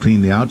Pharisees make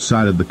clean the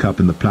outside of the cup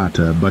and the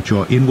platter, but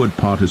your inward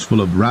part is full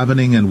of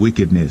ravening and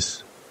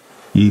wickedness.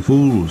 Ye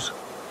fools,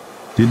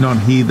 did not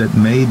he that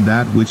made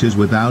that which is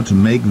without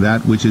make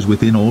that which is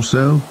within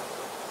also?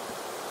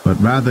 But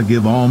rather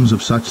give alms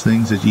of such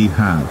things as ye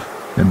have,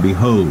 and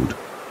behold,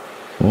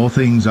 all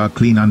things are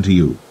clean unto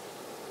you.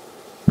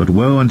 But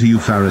woe unto you,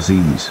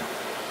 Pharisees,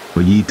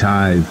 for ye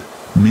tithe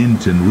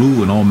mint and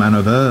rue and all manner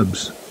of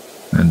herbs,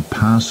 and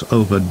pass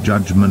over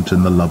judgment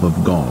and the love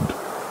of God.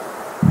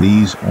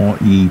 These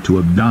ought ye to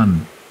have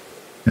done,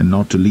 and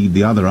not to leave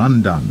the other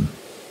undone.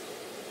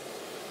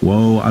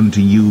 Woe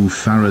unto you,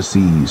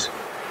 Pharisees,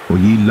 for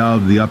ye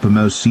love the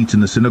uppermost seats in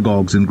the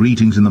synagogues and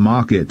greetings in the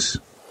markets.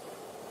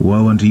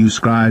 Woe unto you,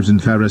 scribes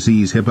and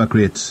Pharisees,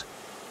 hypocrites,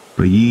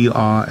 for ye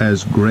are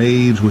as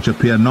graves which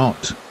appear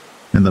not,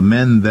 and the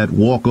men that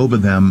walk over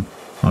them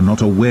are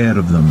not aware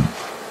of them.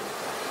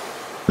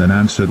 Then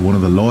answered one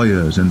of the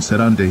lawyers, and said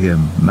unto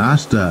him,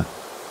 Master,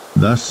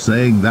 thus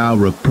saying thou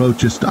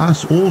reproachest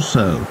us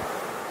also.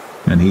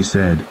 And he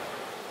said,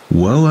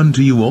 Woe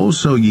unto you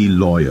also, ye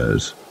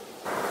lawyers,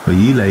 for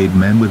ye laid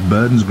men with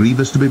burdens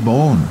grievous to be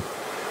borne,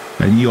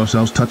 and ye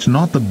yourselves touch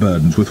not the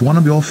burdens with one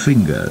of your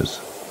fingers.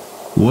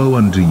 Woe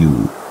unto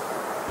you,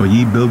 for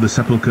ye build the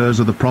sepulchres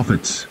of the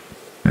prophets,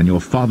 and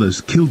your fathers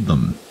killed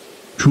them.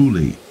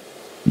 Truly,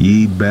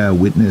 ye bear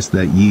witness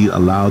that ye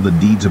allow the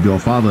deeds of your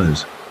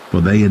fathers, for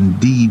they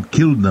indeed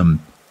killed them,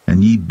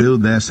 and ye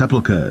build their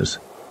sepulchres.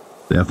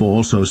 Therefore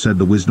also said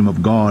the wisdom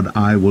of God,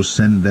 I will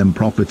send them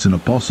prophets and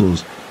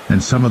apostles,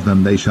 and some of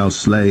them they shall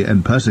slay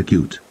and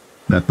persecute,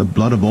 that the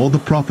blood of all the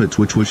prophets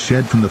which was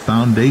shed from the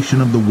foundation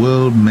of the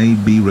world may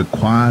be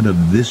required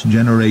of this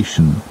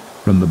generation,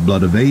 from the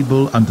blood of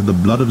Abel unto the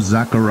blood of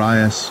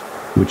Zacharias,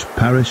 which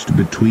perished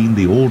between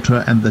the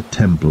altar and the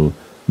temple.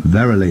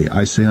 Verily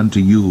I say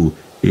unto you,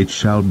 it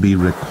shall be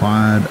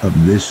required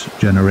of this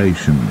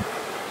generation.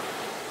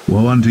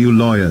 Woe unto you,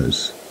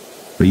 lawyers,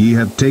 for ye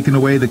have taken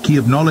away the key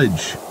of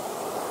knowledge.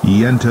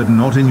 Ye entered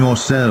not in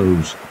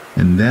yourselves,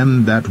 and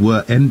them that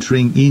were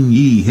entering in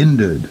ye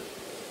hindered.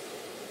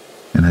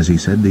 And as he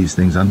said these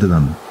things unto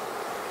them,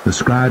 the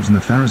scribes and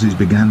the Pharisees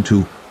began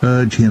to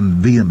urge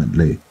him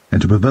vehemently,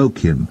 and to provoke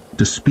him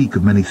to speak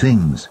of many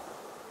things,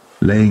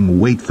 laying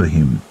wait for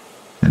him,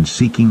 and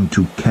seeking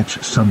to catch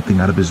something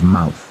out of his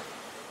mouth,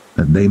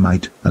 that they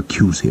might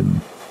accuse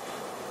him.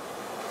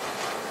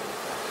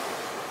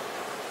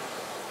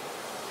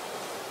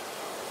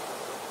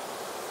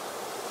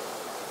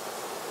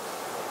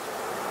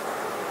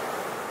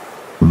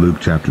 Luke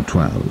chapter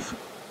 12.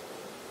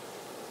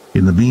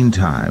 In the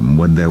meantime,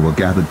 when there were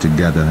gathered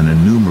together an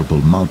innumerable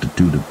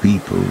multitude of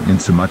people,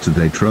 insomuch that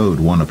they trode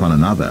one upon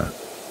another,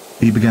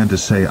 he began to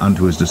say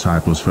unto his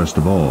disciples first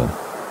of all,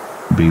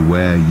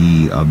 Beware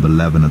ye of the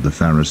leaven of the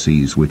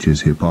Pharisees, which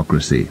is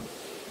hypocrisy.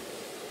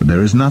 For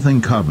there is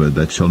nothing covered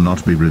that shall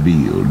not be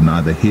revealed,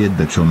 neither hid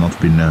that shall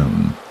not be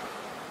known.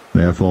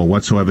 Therefore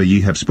whatsoever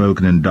ye have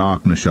spoken in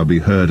darkness shall be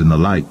heard in the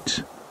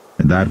light,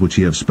 and that which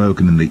ye have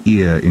spoken in the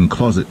ear in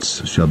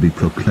closets shall be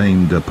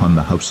proclaimed upon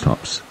the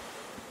housetops.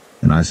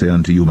 And I say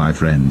unto you, my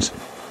friends,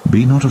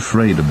 be not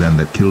afraid of them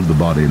that killed the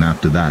body, and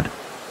after that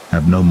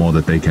have no more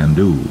that they can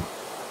do.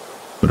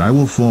 But I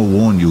will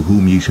forewarn you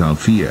whom ye shall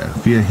fear.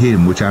 Fear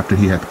him which after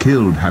he hath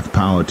killed hath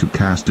power to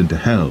cast into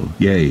hell.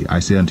 Yea, I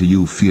say unto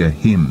you, fear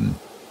him.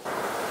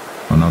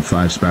 Are not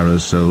 5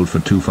 sparrows sold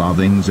for 2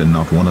 farthings, and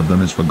not one of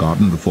them is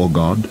forgotten before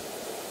God?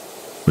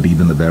 But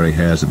even the very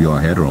hairs of your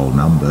head are all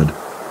numbered.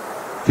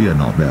 Fear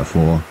not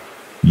therefore,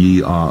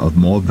 ye are of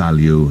more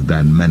value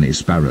than many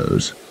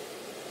sparrows.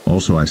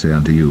 Also I say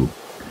unto you,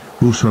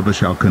 whosoever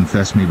shall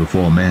confess me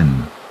before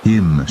men,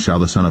 him shall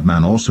the Son of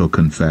Man also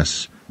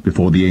confess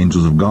before the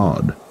angels of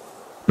God.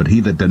 But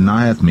he that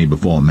denieth me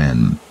before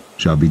men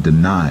shall be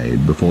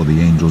denied before the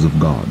angels of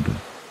God.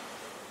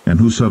 And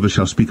whosoever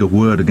shall speak a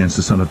word against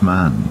the Son of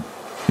Man,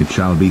 it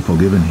shall be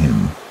forgiven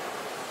him.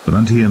 But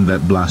unto him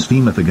that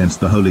blasphemeth against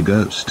the Holy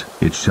Ghost,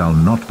 it shall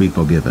not be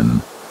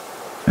forgiven.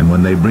 And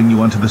when they bring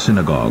you unto the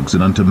synagogues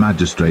and unto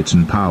magistrates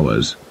and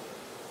powers,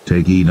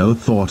 take ye no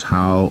thought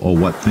how or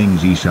what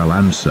things ye shall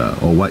answer,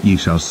 or what ye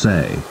shall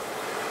say.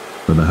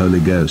 For the Holy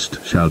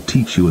Ghost shall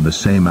teach you in the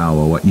same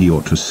hour what ye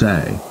ought to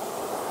say.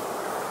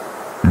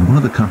 And one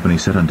of the company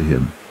said unto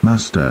him,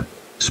 Master,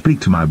 speak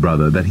to my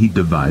brother, that he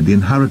divide the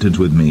inheritance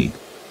with me.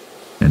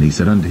 And he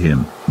said unto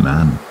him,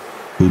 Man,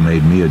 who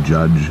made me a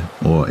judge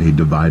or a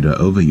divider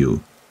over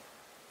you?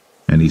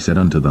 And he said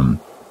unto them,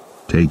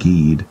 Take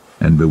heed,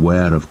 and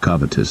beware of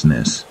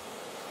covetousness.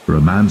 For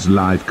a man's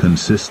life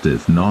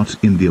consisteth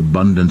not in the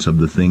abundance of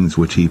the things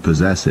which he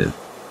possesseth.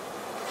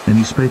 And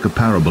he spake a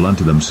parable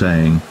unto them,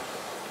 saying,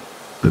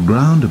 The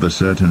ground of a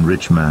certain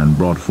rich man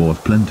brought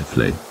forth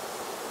plentifully.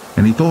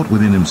 And he thought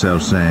within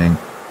himself, saying,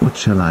 What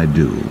shall I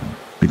do?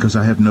 Because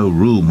I have no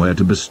room where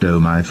to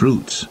bestow my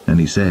fruits. And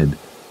he said,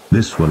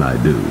 This will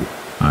I do.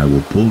 I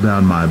will pull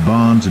down my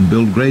barns and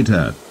build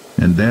greater,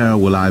 and there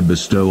will I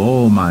bestow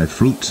all my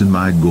fruits and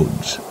my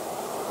goods.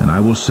 And I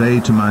will say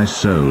to my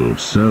soul,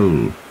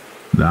 Soul,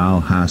 thou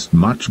hast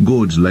much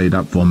goods laid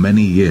up for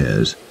many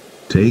years.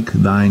 Take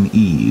thine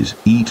ease,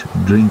 eat,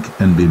 drink,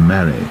 and be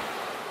merry.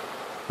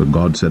 But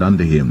God said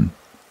unto him,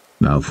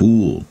 Thou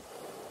fool,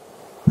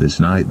 this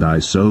night thy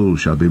soul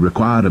shall be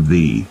required of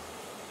thee.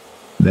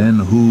 Then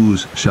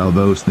whose shall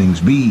those things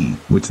be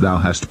which thou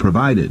hast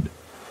provided?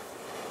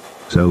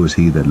 So is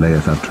he that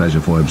layeth up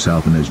treasure for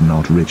himself, and is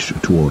not rich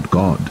toward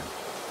God.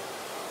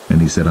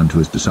 And he said unto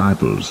his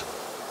disciples,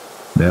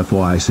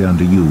 Therefore I say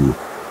unto you,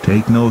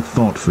 take no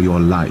thought for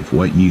your life,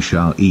 what ye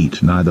shall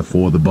eat, neither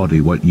for the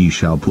body what ye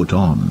shall put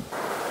on.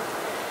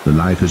 The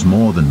life is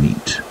more than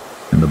meat,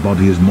 and the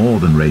body is more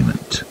than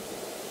raiment.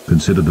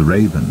 Consider the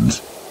ravens,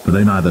 for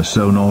they neither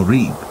sow nor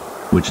reap,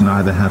 which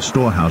neither have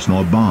storehouse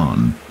nor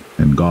barn,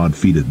 and God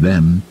feedeth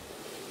them.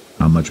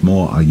 How much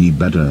more are ye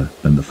better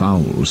than the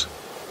fowls?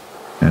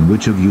 And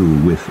which of you,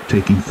 with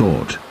taking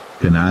thought,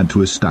 can add to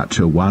his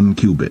stature 1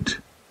 cubit?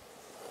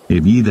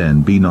 If ye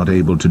then be not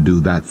able to do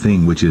that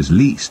thing which is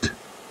least,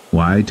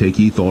 why take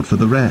ye thought for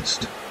the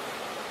rest?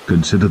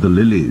 Consider the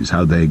lilies,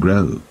 how they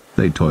grow.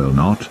 They toil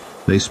not,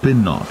 they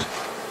spin not.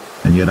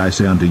 And yet I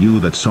say unto you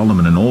that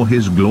Solomon in all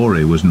his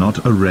glory was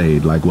not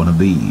arrayed like one of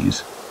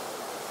these.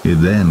 If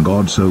then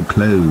God so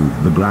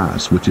clothe the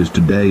grass, which is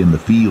today in the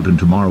field, and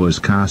tomorrow is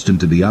cast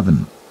into the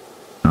oven,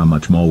 how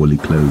much more will he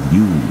clothe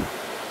you,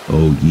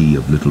 O ye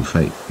of little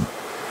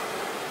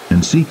faith?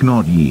 And seek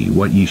not ye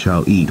what ye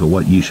shall eat, or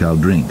what ye shall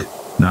drink,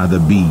 neither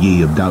be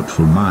ye of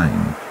doubtful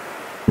mind.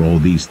 For all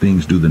these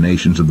things do the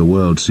nations of the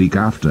world seek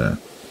after,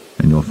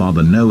 and your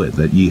Father knoweth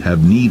that ye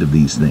have need of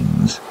these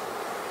things.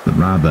 But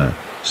rather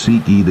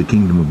seek ye the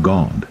kingdom of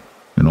God,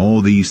 and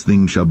all these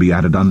things shall be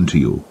added unto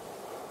you.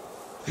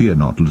 Fear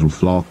not, little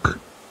flock,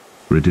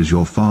 for it is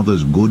your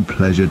Father's good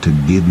pleasure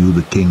to give you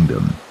the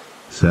kingdom.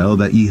 Sell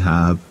that ye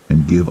have,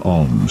 and give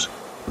alms.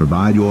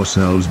 Provide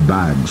yourselves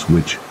bags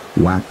which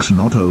wax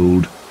not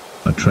old,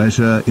 a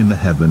treasure in the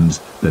heavens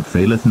that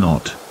faileth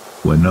not,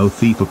 where no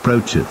thief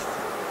approacheth,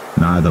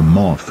 neither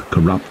moth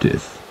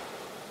corrupteth.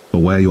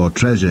 For where your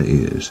treasure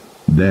is,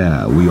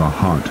 there will your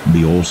heart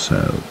be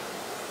also.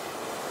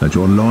 Let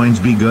your loins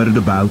be girded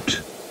about,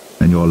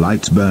 and your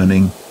lights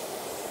burning,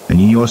 and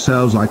ye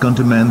yourselves like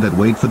unto men that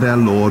wait for their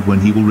Lord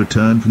when he will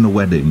return from the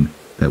wedding,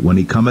 that when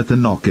he cometh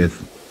and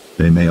knocketh,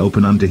 they may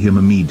open unto him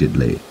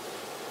immediately.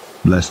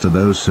 Blessed are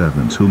those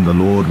servants whom the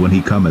Lord when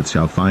he cometh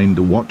shall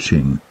find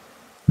watching.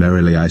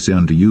 Verily I say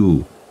unto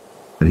you,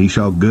 that he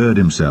shall gird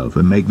himself,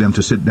 and make them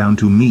to sit down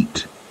to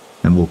meat,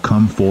 and will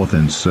come forth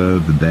and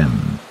serve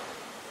them.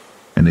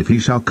 And if he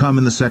shall come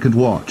in the 2nd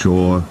watch,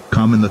 or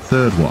come in the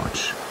 3rd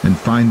watch, and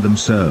find them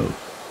so,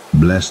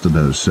 blessed are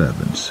those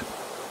servants.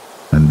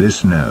 And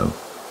this know,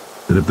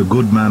 that if the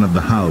good man of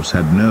the house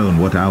had known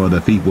what hour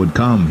the thief would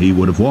come, he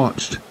would have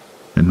watched,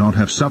 and not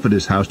have suffered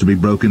his house to be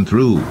broken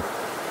through.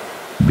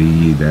 Be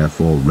ye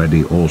therefore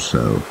ready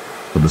also,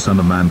 for the Son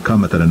of Man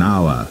cometh at an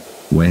hour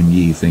when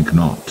ye think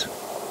not.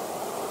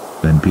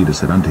 Then Peter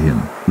said unto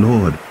him,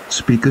 Lord,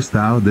 speakest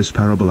thou this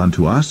parable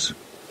unto us,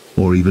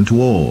 or even to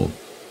all?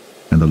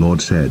 And the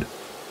Lord said,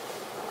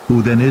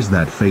 Who then is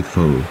that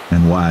faithful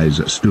and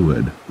wise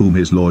steward, whom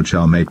his Lord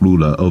shall make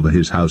ruler over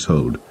his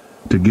household,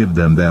 to give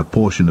them their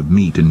portion of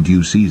meat in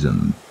due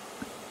season?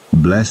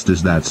 Blessed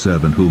is that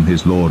servant whom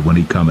his Lord when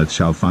he cometh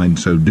shall find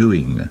so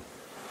doing.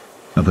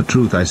 Of a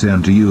truth I say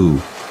unto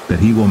you, that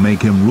he will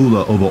make him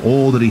ruler over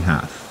all that he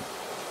hath.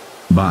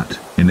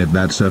 And if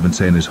that servant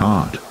say in his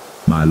heart,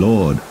 My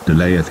Lord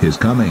delayeth his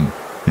coming,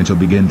 and shall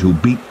begin to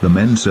beat the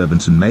men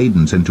servants and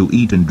maidens, and to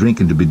eat and drink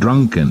and to be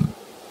drunken,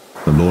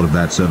 the Lord of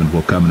that servant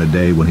will come in a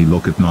day when he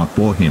looketh not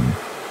for him,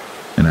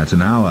 and at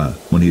an hour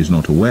when he is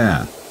not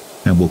aware,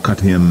 and will cut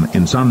him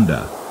in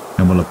sunder,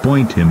 and will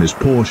appoint him his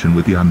portion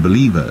with the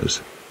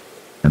unbelievers.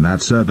 And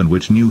that servant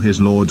which knew his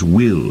Lord's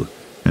will,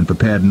 and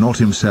prepared not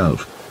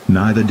himself,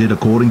 neither did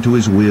according to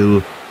his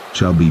will,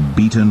 shall be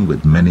beaten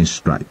with many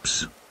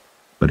stripes.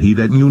 But he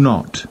that knew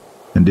not,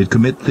 and did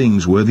commit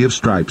things worthy of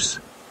stripes,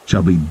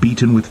 shall be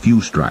beaten with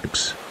few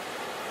stripes.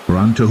 For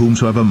unto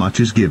whomsoever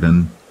much is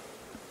given,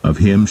 of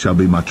him shall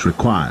be much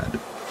required.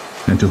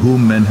 And to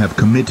whom men have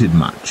committed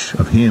much,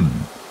 of him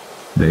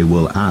they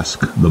will ask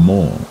the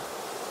more.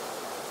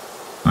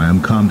 I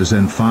am come to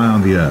send fire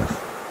on the earth,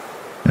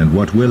 and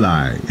what will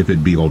I, if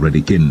it be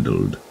already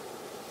kindled?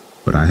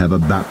 But I have a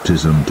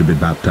baptism to be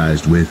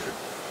baptized with,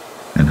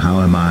 and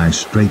how am I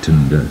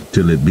straitened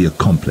till it be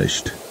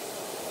accomplished?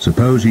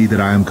 Suppose ye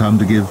that I am come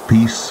to give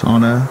peace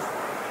on earth?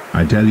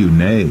 I tell you,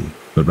 nay,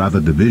 but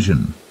rather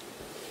division.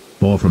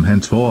 For from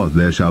henceforth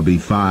there shall be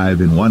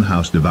 5 in one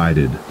house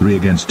divided, 3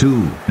 against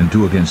 2, and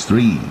 2 against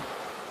 3.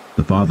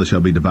 The father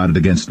shall be divided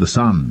against the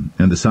son,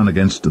 and the son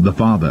against the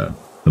father,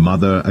 the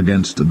mother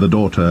against the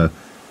daughter,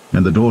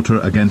 and the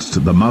daughter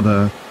against the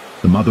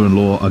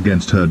mother-in-law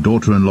against her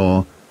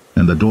daughter-in-law,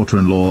 and the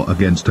daughter-in-law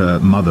against her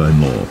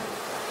mother-in-law.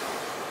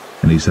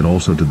 And he said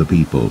also to the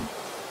people,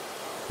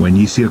 When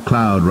ye see a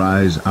cloud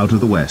rise out of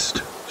the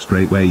west,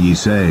 straightway ye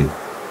say,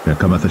 There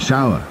cometh a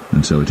shower,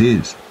 and so it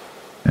is.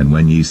 And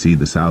when ye see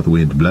the south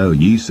wind blow,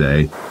 ye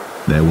say,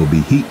 There will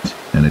be heat,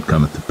 and it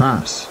cometh to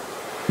pass.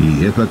 Ye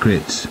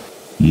hypocrites,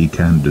 ye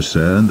can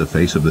discern the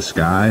face of the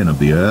sky and of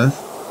the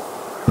earth.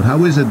 But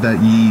how is it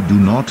that ye do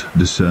not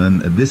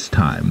discern at this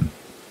time?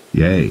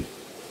 Yea,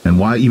 and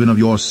why even of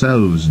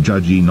yourselves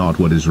judge ye not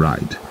what is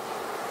right?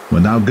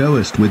 When thou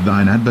goest with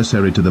thine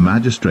adversary to the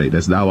magistrate,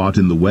 as thou art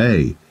in the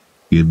way,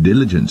 give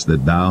diligence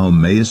that thou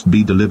mayest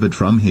be delivered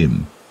from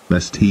him,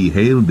 lest he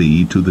hale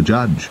thee to the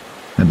judge,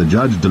 and the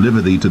judge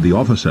deliver thee to the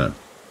officer,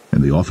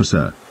 and the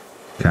officer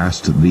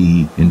cast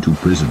thee into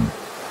prison.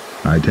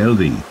 I tell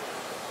thee,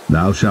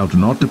 thou shalt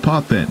not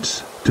depart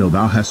thence, till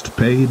thou hast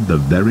paid the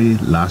very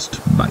last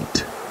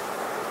mite.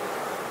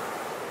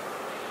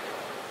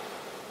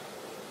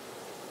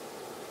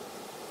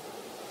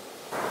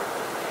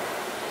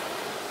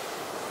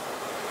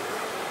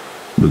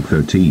 Luke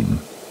 13.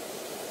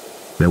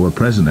 There were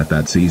present at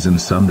that season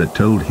some that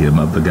told him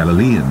of the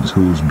Galileans,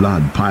 whose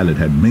blood Pilate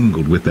had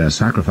mingled with their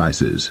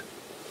sacrifices.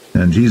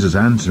 And Jesus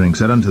answering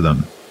said unto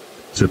them,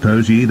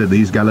 Suppose ye that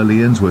these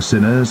Galileans were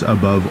sinners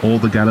above all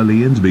the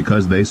Galileans,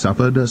 because they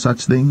suffered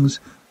such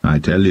things? I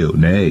tell you,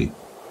 nay.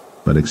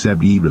 But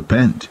except ye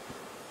repent,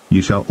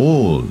 ye shall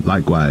all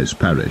likewise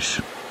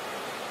perish.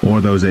 Or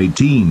those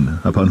 18,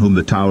 upon whom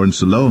the tower in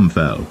Siloam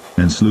fell,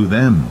 and slew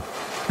them,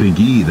 think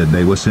ye that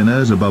they were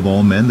sinners above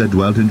all men that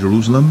dwelt in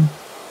Jerusalem?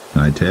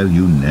 I tell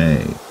you,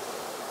 nay.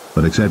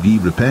 But except ye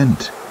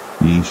repent,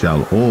 ye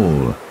shall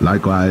all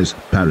likewise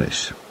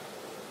perish.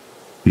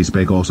 He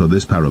spake also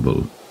this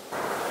parable.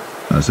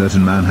 A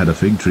certain man had a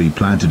fig tree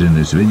planted in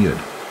his vineyard,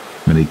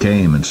 and he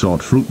came and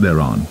sought fruit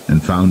thereon,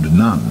 and found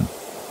none.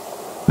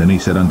 Then he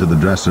said unto the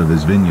dresser of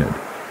his vineyard,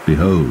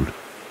 Behold,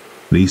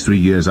 these 3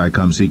 years I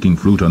come seeking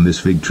fruit on this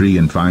fig tree,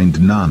 and find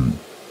none.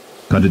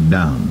 Cut it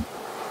down.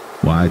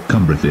 Why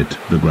cumbereth it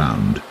the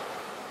ground?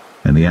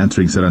 And he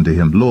answering said unto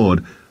him,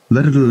 Lord,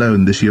 let it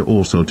alone this year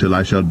also, till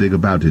I shall dig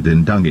about it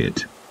and dung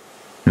it.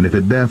 And if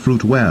it bear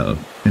fruit, well,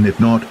 and if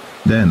not,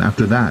 then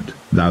after that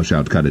thou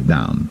shalt cut it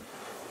down.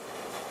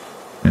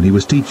 And he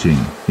was teaching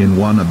in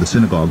one of the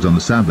synagogues on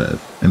the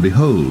Sabbath, and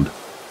behold,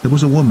 there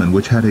was a woman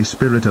which had a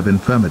spirit of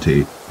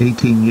infirmity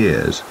 18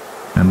 years,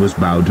 and was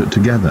bowed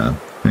together,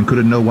 and could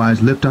in no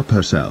wise lift up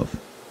herself.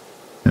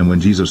 And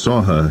when Jesus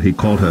saw her, he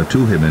called her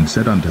to him, and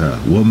said unto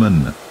her,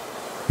 Woman,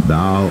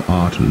 thou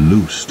art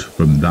loosed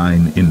from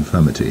thine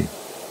infirmity.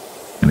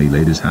 And he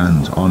laid his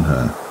hands on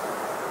her,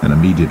 and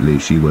immediately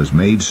she was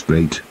made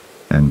straight,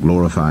 and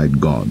glorified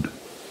God.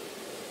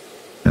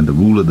 And the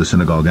ruler of the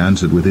synagogue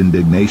answered with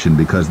indignation,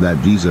 because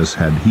that Jesus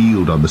had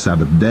healed on the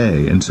Sabbath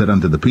day, and said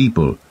unto the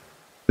people,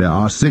 There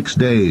are 6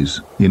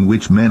 days in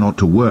which men ought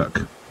to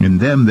work. In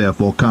them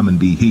therefore come and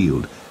be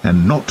healed,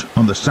 and not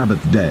on the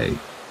Sabbath day.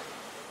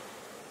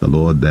 The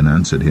Lord then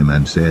answered him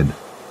and said,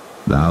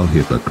 Thou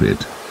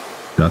hypocrite,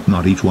 doth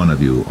not each one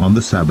of you on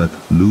the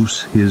Sabbath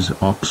loose his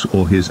ox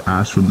or his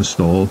ass from the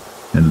stall,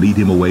 and lead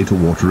him away to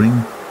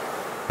watering?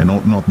 And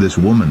ought not this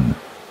woman,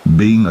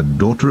 being a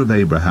daughter of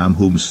Abraham,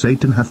 whom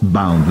Satan hath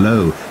bound,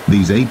 lo,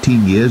 these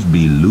 18 years,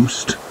 be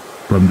loosed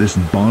from this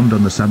bond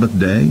on the Sabbath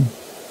day?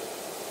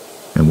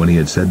 And when he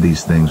had said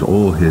these things,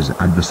 all his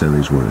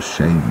adversaries were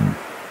ashamed.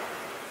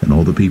 And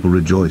all the people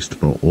rejoiced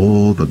for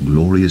all the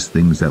glorious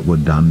things that were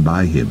done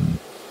by him.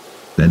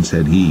 Then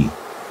said he,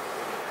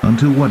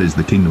 Unto what is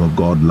the kingdom of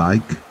God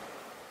like?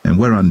 And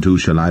whereunto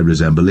shall I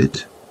resemble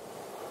it?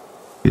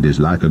 It is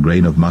like a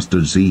grain of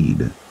mustard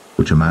seed,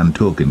 which a man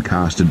took and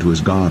cast into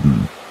his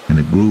garden, and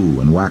it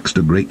grew and waxed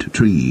a great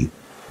tree,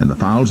 and the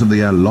fowls of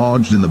the air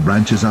lodged in the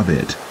branches of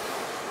it.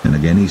 And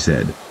again he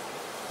said,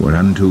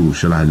 Whereunto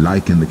shall I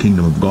liken the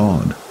kingdom of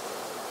God?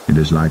 It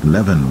is like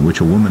leaven,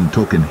 which a woman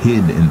took and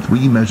hid in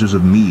 3 measures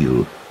of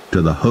meal,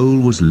 till the whole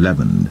was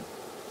leavened.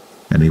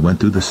 And he went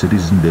through the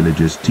cities and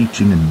villages,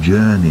 teaching and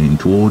journeying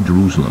toward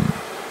Jerusalem.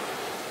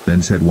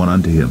 Then said one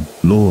unto him,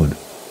 Lord,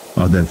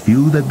 are there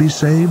few that be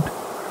saved?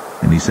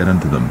 And he said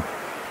unto them,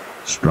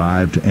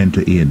 Strive to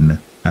enter in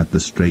at the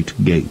strait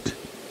gate.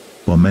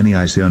 For many,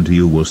 I say unto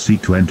you, will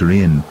seek to enter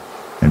in,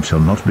 and shall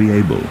not be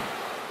able.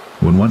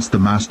 When once the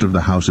master of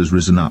the house is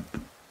risen up,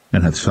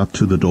 and hath shut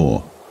to the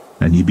door,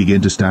 and ye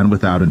begin to stand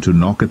without, and to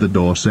knock at the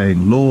door,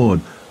 saying,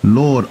 Lord,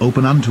 Lord,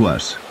 open unto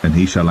us. And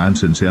he shall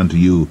answer and say unto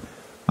you,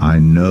 I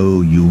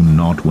know you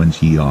not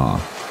whence ye are.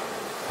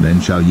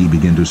 Then shall ye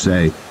begin to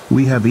say,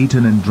 We have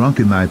eaten and drunk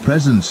in thy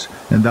presence,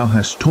 and thou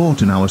hast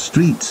taught in our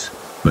streets.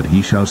 But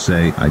he shall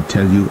say, I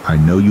tell you, I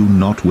know you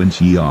not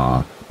whence ye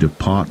are.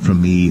 Depart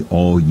from me,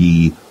 all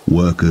ye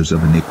workers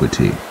of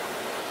iniquity.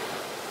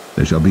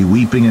 There shall be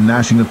weeping and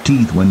gnashing of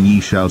teeth when ye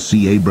shall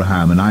see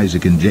Abraham and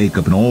Isaac and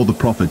Jacob and all the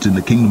prophets in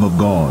the kingdom of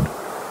God,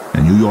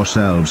 and you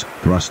yourselves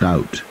thrust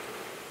out.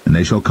 And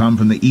they shall come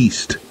from the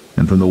east,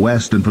 and from the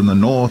west, and from the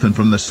north, and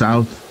from the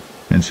south,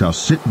 and shall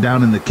sit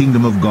down in the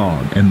kingdom of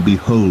God. And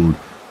behold,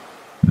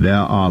 there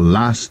are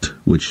last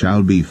which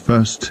shall be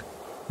first,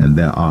 and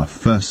there are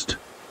first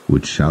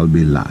which shall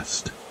be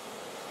last.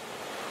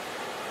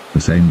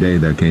 The same day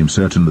there came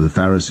certain of the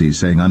Pharisees,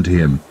 saying unto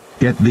him,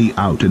 Get thee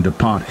out, and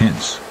depart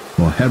hence,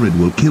 or Herod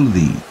will kill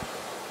thee.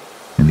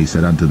 And he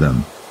said unto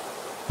them,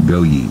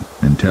 Go ye,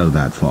 and tell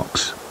that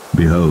fox,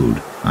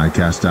 Behold, I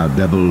cast out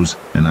devils,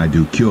 and I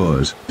do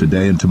cures,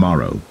 today and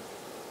tomorrow.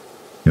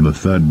 In the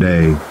third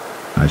day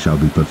I shall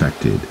be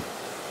perfected.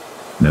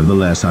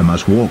 Nevertheless I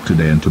must walk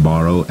today and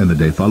tomorrow, and the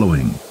day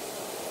following.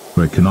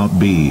 For it cannot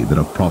be that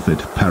a prophet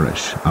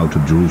perish out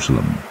of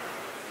Jerusalem.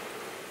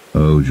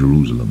 O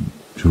Jerusalem,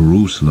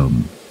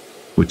 Jerusalem,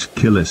 which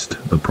killest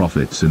the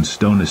prophets, and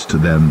stonest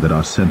them that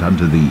are sent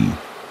unto thee,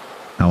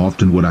 how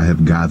often would I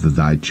have gathered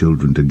thy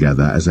children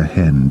together, as a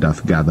hen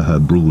doth gather her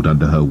brood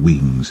under her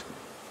wings,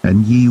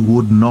 and ye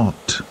would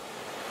not.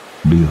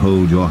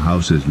 Behold, your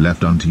house is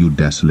left unto you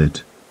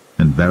desolate,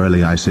 and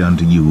verily I say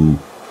unto you,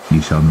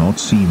 ye shall not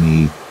see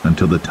me,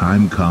 until the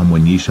time come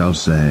when ye shall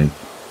say,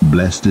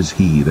 Blessed is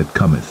he that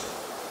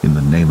cometh in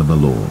the name of the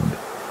Lord.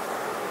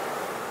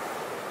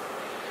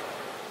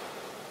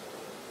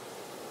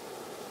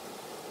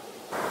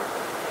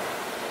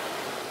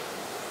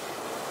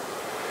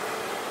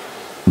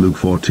 Luke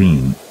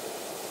 14.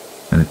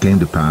 And it came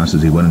to pass,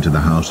 as he went into the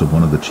house of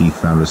one of the chief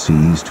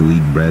Pharisees to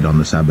eat bread on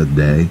the Sabbath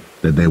day,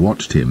 that they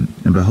watched him.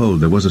 And behold,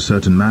 there was a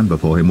certain man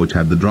before him which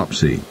had the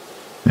dropsy.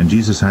 And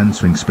Jesus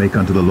answering spake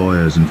unto the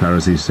lawyers and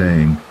Pharisees,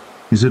 saying,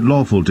 Is it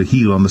lawful to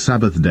heal on the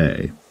Sabbath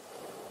day?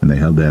 And they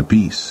held their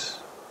peace.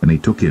 And he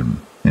took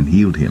him, and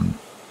healed him,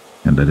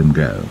 and let him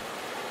go.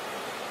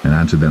 And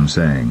answered them,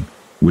 saying,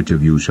 Which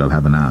of you shall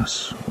have an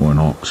ass or an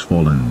ox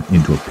fallen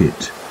into a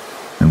pit,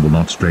 and will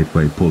not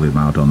straightway pull him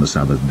out on the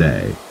Sabbath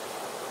day?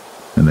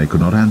 And they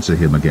could not answer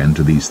him again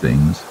to these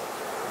things.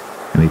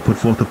 And he put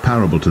forth a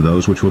parable to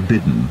those which were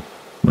bidden,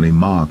 when he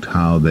marked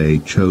how they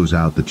chose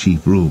out the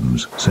chief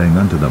rooms, saying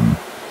unto them,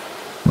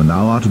 When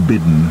thou art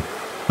bidden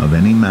of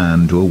any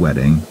man to a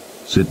wedding,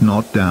 sit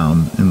not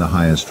down in the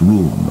highest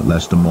room,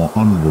 lest a more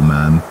honorable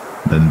man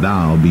than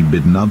thou be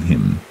bidden of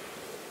him.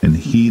 And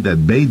he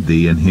that bade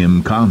thee and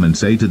him come and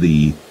say to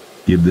thee,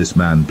 Give this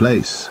man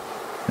place,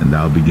 and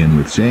thou begin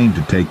with shame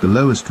to take the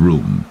lowest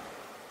room.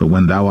 But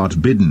when thou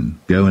art bidden,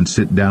 go and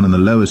sit down in the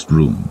lowest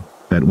room,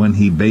 that when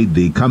he bade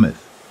thee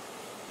cometh,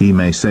 he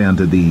may say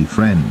unto thee,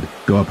 Friend,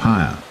 go up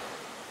higher.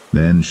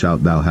 Then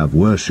shalt thou have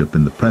worship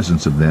in the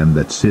presence of them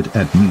that sit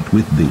at meat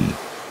with thee.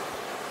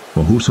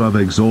 For whosoever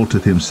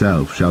exalteth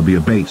himself shall be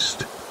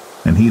abased,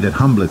 and he that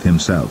humbleth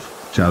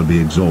himself shall be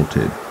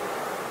exalted.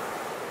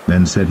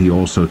 Then said he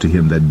also to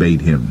him that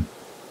bade him,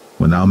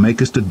 When thou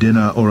makest a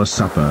dinner or a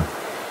supper,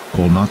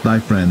 call not thy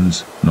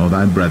friends, nor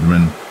thy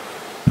brethren,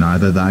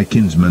 neither thy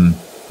kinsmen,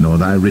 nor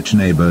thy rich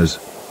neighbors,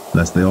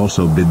 lest they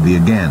also bid thee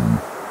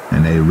again,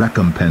 and a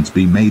recompense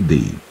be made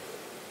thee.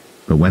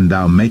 But when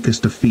thou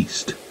makest a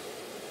feast,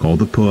 call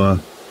the poor,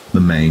 the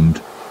maimed,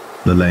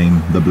 the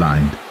lame, the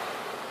blind,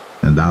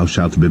 and thou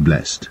shalt be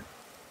blessed.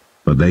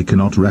 For they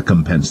cannot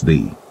recompense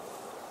thee,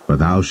 for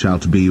thou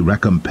shalt be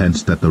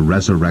recompensed at the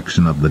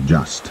resurrection of the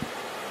just.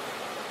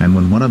 And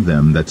when one of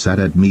them that sat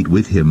at meat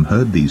with him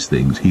heard these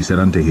things, he said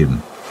unto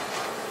him,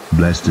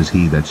 Blessed is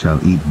he that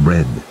shall eat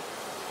bread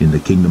in the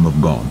kingdom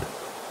of God.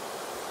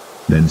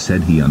 Then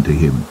said he unto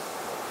him,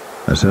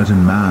 A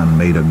certain man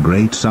made a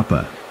great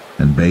supper,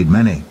 and bade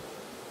many,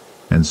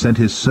 and sent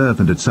his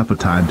servant at supper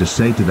time to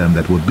say to them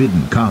that were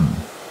bidden, Come,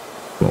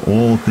 for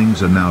all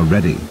things are now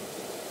ready.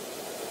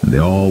 And they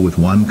all with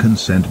one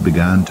consent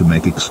began to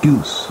make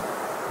excuse.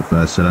 The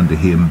first said unto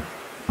him,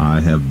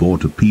 I have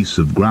bought a piece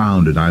of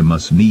ground, and I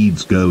must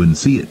needs go and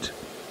see it.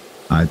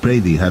 I pray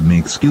thee have me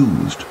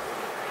excused.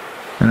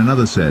 And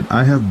another said,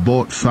 I have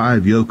bought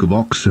 5 yoke of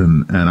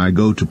oxen, and I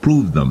go to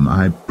prove them.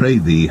 I pray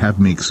thee have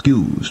me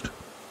excused.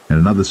 And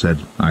another said,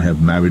 I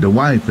have married a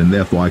wife, and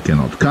therefore I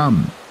cannot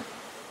come.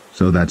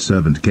 So that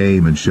servant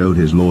came and showed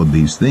his lord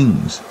these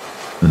things.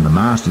 Then the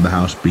master of the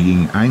house,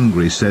 being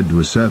angry, said to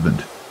his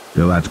servant,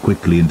 Go out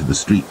quickly into the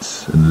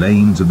streets and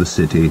lanes of the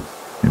city,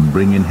 and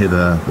bring in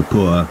hither the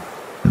poor,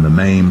 and the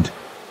maimed,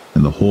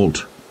 and the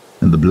halt,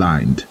 and the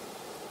blind.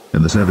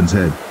 And the servant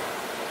said,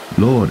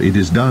 Lord, it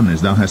is done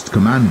as thou hast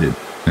commanded,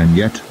 and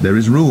yet there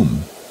is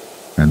room.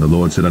 And the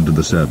Lord said unto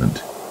the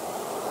servant,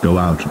 Go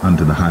out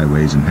unto the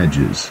highways and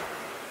hedges,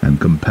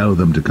 and compel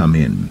them to come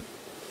in,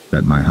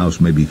 that my house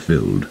may be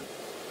filled.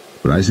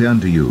 For I say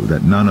unto you,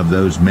 that none of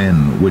those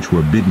men which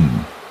were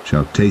bidden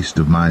shall taste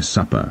of my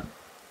supper.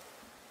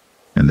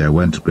 And there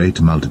went great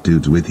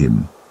multitudes with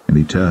him, and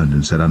he turned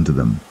and said unto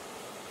them,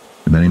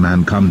 If any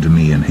man come to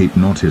me, and hate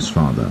not his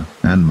father,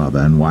 and mother,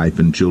 and wife,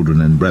 and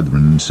children, and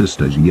brethren, and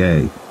sisters,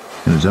 yea,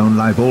 and his own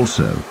life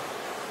also,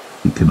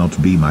 he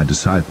cannot be my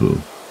disciple.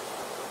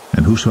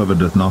 And whosoever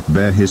doth not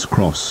bear his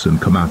cross, and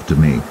come after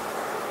me,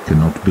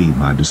 cannot be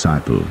my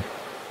disciple.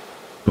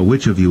 For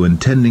which of you,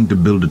 intending to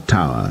build a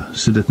tower,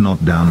 sitteth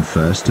not down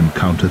first, and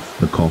counteth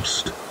the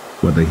cost,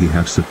 whether he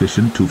have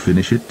sufficient to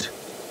finish it?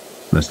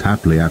 Lest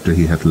haply after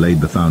he hath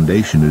laid the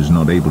foundation, is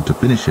not able to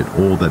finish it,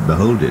 all that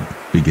behold it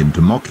begin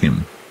to mock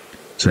him,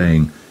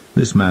 saying,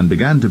 This man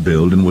began to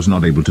build, and was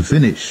not able to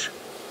finish.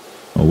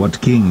 Or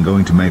what king,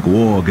 going to make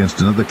war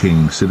against another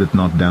king, sitteth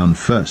not down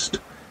first,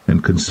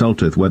 and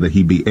consulteth whether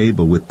he be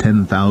able with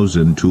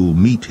 10,000 to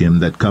meet him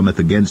that cometh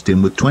against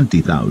him with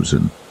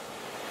 20,000?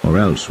 Or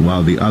else,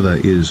 while the other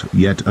is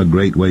yet a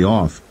great way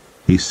off,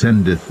 he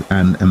sendeth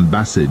an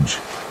embassage,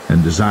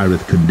 and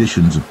desireth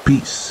conditions of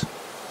peace.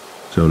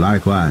 So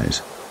likewise,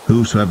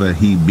 whosoever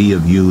he be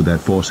of you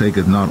that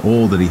forsaketh not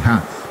all that he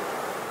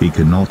hath, he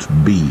cannot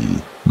be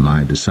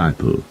my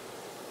disciple.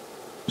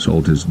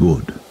 Salt is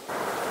good,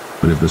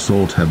 but if the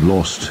salt have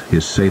lost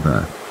his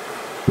savour,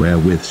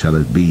 wherewith shall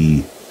it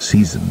be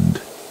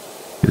seasoned?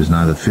 It is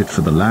neither fit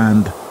for the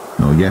land,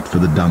 nor yet for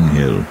the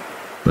dunghill,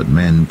 but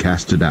men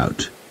cast it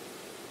out.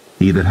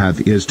 He that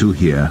hath ears to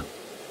hear,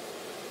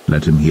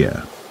 let him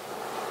hear.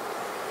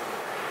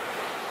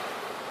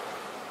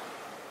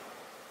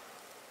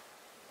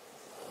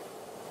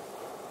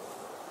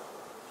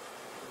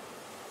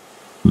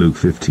 Luke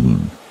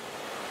 15.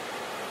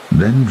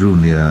 Then drew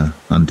near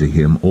unto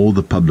him all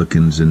the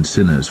publicans and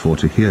sinners for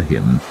to hear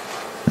him.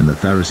 And the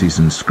Pharisees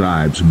and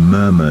scribes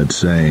murmured,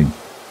 saying,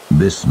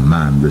 This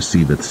man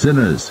receiveth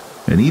sinners,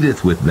 and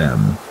eateth with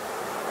them.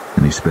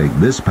 And he spake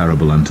this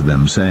parable unto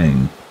them,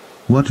 saying,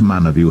 What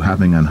man of you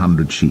having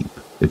 100 sheep,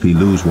 if he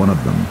lose one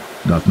of them,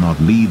 doth not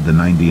leave the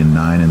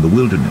 99 in the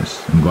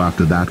wilderness, and go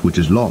after that which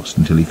is lost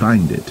until he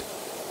find it?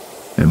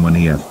 And when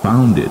he hath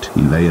found it,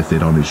 he layeth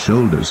it on his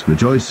shoulders,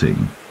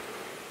 rejoicing.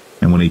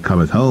 And when he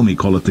cometh home, he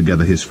calleth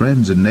together his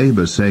friends and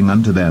neighbours, saying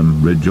unto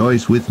them,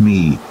 Rejoice with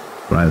me,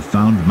 for I have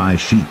found my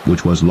sheep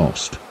which was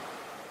lost.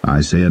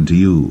 I say unto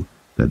you,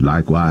 that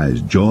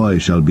likewise joy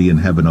shall be in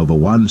heaven over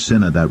one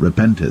sinner that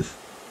repenteth,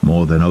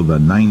 more than over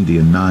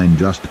 99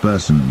 just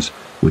persons,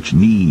 which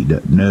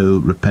need no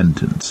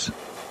repentance.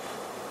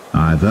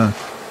 Either,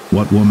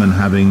 what woman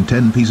having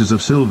 10 pieces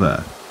of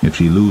silver, if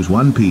she lose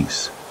one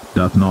piece,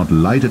 doth not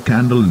light a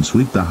candle and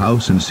sweep the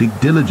house, and seek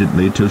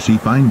diligently till she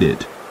find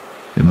it?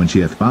 And when she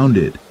hath found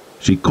it,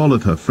 she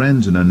calleth her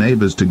friends and her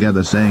neighbours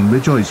together, saying,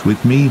 Rejoice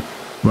with me,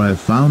 for I have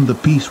found the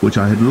piece which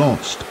I had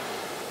lost.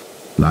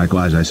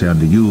 Likewise I say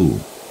unto you,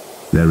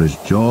 there is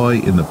joy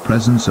in the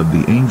presence of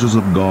the angels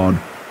of God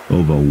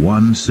over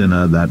one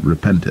sinner that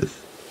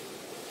repenteth.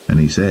 And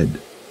he said,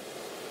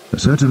 A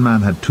certain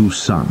man had 2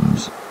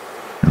 sons,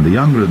 and the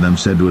younger of them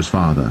said to his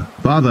father,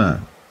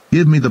 Father,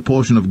 give me the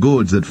portion of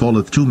goods that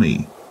falleth to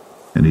me.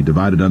 And he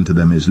divided unto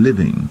them his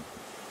living.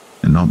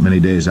 And not many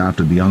days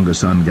after, the younger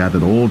son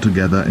gathered all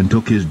together, and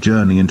took his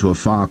journey into a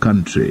far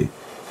country,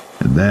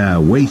 and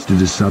there wasted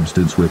his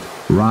substance with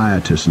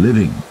riotous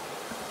living.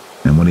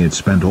 And when he had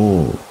spent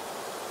all,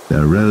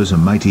 there arose a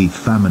mighty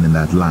famine in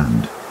that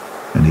land,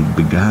 and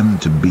he began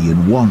to be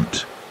in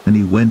want. And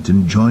he went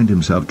and joined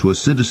himself to a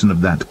citizen of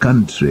that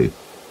country,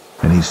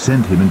 and he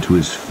sent him into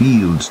his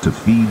fields to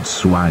feed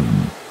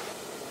swine.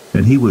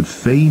 And he would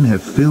fain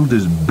have filled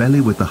his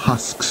belly with the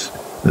husks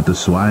that the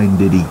swine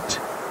did eat,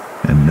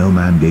 and no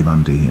man gave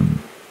unto him.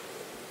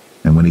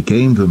 And when he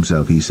came to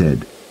himself, he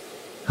said,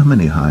 How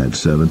many hired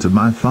servants of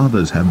my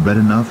father's have bread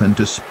enough and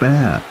to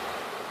spare,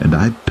 and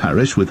I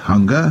perish with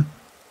hunger?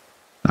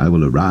 I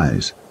will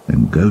arise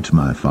and go to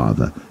my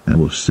father, and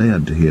will say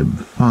unto him,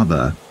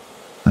 Father,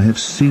 I have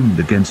sinned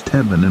against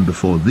heaven and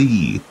before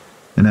thee,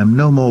 and am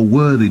no more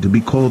worthy to be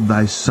called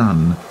thy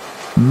son.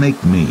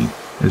 Make me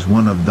as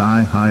one of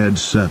thy hired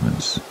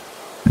servants.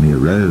 And he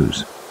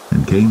arose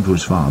and came to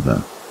his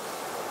father.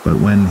 But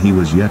when he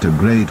was yet a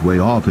great way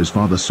off, his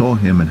father saw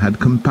him, and had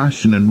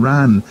compassion, and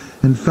ran,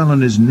 and fell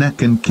on his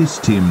neck, and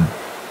kissed him.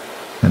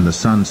 And the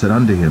son said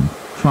unto him,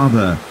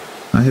 Father,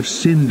 I have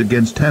sinned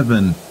against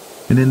heaven,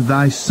 and in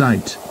thy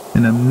sight,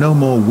 and am no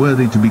more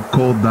worthy to be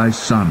called thy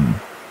son.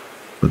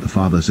 But the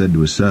father said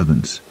to his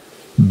servants,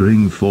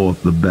 Bring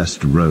forth the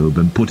best robe,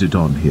 and put it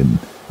on him,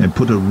 and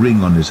put a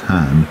ring on his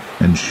hand,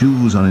 and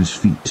shoes on his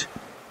feet,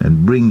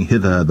 and bring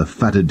hither the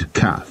fatted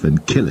calf,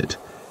 and kill it,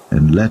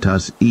 and let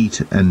us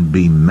eat and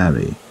be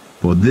merry.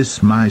 For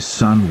this my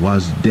son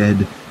was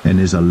dead, and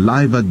is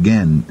alive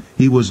again.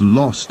 He was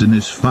lost, and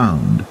is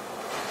found.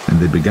 And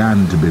they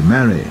began to be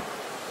merry.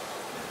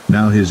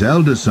 Now his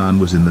elder son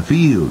was in the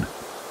field,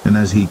 and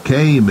as he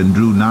came and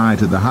drew nigh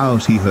to the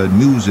house, he heard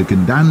music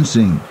and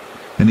dancing.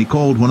 And he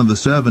called one of the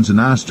servants, and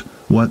asked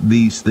what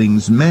these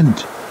things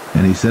meant.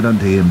 And he said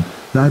unto him,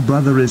 Thy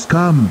brother is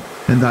come,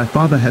 and thy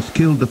father hath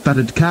killed the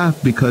fatted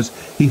calf, because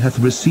he hath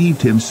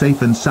received him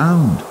safe and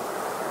sound.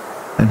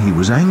 And he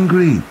was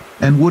angry,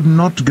 and would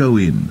not go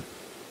in.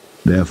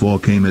 Therefore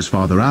came his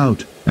father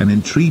out, and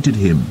entreated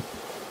him.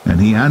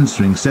 And he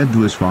answering said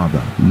to his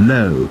father,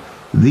 Lo,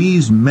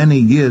 these many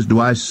years do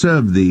I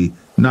serve thee,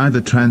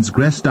 neither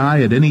transgressed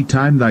I at any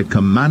time thy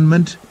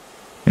commandment,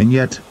 and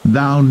yet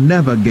thou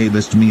never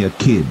gavest me a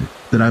kid,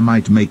 that I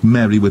might make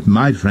merry with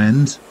my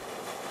friends.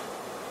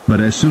 But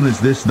as soon as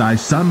this thy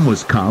son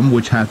was come,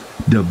 which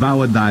hath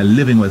devoured thy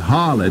living with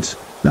harlots,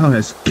 thou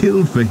hast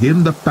killed for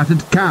him the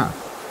fatted calf.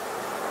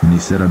 And he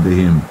said unto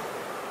him,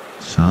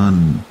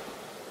 Son,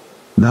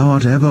 thou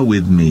art ever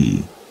with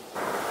me,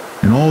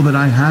 and all that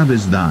I have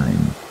is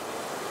thine.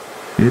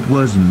 It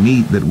was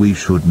meet that we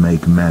should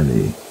make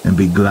merry, and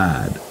be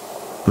glad.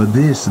 For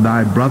this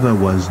thy brother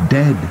was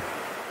dead,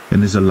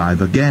 and is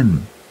alive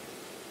again,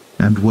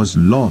 and was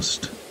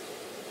lost,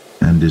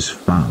 and is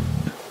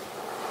found.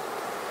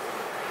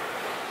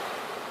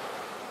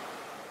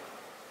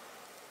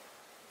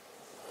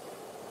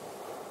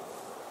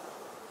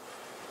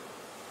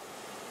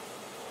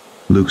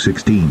 Luke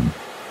 16.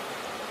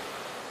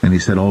 And he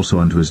said also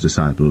unto his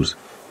disciples,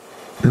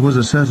 There was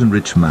a certain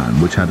rich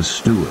man which had a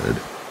steward,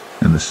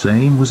 and the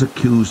same was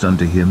accused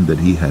unto him that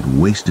he had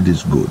wasted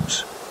his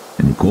goods.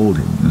 And he called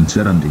him, and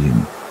said unto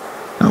him,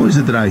 How is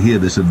it that I hear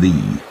this of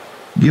thee?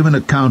 Give an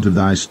account of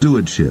thy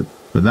stewardship,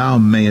 for thou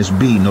mayest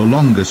be no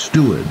longer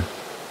steward.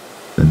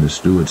 Then the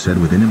steward said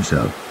within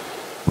himself,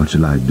 What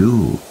shall I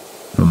do?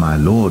 For my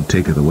Lord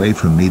taketh away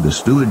from me the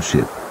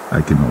stewardship.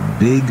 I cannot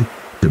dig,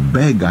 to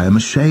beg I am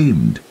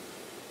ashamed.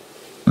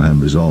 I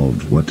am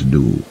resolved what to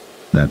do,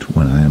 that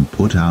when I am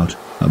put out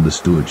of the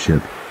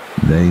stewardship,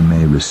 they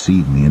may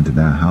receive me into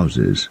their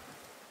houses.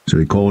 So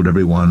he called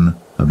every one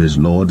of his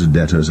Lord's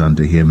debtors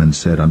unto him, and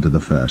said unto the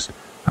first,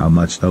 How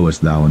much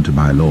owest thou unto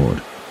my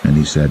Lord? And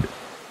he said,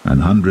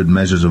 100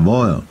 measures of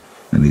oil.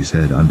 And he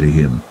said unto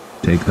him,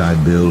 Take thy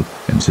bill,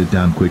 and sit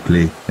down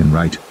quickly, and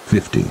write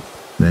 50.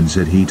 Then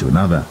said he to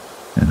another,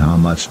 And how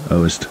much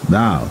owest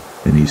thou?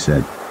 And he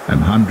said,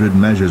 100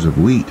 measures of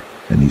wheat.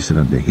 And he said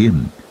unto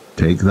him,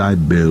 Take thy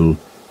bill,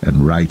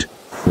 and write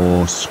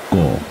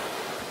 80.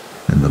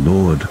 And the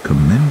Lord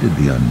commended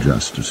the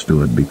unjust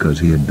steward, because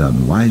he had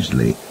done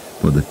wisely.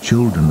 For the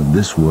children of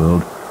this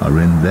world are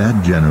in their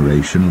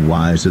generation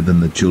wiser than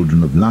the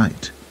children of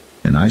light.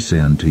 And I say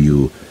unto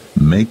you,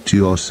 Make to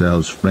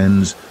yourselves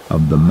friends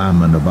of the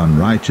mammon of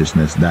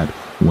unrighteousness, that,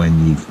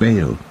 when ye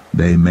fail,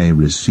 they may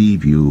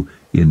receive you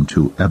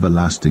into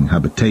everlasting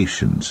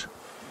habitations.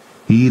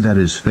 He that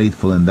is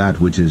faithful in that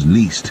which is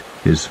least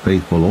is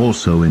faithful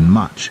also in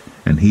much,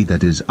 and he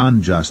that is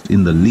unjust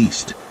in the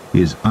least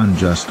is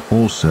unjust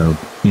also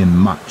in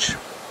much.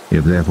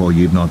 If therefore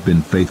ye have not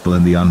been faithful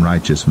in the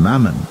unrighteous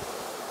mammon,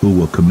 who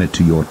will commit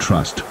to your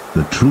trust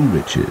the true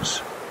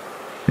riches?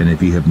 And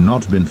if ye have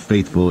not been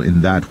faithful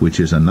in that which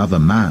is another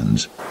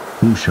man's,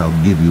 who shall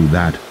give you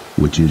that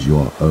which is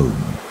your own?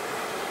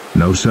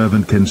 No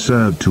servant can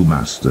serve two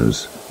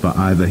masters, for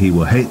either he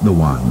will hate the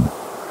one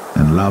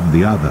and love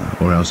the other,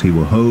 or else he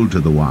will hold to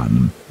the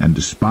one and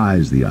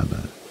despise the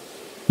other.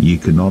 Ye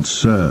cannot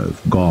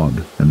serve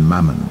God and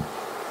mammon.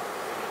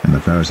 And the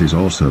Pharisees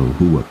also,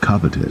 who were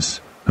covetous,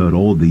 heard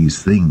all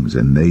these things,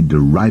 and they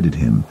derided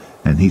him.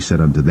 And he said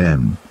unto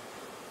them,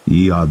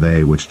 Ye are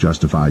they which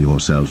justify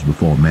yourselves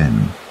before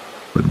men,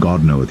 but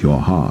God knoweth your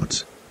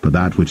hearts. For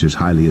that which is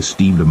highly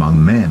esteemed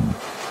among men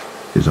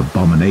is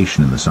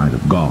abomination in the sight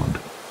of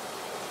God.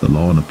 The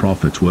law and the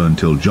prophets were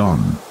until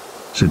John.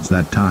 Since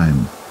that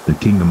time the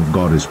kingdom of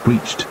God is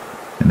preached,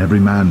 and every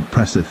man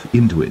presseth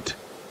into it.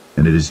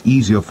 And it is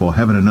easier for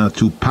heaven and earth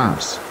to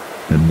pass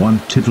than one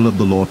tittle of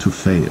the law to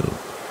fail.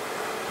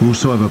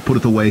 Whosoever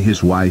putteth away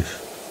his wife,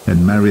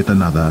 and marrieth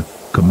another,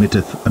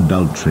 committeth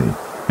adultery.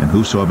 And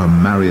whosoever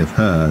marrieth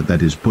her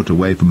that is put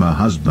away from her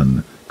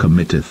husband,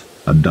 committeth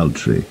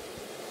adultery.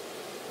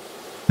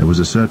 There was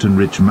a certain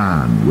rich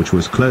man, which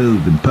was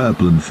clothed in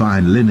purple and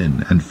fine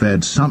linen, and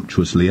fared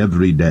sumptuously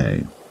every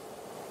day.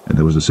 And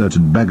there was a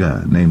certain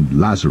beggar named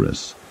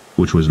Lazarus,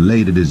 which was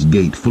laid at his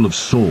gate full of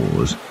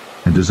sores,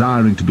 and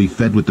desiring to be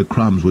fed with the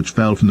crumbs which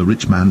fell from the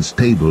rich man's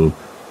table.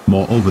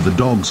 Moreover the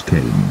dogs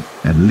came,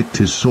 and licked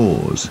his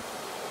sores.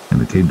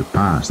 And it came to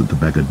pass that the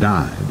beggar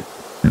died,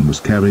 and was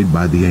carried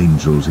by the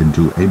angels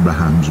into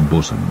Abraham's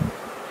bosom.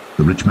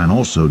 The rich man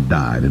also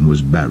died, and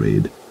was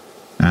buried.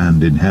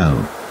 And in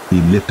hell he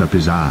lift up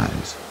his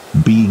eyes,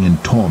 being in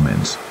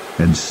torments,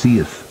 and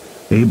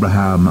seeth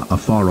Abraham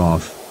afar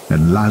off,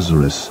 and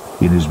Lazarus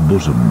in his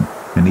bosom.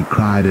 And he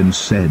cried and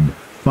said,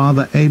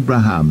 Father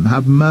Abraham,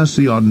 have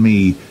mercy on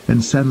me,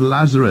 and send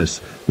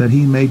Lazarus, that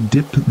he may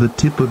dip the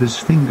tip of his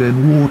finger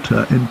in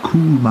water, and cool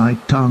my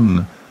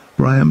tongue,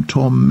 for I am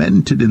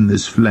tormented in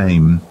this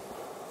flame.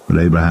 But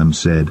Abraham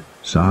said,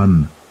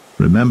 Son,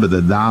 remember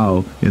that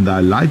thou in thy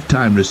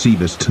lifetime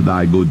receivest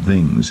thy good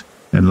things,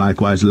 and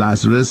likewise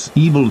Lazarus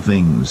evil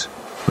things.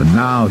 But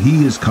now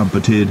he is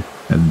comforted,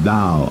 and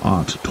thou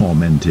art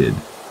tormented.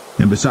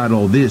 And beside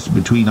all this,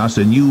 between us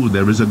and you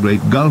there is a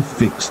great gulf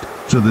fixed,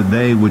 so that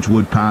they which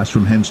would pass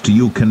from hence to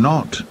you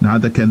cannot,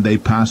 neither can they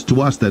pass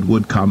to us that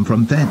would come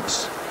from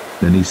thence.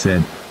 Then he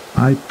said,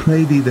 I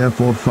pray thee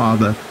therefore,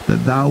 Father,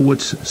 that thou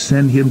wouldst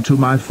send him to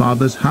my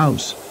father's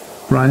house.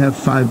 For I have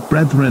 5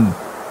 brethren,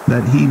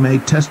 that he may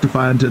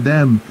testify unto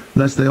them,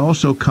 lest they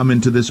also come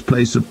into this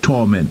place of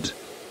torment.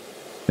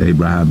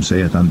 Abraham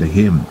saith unto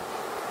him,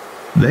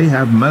 They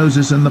have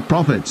Moses and the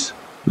prophets,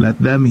 let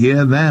them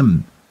hear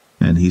them.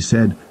 And he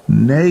said,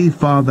 Nay,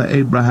 Father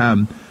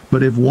Abraham,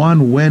 but if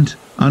one went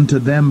unto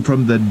them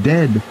from the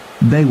dead,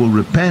 they will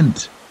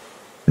repent.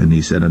 And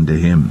he said unto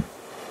him,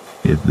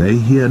 If they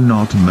hear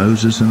not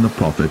Moses and the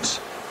prophets,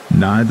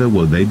 neither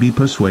will they be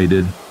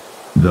persuaded,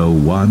 though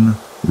one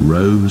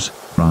rose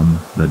from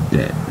the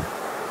dead.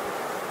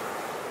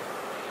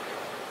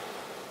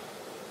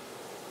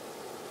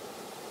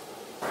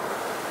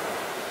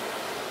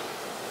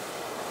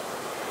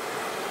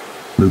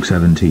 Luke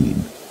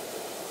 17.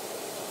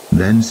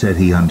 Then said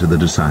he unto the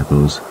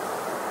disciples,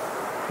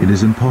 It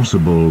is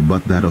impossible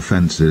but that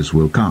offenses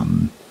will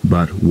come,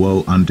 but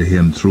woe unto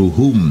him through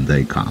whom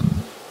they come.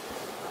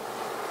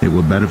 It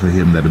were better for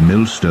him that a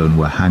millstone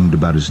were hanged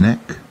about his neck,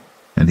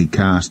 and he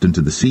cast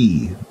into the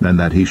sea, than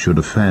that he should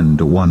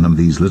offend one of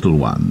these little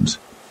ones.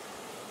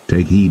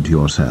 Take heed to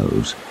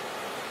yourselves.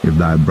 If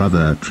thy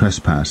brother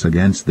trespass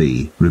against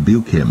thee,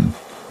 rebuke him,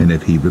 and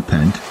if he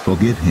repent,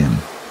 forgive him.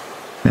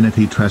 And if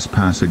he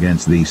trespass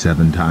against thee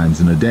 7 times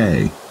in a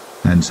day,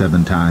 and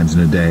 7 times in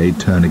a day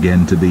turn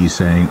again to thee,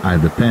 saying, I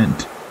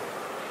repent,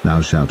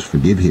 thou shalt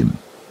forgive him.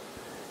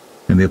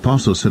 And the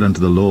apostles said unto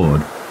the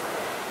Lord,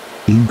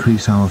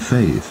 Increase our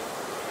faith.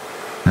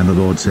 And the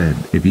Lord said,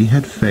 If ye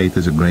had faith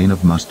as a grain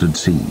of mustard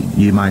seed,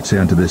 ye might say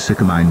unto this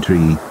sycamine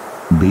tree,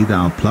 Be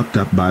thou plucked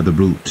up by the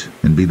root,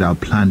 and be thou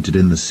planted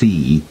in the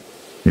sea,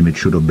 and it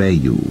should obey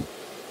you.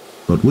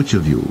 But which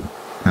of you,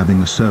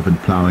 having a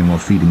servant plowing or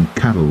feeding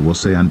cattle, will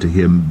say unto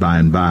him by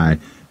and by,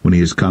 when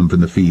he is come from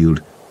the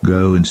field,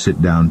 Go and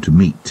sit down to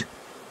meat?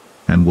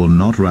 And will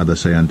not rather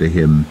say unto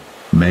him,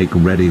 Make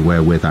ready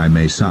wherewith I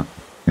may sup,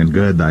 and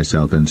gird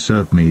thyself, and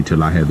serve me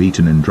till I have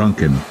eaten and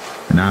drunken,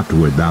 and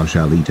afterward thou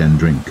shalt eat and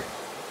drink?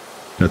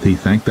 Doth he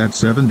thank that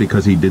servant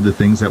because he did the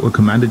things that were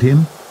commanded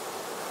him?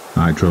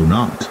 I trow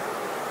not.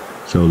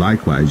 So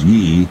likewise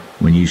ye,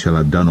 when ye shall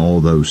have done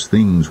all those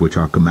things which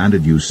are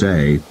commanded you,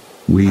 say,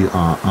 We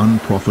are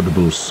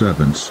unprofitable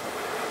servants,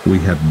 we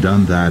have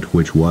done that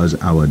which was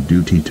our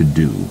duty to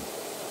do.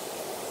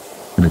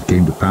 And it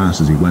came to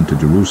pass, as he went to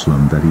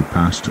Jerusalem, that he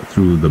passed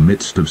through the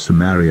midst of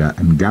Samaria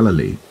and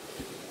Galilee.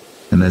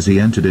 And as he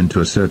entered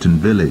into a certain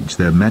village,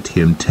 there met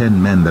him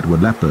 10 men that were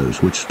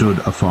lepers, which stood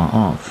afar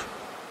off.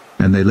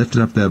 And they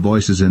lifted up their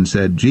voices and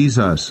said,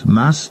 Jesus,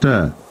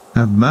 Master,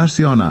 have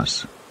mercy on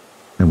us.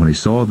 And when he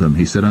saw them,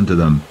 he said unto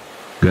them,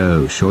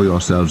 Go, show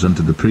yourselves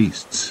unto the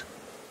priests.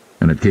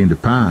 And it came to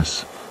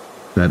pass,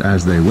 that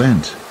as they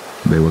went,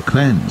 they were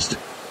cleansed.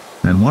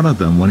 And one of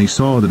them, when he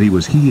saw that he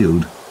was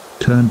healed,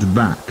 turned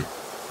back,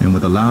 and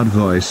with a loud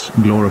voice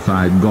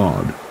glorified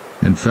God,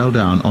 and fell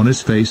down on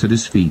his face at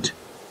his feet,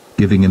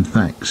 giving him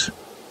thanks.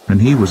 And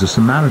he was a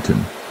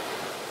Samaritan.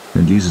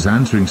 And Jesus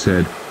answering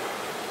said,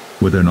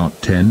 Were there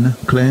not 10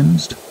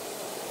 cleansed?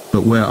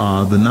 But where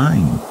are the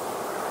 9?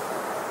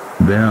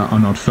 There are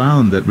not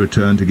found that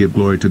return to give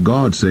glory to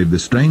God, save the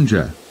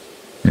stranger.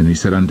 And he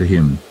said unto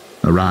him,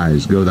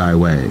 Arise, go thy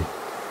way.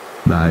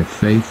 Thy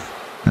faith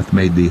hath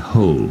made thee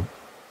whole.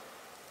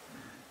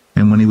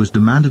 And when he was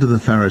demanded of the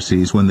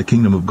Pharisees when the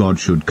kingdom of God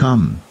should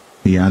come,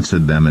 he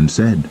answered them and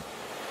said,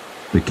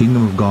 The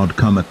kingdom of God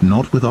cometh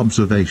not with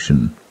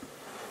observation,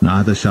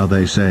 neither shall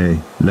they say,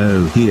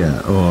 Lo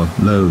here, or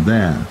Lo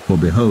there, for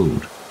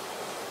behold,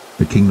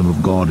 the kingdom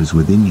of God is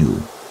within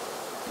you.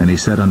 And he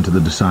said unto the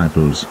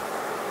disciples,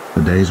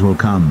 The days will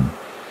come,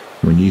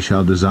 when ye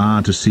shall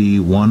desire to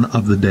see one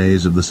of the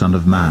days of the Son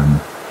of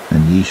Man,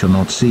 and ye shall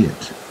not see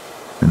it.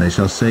 And they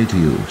shall say to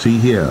you, See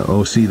here,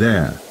 or see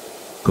there.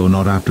 Go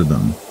not after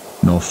them,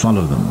 nor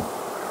follow them.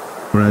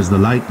 For as the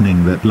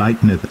lightning that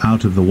lighteneth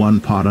out of the one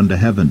part under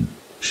heaven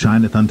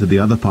shineth unto the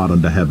other part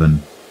under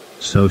heaven,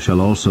 so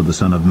shall also the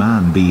Son of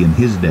Man be in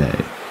his day.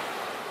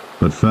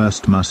 But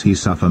first must he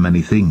suffer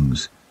many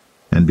things,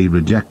 and be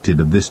rejected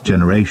of this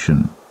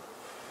generation.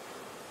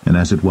 And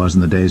as it was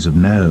in the days of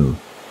Noah,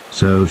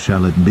 so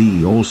shall it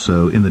be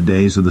also in the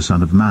days of the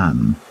Son of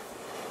Man.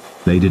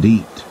 They did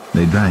eat,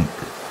 they drank,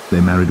 they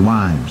married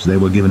wives, they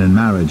were given in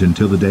marriage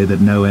until the day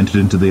that Noah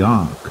entered into the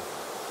ark.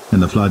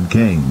 And the flood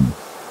came,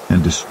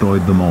 and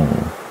destroyed them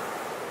all.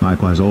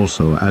 Likewise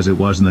also, as it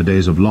was in the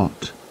days of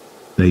Lot,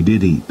 they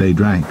did eat, they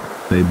drank,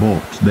 they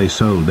bought, they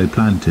sold, they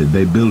planted,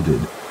 they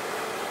builded.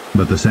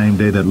 But the same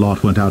day that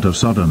Lot went out of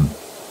Sodom,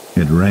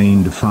 it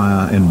rained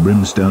fire and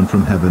brimstone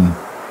from heaven,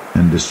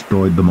 and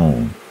destroyed them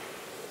all.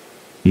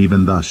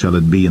 Even thus shall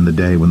it be in the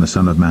day when the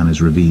Son of Man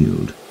is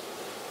revealed.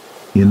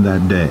 In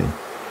that day,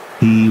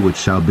 he which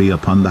shall be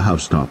upon the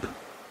housetop,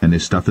 and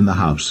his stuff in the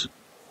house,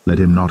 let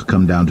him not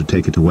come down to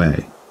take it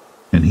away.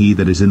 And he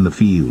that is in the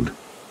field,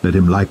 let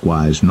him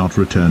likewise not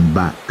return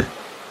back.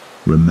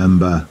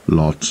 Remember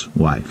Lot's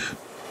wife.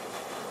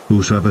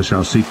 Whosoever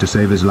shall seek to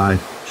save his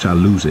life shall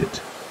lose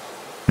it,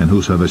 and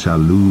whosoever shall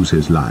lose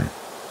his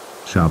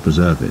life shall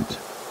preserve it.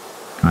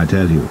 I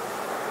tell you,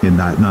 in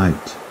that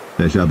night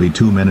there shall be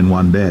 2 men in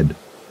one bed,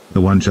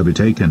 the one shall be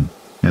taken,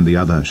 and the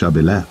other shall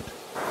be left.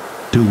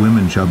 2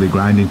 women shall be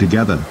grinding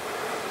together,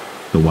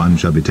 the one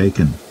shall be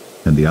taken,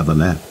 and the other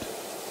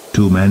left.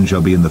 2 men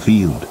shall be in the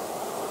field,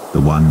 the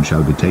one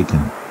shall be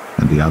taken,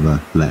 and the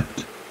other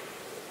left.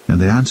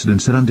 And they answered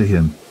and said unto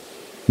him,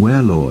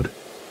 Where, Lord?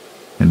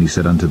 And he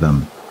said unto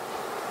them,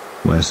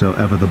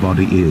 Wheresoever the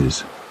body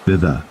is,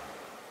 thither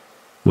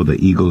will the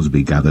eagles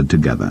be gathered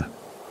together.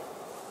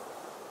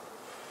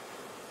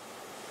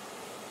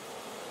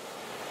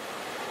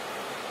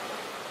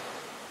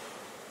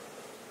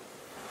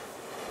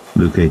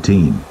 Luke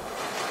 18.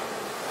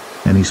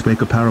 And he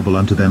spake a parable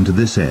unto them to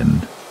this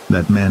end,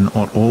 that men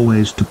ought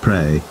always to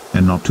pray,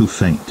 and not to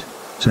faint,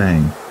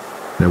 saying,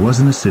 There was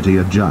in a city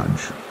a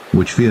judge,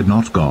 which feared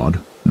not God,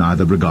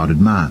 neither regarded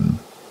man.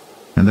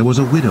 And there was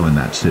a widow in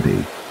that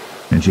city,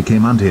 and she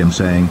came unto him,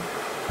 saying,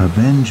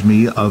 Avenge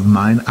me of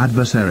mine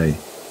adversary.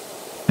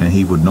 And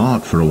he would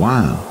not for a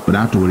while, but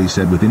afterward he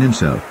said within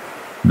himself,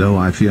 Though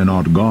I fear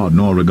not God,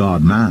 nor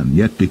regard man,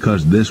 yet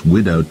because this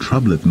widow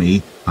troubleth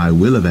me, I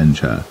will avenge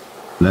her,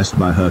 lest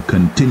by her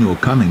continual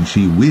coming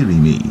she weary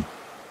me.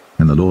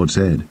 And the Lord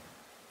said,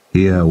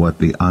 Hear what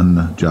the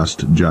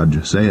unjust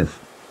judge saith.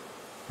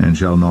 And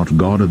shall not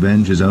God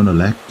avenge his own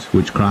elect,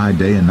 which cry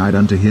day and night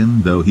unto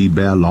him, though he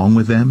bear long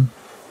with them?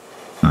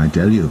 I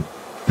tell you,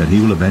 that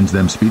he will avenge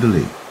them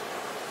speedily.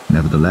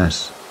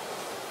 Nevertheless,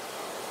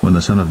 when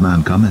the Son of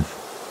Man cometh,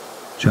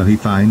 shall he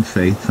find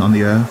faith on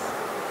the earth?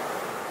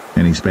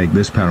 And he spake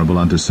this parable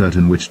unto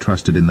certain which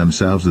trusted in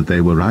themselves that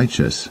they were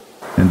righteous,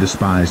 and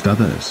despised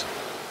others.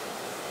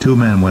 2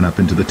 men went up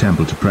into the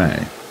temple to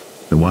pray,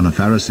 the one a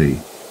Pharisee,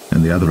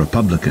 and the other a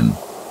publican.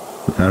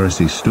 The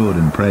Pharisee stood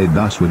and prayed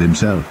thus with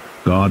himself,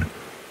 God,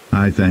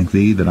 I thank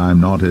thee that I am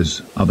not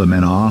as other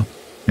men are,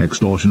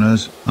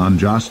 extortioners,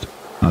 unjust,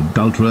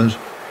 adulterers,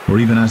 or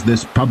even as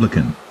this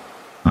publican.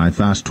 I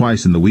fast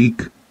twice in the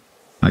week.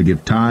 I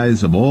give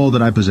tithes of all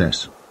that I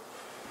possess.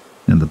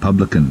 And the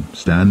publican,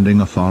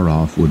 standing afar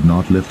off, would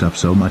not lift up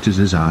so much as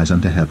his eyes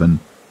unto heaven,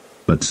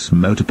 but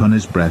smote upon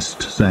his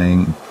breast,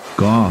 saying,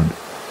 God,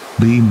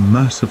 be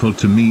merciful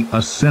to me,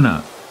 a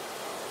sinner.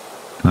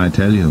 I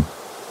tell you,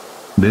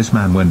 this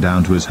man went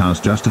down to his house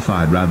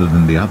justified rather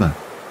than the other.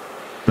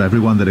 For every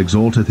one that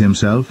exalteth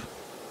himself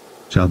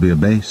shall be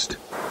abased,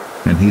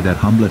 and he that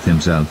humbleth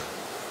himself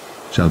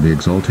shall be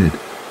exalted.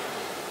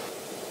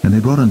 And they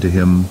brought unto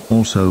him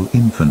also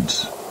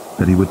infants,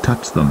 that he would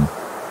touch them.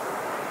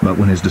 But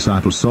when his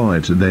disciples saw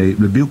it, they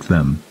rebuked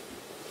them.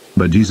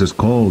 But Jesus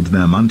called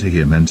them unto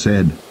him, and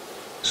said,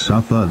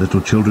 Suffer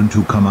little children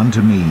to come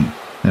unto me,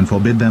 and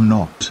forbid them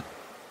not.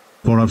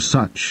 For of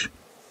such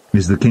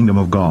is the kingdom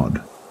of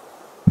God.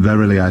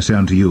 Verily I say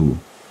unto you,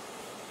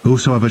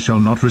 whosoever shall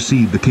not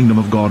receive the kingdom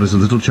of God as a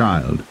little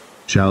child,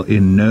 shall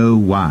in no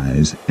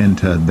wise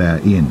enter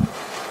therein.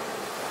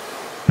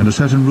 And a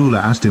certain ruler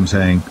asked him,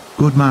 saying,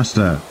 Good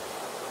master,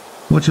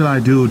 what shall I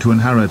do to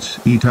inherit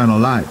eternal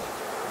life?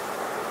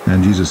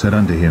 And Jesus said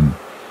unto him,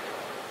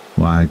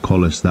 Why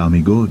callest thou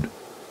me good?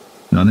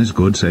 None is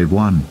good save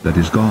one, that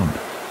is God.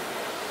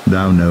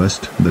 Thou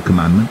knowest the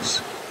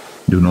commandments.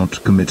 Do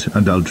not commit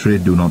adultery,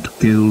 do not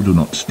kill, do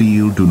not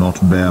steal, do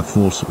not bear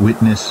false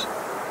witness.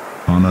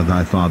 Honor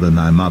thy father and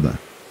thy mother.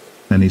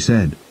 And he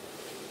said,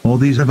 All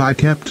these have I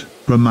kept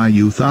from my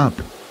youth up.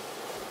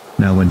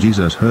 Now when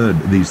Jesus heard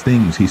these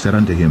things, he said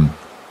unto him,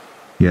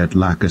 Yet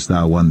lackest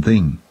thou one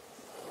thing.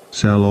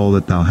 Sell all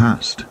that thou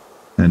hast,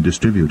 and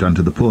distribute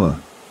unto the poor,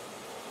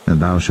 and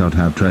thou shalt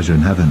have treasure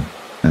in heaven,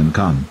 and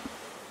come,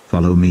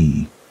 follow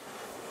me.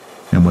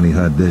 And when he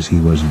heard this, he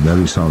was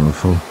very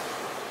sorrowful,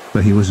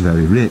 for he was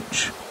very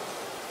rich.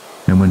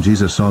 And when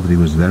Jesus saw that he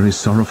was very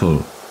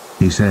sorrowful,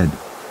 he said,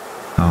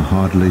 How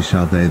hardly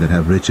shall they that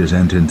have riches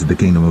enter into the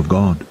kingdom of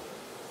God?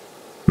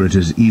 For it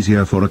is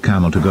easier for a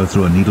camel to go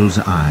through a needle's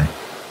eye,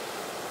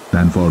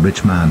 than for a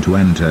rich man to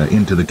enter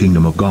into the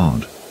kingdom of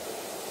God.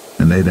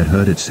 And they that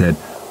heard it said,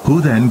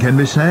 Who then can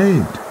be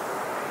saved?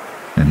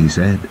 And he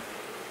said,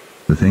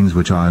 The things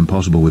which are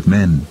impossible with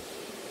men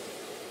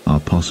are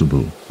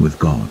possible with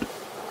God.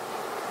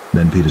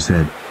 Then Peter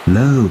said,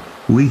 Lo,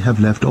 we have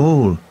left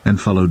all, and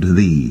followed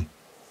thee.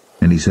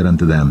 And he said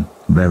unto them,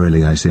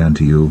 Verily I say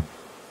unto you,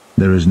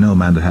 there is no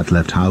man that hath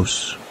left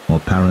house, or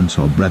parents,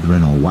 or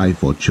brethren, or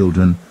wife, or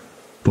children,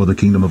 for the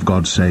kingdom of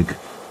God's sake,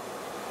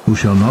 who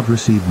shall not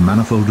receive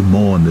manifold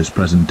more in this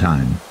present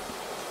time,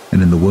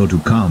 and in the world to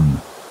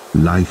come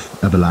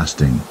life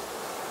everlasting.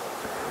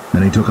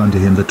 And he took unto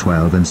him the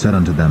 12, and said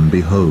unto them,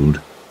 Behold,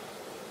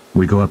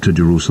 we go up to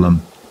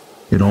Jerusalem,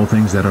 and all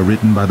things that are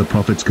written by the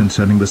prophets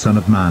concerning the Son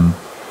of Man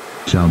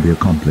shall be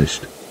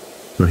accomplished.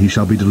 For he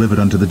shall be delivered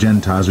unto the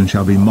Gentiles, and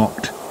shall be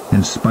mocked,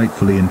 and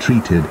spitefully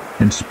entreated,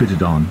 and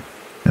spitted on,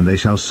 and they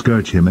shall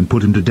scourge him, and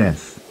put him to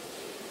death.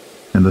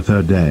 And the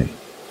 3rd day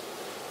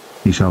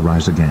he shall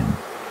rise again.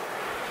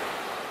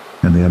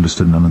 And they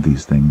understood none of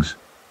these things.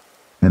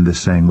 And this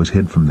saying was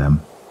hid from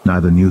them,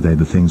 neither knew they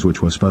the things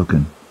which were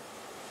spoken.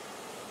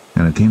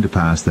 And it came to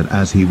pass that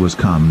as he was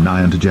come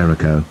nigh unto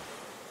Jericho,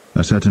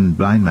 a certain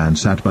blind man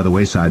sat by the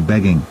wayside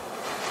begging.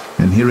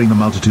 And hearing the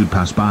multitude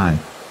pass by,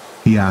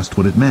 he asked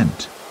what it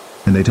meant.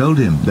 And they told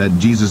him that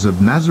Jesus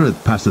of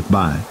Nazareth passeth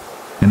by.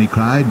 And he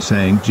cried,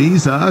 saying,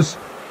 Jesus,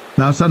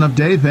 thou son of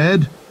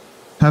David,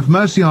 have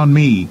mercy on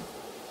me.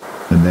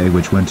 And they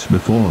which went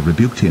before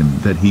rebuked him,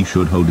 that he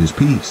should hold his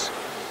peace.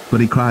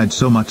 But he cried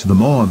so much the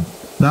more,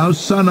 Thou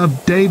son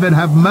of David,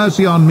 have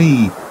mercy on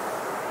me.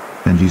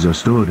 And Jesus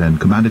stood and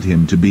commanded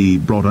him to be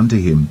brought unto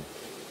him.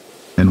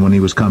 And when he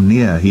was come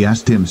near, he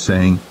asked him,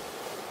 saying,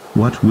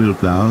 What wilt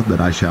thou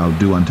that I shall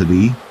do unto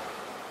thee?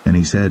 And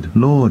he said,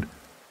 Lord,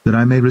 that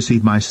I may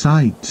receive my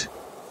sight.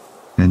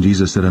 And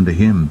Jesus said unto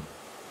him,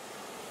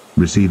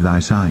 Receive thy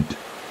sight.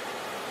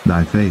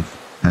 Thy faith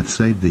hath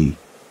saved thee.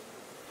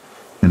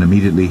 And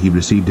immediately he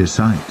received his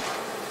sight,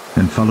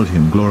 and followed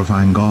him,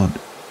 glorifying God.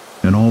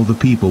 And all the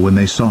people, when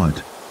they saw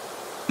it,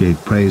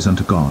 gave praise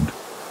unto God.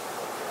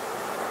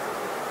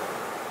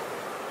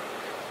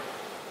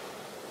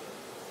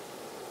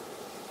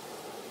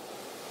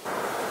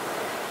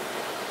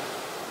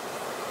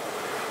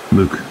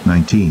 Luke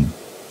 19.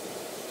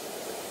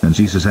 And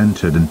Jesus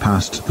entered and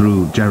passed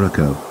through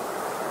Jericho.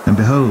 And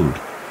behold,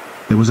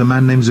 there was a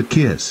man named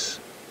Zacchaeus,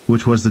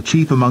 which was the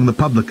chief among the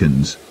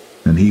publicans,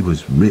 and he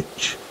was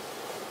rich.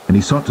 And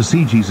he sought to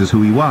see Jesus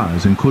who he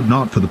was, and could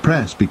not for the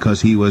press,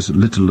 because he was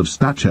little of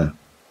stature.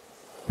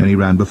 And he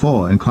ran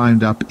before, and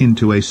climbed up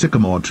into a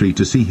sycamore tree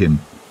to see him,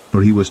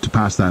 for he was to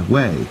pass that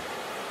way.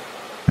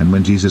 And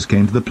when Jesus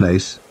came to the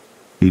place,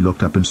 he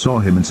looked up and saw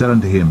him, and said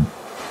unto him,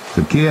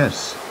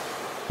 Zacchaeus,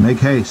 make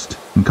haste,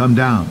 and come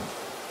down,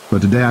 for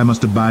today I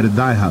must abide at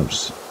thy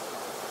house.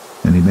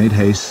 And he made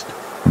haste,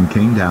 and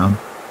came down,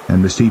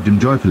 and received him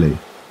joyfully.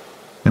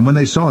 And when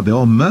they saw it, they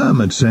all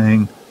murmured,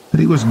 saying, that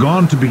he was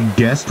gone to be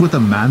guest with a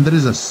man that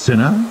is a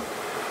sinner?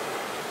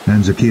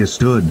 And Zacchaeus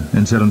stood,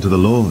 and said unto the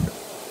Lord,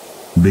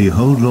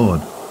 Behold, Lord,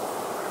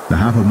 the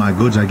half of my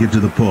goods I give to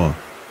the poor,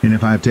 and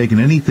if I have taken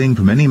anything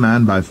from any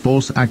man by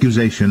false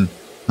accusation,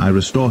 I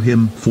restore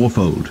him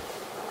fourfold.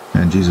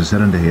 And Jesus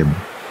said unto him,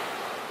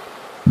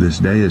 This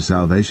day is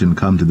salvation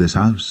come to this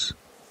house,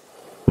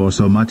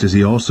 forsomuch as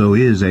he also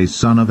is a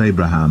son of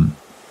Abraham.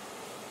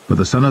 For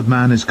the Son of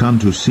Man is come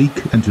to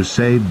seek and to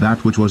save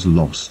that which was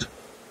lost.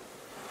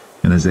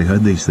 And as they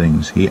heard these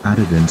things, he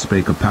added and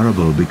spake a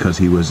parable, because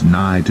he was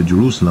nigh to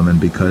Jerusalem, and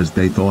because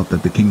they thought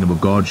that the kingdom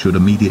of God should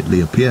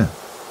immediately appear.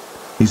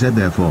 He said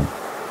therefore,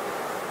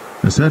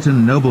 A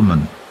certain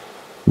nobleman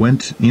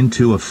went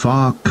into a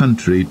far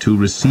country to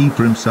receive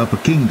for himself a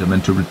kingdom,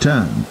 and to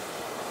return.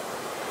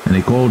 And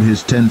he called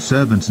his 10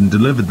 servants, and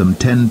delivered them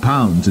 10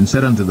 pounds, and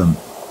said unto them,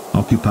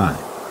 Occupy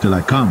till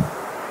I come.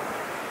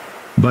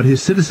 But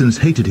his citizens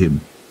hated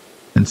him,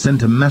 and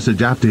sent a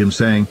message after him,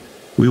 saying,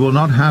 We will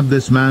not have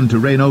this man to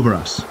reign over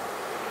us.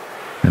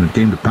 And it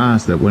came to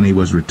pass that when he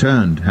was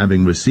returned,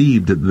 having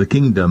received the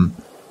kingdom,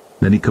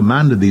 then he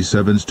commanded these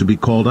servants to be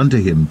called unto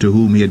him, to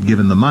whom he had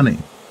given the money,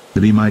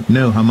 that he might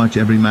know how much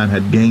every man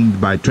had gained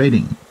by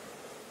trading.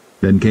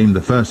 Then came the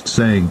first,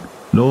 saying,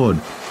 Lord,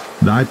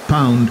 thy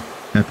pound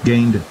hath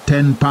gained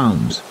 10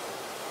 pounds.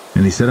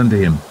 And he said unto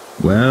him,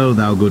 Well,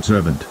 thou good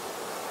servant,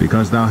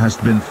 because thou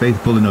hast been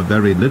faithful in a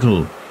very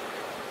little,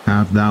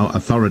 have thou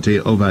authority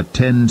over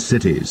 10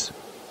 cities.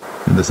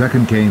 And the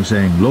second came,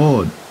 saying,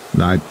 Lord,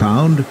 thy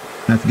pound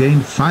hath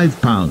gained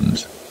 5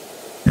 pounds.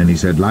 And he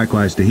said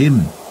likewise to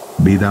him,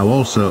 Be thou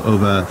also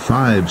over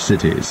 5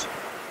 cities.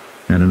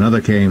 And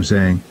another came,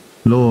 saying,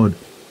 Lord,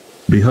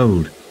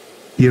 behold,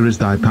 here is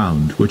thy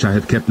pound, which I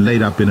have kept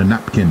laid up in a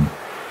napkin.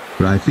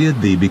 For I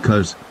feared thee,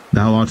 because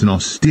thou art an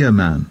austere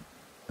man.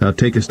 Thou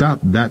takest up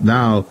that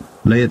thou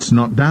layedst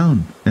not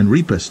down, and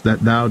reapest that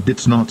thou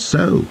didst not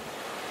sow.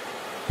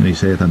 And he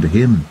saith unto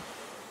him,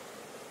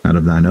 Out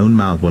of thine own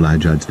mouth will I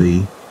judge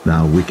thee,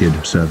 thou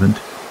wicked servant.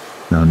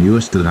 Thou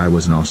knewest that I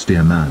was an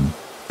austere man,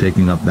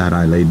 taking up that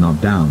I laid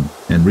not down,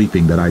 and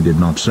reaping that I did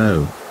not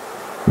sow.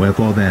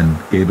 Wherefore then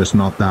gavest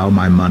not thou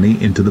my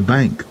money into the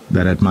bank,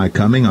 that at my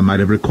coming I might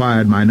have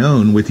required mine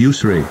own with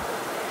usury?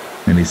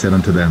 And he said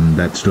unto them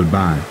that stood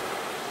by,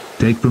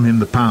 Take from him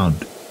the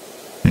pound,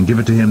 and give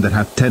it to him that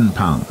hath 10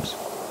 pounds.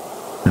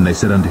 And they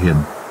said unto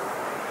him,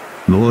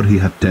 Lord, he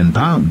hath 10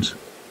 pounds.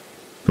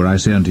 For I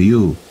say unto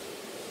you,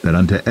 that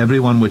unto every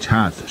one which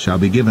hath shall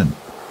be given,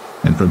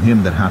 and from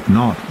him that hath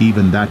not,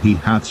 even that he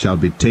hath shall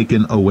be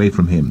taken away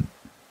from him.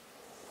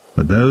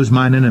 But those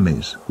mine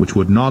enemies, which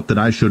would not that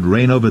I should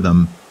reign over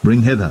them,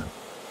 bring hither,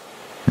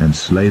 and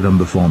slay them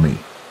before me.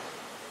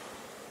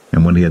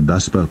 And when he had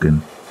thus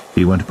spoken,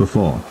 he went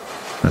before,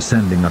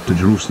 ascending up to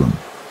Jerusalem.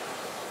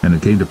 And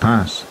it came to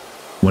pass,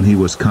 when he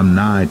was come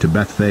nigh to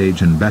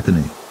Bethphage and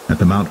Bethany, at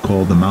the mount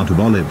called the Mount of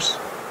Olives,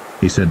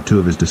 he sent 2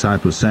 of his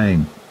disciples,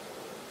 saying,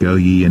 Go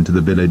ye into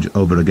the village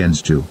over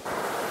against you,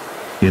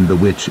 in the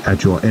which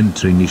at your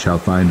entering ye shall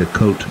find a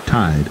colt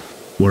tied,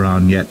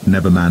 whereon yet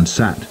never man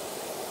sat.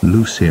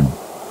 Loose him,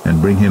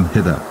 and bring him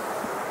hither.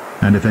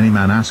 And if any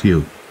man ask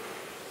you,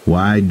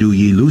 Why do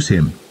ye loose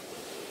him?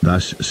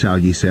 Thus shall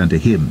ye say unto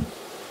him,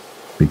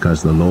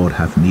 Because the Lord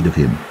hath need of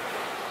him.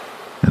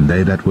 And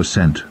they that were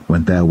sent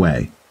went their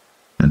way,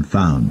 and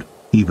found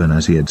even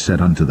as he had said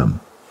unto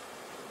them.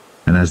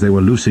 And as they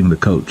were loosing the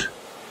colt,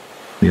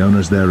 the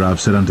owners thereof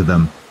said unto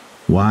them,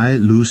 Why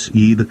loose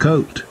ye the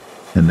colt?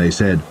 And they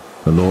said,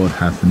 The Lord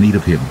hath need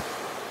of him.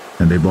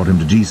 And they brought him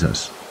to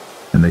Jesus.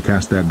 And they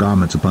cast their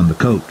garments upon the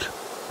colt,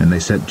 and they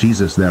set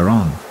Jesus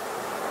thereon.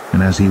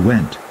 And as he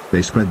went,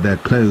 they spread their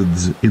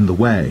clothes in the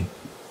way.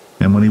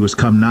 And when he was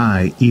come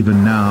nigh,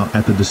 even now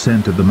at the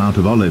descent of the Mount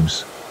of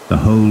Olives, the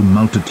whole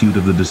multitude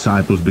of the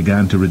disciples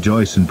began to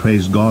rejoice and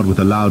praise God with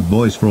a loud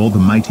voice for all the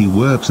mighty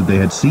works that they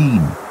had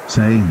seen,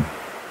 saying,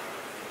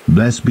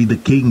 Blessed be the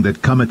King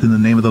that cometh in the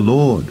name of the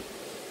Lord,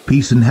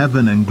 peace in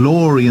heaven and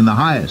glory in the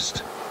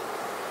highest.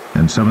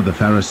 And some of the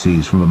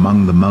Pharisees from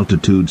among the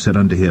multitude said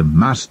unto him,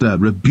 Master,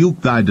 rebuke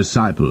thy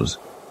disciples.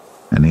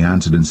 And he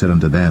answered and said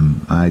unto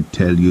them, I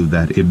tell you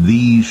that if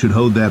these should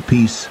hold their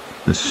peace,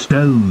 the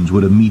stones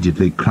would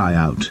immediately cry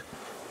out.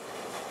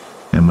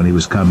 And when he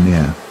was come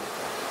near,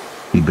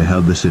 he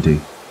beheld the city,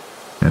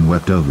 and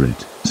wept over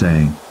it,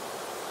 saying,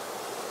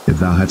 If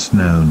thou hadst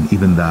known,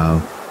 even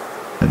thou,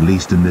 at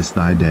least in this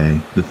thy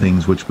day, the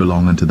things which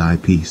belong unto thy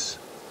peace.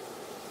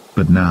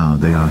 But now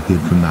they are hid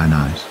from thine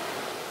eyes.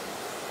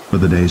 For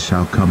the days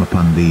shall come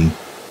upon thee,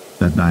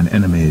 that thine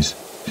enemies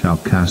shall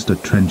cast a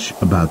trench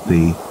about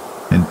thee,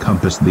 and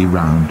compass thee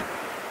round,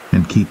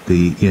 and keep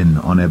thee in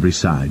on every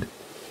side,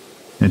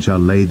 and shall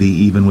lay thee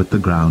even with the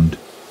ground,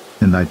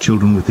 and thy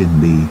children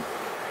within thee,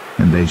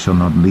 and they shall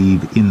not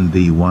leave in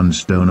thee one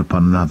stone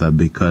upon another,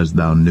 because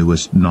thou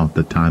knewest not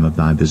the time of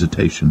thy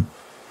visitation.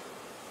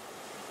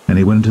 And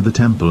he went into the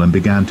temple, and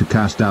began to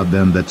cast out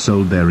them that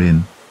sold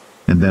therein,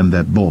 and them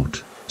that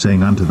bought,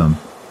 saying unto them,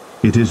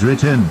 It is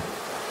written,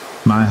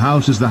 My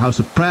house is the house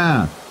of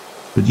prayer,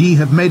 but ye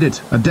have made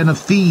it a den of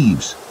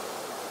thieves.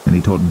 And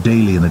he taught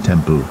daily in the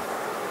temple.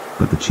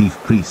 But the chief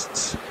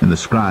priests and the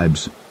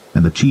scribes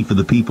and the chief of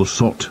the people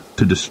sought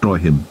to destroy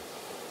him,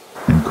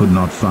 and could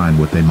not find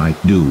what they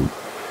might do,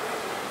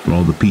 for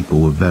all the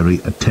people were very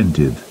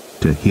attentive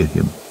to hear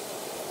him.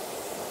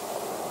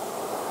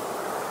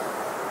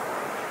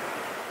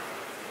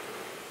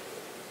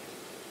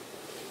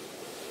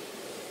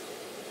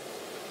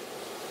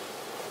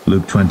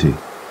 Luke 20.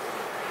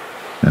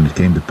 And it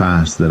came to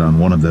pass that on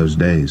one of those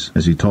days,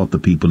 as he taught the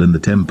people in the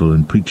temple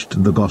and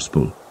preached the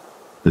gospel,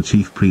 the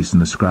chief priests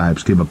and the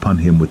scribes came upon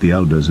him with the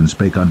elders, and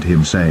spake unto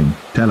him, saying,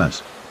 Tell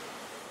us,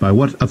 by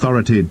what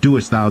authority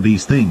doest thou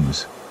these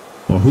things?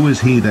 Or who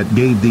is he that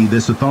gave thee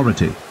this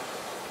authority?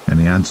 And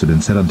he answered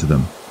and said unto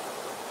them,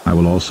 I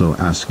will also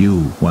ask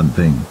you one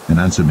thing, and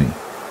answer me.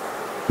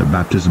 The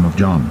baptism of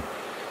John,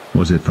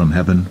 was it from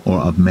heaven or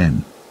of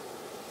men?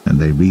 And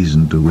they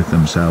reasoned with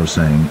themselves,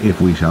 saying,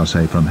 If we shall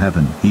say from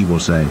heaven, he will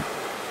say,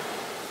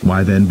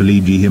 Why then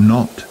believed ye him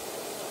not?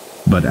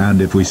 But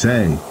and if we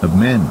say, of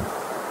men,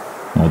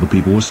 all the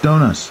people will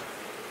stone us,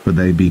 for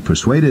they be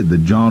persuaded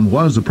that John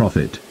was a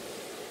prophet.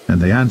 And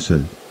they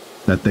answered,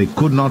 that they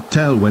could not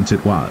tell whence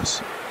it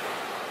was.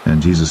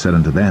 And Jesus said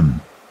unto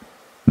them,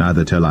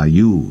 Neither tell I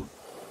you,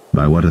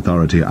 by what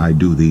authority I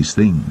do these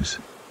things.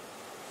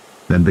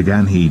 Then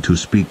began he to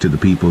speak to the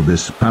people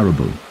this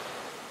parable.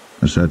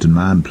 A certain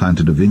man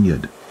planted a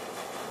vineyard,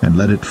 and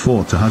led it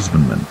forth to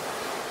husbandmen,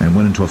 and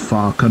went into a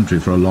far country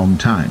for a long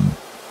time.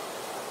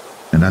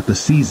 And at the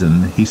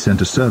season he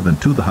sent a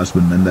servant to the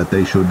husbandmen, that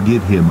they should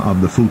give him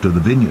of the fruit of the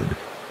vineyard.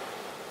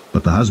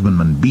 But the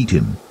husbandman beat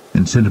him,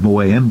 and sent him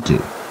away empty.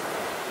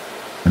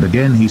 And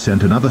again he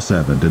sent another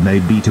servant, and they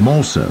beat him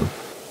also,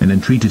 and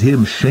entreated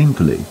him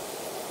shamefully,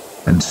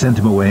 and sent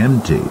him away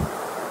empty.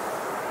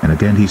 And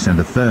again he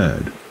sent a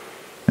third,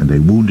 and they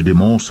wounded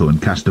him also,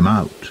 and cast him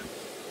out.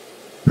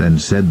 Then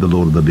said the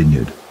Lord of the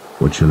vineyard,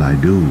 What shall I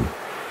do?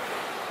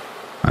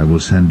 I will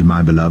send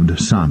my beloved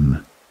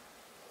son.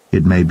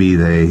 It may be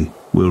they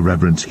will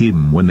reverence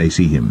him when they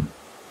see him.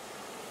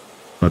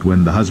 But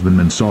when the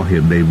husbandmen saw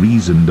him, they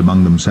reasoned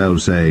among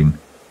themselves, saying,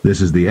 This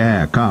is the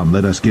heir, come,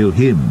 let us kill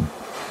him,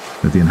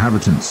 that the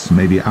inhabitants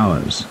may be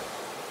ours.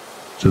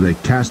 So they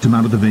cast him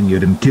out of the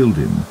vineyard, and killed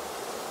him.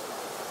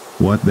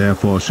 What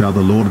therefore shall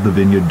the Lord of the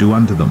vineyard do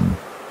unto them?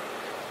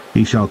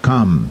 He shall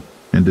come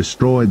and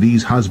destroy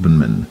these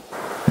husbandmen,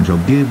 and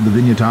shall give the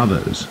vineyard to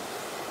others.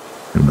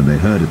 And when they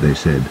heard it, they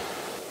said,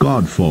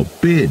 God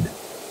forbid.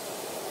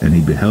 And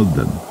he beheld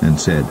them, and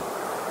said,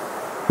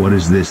 What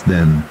is this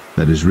then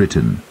that is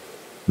written?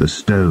 The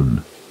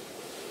stone,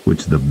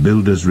 which the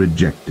builders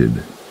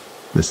rejected,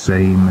 the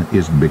same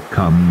is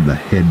become the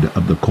head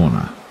of the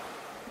corner.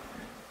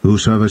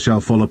 Whosoever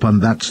shall fall upon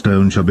that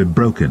stone shall be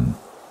broken,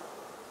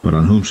 but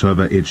on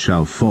whomsoever it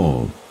shall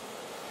fall,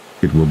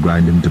 it will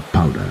grind him to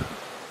powder.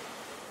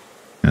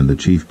 And the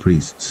chief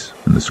priests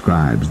and the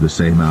scribes the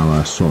same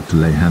hour sought to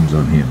lay hands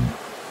on him,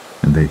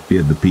 and they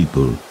feared the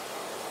people,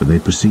 for they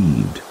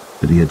perceived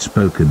that he had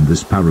spoken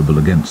this parable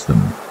against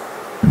them.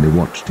 And they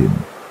watched him,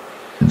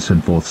 and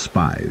sent forth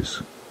spies,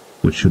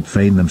 which should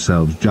feign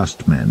themselves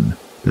just men,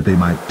 that they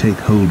might take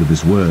hold of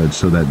his words,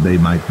 so that they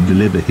might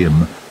deliver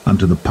him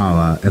unto the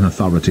power and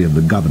authority of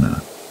the governor.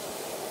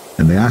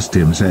 And they asked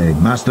him,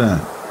 saying, Master,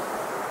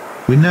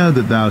 we know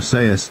that thou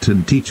sayest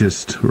and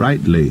teachest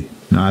rightly,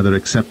 neither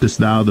acceptest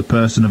thou the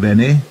person of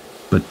any,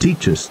 but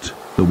teachest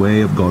the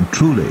way of God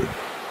truly.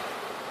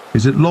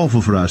 Is it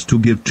lawful for us to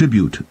give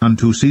tribute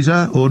unto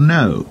Caesar, or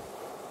no?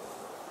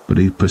 But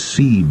he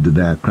perceived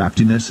their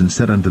craftiness, and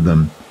said unto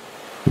them,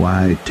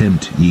 Why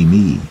tempt ye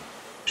me?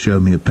 Show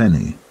me a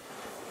penny.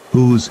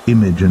 Whose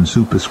image and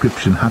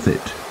superscription hath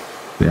it?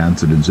 They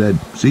answered and said,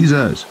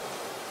 Caesar's.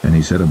 And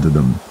he said unto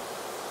them,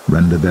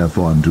 Render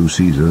therefore unto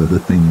Caesar the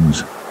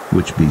things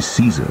which be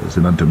Caesar's,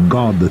 and unto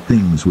God the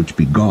things which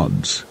be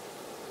God's.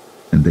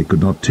 And they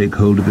could not take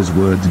hold of his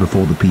words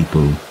before the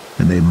people,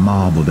 and they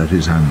marveled at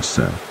his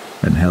answer,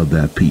 and held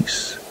their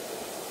peace.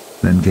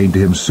 Then came to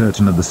him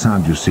certain of the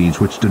Sadducees,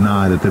 which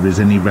deny that there is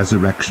any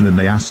resurrection, and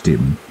they asked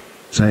him,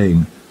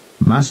 saying,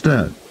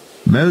 Master,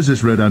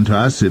 Moses wrote unto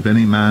us, if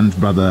any man's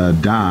brother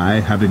die,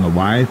 having a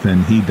wife,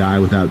 and he die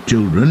without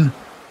children,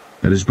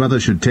 that his brother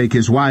should take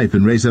his wife,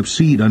 and raise up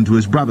seed unto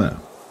his brother.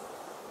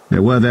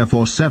 There were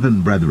therefore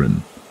 7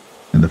 brethren,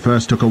 and the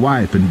first took a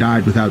wife, and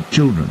died without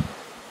children.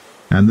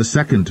 And the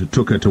second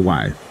took her to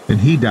wife,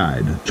 and he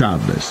died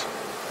childless.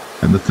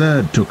 And the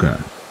third took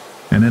her,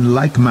 and in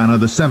like manner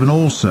the 7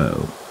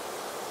 also.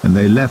 And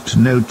they left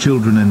no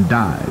children and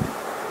died.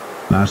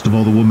 Last of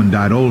all the woman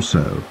died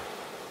also.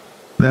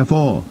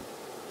 Therefore,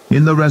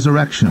 in the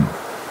resurrection,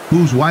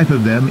 whose wife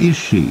of them is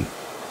she?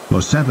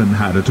 For 7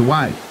 had her to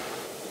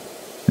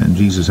wife. And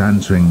Jesus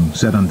answering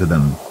said unto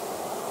them,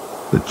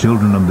 The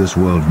children of this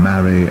world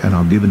marry and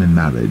are given in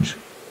marriage,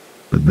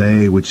 but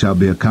they which shall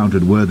be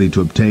accounted worthy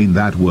to obtain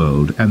that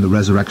world and the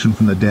resurrection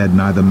from the dead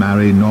neither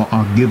marry nor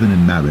are given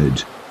in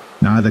marriage,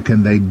 neither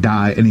can they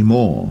die any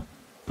more,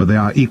 for they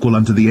are equal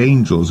unto the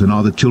angels, and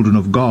are the children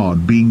of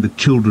God, being the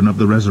children of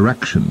the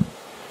resurrection.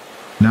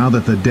 Now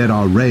that the dead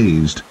are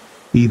raised,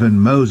 even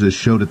Moses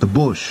showed at the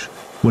bush,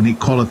 when he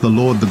calleth the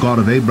Lord the God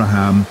of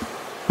Abraham,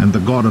 and the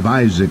God of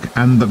Isaac,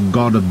 and the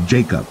God of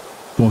Jacob.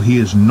 For he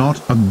is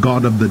not a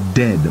God of the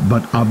dead,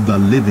 but of the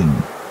living,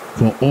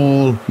 for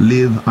all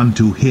live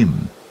unto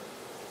him.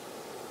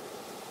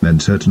 Then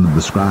certain of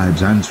the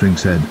scribes answering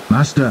said,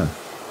 Master,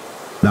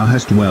 thou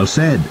hast well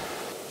said.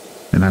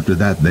 And after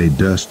that they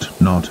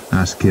durst not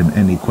ask him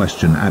any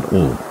question at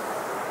all.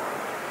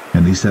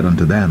 And he said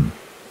unto them,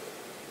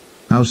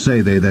 How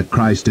say they that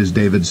Christ is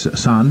David's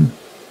son?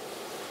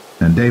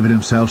 And David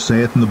himself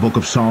saith in the book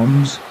of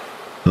Psalms,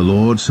 The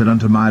Lord said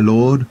unto my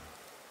Lord,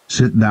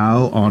 Sit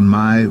thou on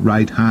my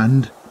right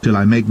hand, till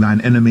I make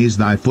thine enemies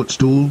thy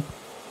footstool.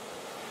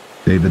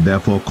 David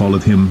therefore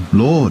calleth him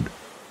Lord.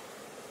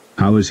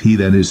 How is he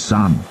then his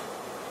son?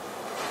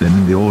 Then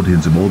in the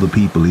audience of all the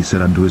people he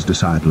said unto his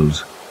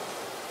disciples,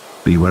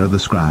 Beware of the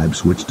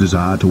scribes, which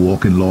desire to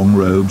walk in long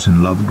robes,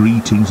 and love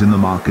greetings in the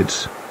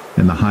markets,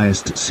 and the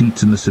highest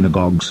seats in the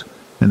synagogues,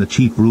 and the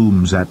chief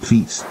rooms at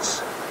feasts,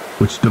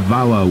 which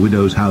devour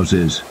widows'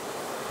 houses,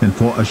 and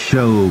for a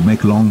show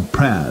make long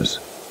prayers.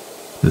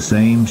 The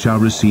same shall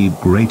receive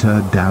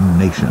greater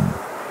damnation.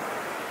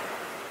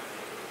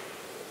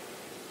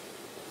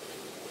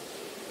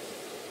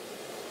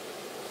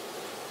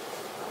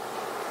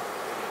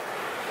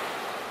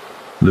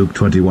 Luke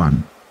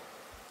 21.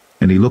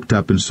 And he looked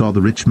up and saw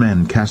the rich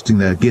men casting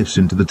their gifts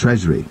into the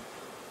treasury.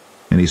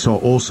 And he saw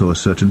also a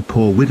certain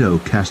poor widow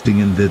casting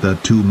in thither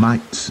 2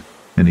 mites.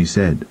 And he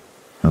said,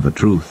 Of a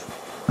truth,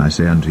 I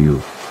say unto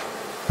you,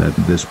 that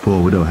this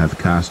poor widow hath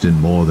cast in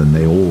more than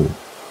they all.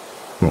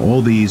 For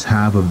all these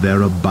have of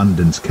their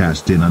abundance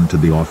cast in unto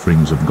the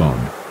offerings of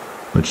God.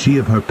 But she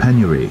of her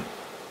penury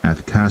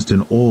hath cast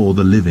in all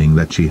the living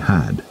that she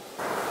had.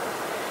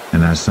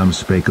 And as some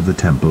spake of the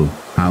temple,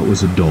 how it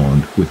was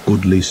adorned with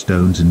goodly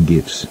stones and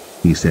gifts,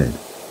 he said,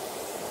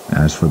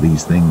 As for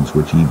these things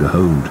which ye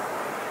behold,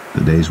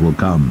 the days will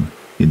come,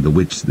 in the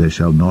which there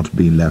shall not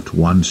be left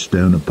one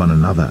stone upon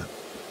another,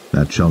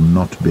 that shall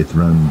not be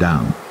thrown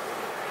down.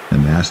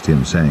 And they asked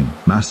him, saying,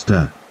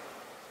 Master,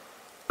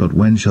 but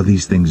when shall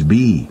these things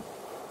be?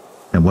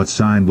 And what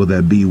sign will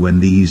there be when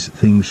these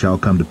things shall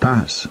come to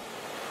pass?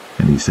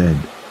 And he said,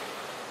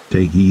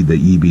 Take heed that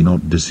ye be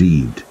not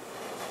deceived.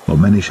 For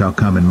many shall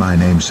come in my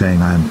name,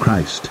 saying, I am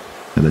Christ,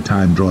 and the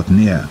time draweth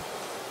near.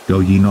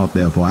 Go ye not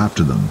therefore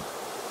after them.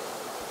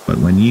 But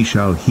when ye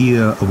shall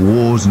hear of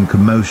wars and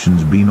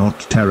commotions, be not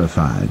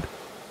terrified.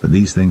 For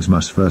these things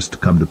must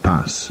first come to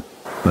pass,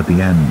 but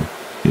the end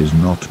is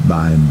not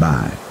by and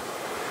by.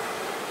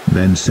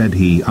 Then said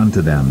he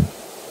unto them,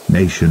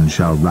 Nation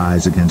shall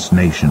rise against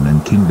nation,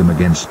 and kingdom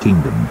against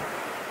kingdom.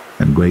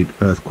 And great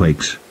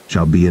earthquakes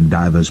shall be in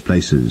divers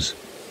places,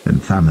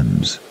 and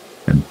famines,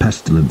 and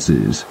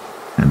pestilences,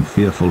 and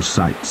fearful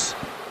sights,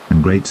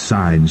 and great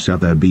signs shall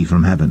there be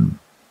from heaven.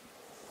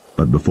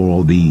 But before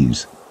all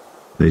these,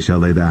 they shall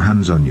lay their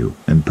hands on you,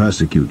 and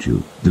persecute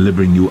you,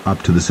 delivering you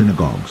up to the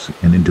synagogues,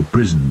 and into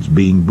prisons,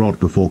 being brought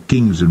before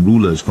kings and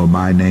rulers for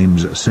my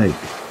name's sake.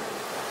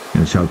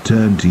 And shall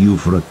turn to you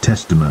for a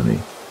testimony.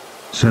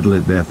 Settle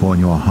it therefore in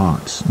your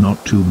hearts,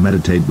 not to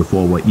meditate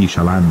before what ye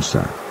shall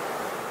answer.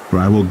 For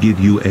I will give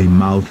you a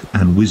mouth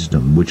and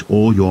wisdom, which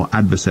all your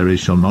adversaries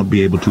shall not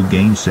be able to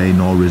gainsay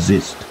nor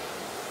resist.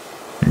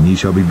 And ye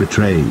shall be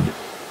betrayed,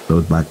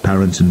 both by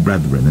parents and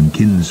brethren, and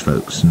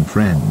kinsfolks and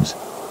friends.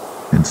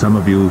 And some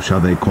of you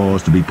shall they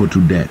cause to be put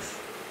to death.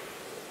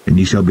 And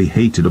ye shall be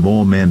hated of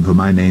all men for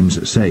my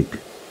name's sake.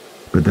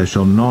 But there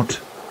shall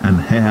not an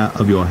hair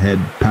of your head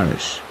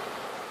perish.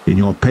 In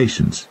your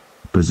patience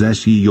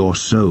possess ye your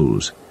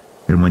souls.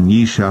 And when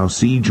ye shall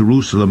see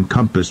Jerusalem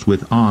compassed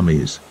with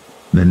armies,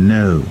 then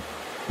know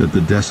that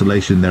the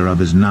desolation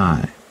thereof is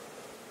nigh.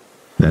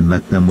 Then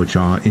let them which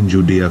are in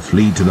Judea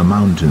flee to the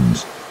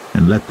mountains,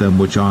 and let them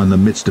which are in the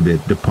midst of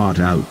it depart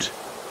out,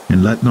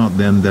 and let not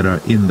them that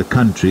are in the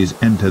countries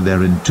enter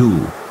therein too.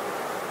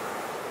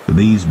 For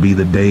these be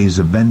the days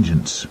of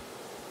vengeance,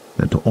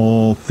 that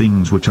all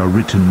things which are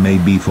written may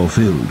be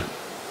fulfilled.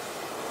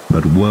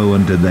 But woe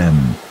unto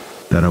them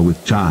that are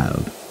with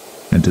child,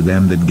 and to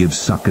them that give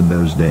suck in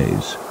those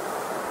days.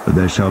 For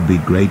there shall be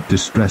great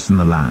distress in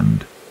the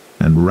land,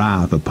 and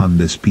wrath upon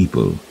this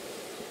people.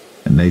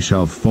 And they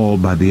shall fall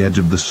by the edge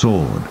of the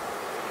sword,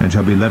 and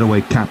shall be led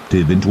away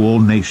captive into all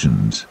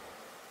nations.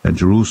 And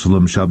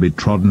Jerusalem shall be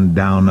trodden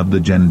down of the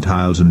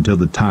Gentiles until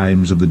the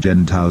times of the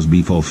Gentiles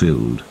be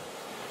fulfilled.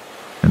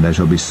 And there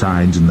shall be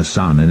signs in the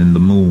sun, and in the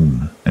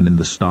moon, and in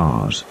the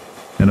stars,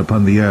 and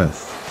upon the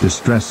earth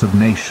distress of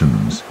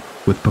nations,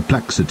 with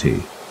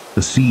perplexity,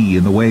 the sea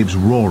and the waves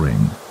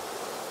roaring,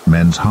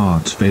 men's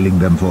hearts failing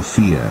them for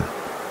fear,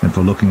 and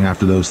for looking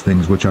after those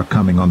things which are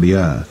coming on the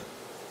earth.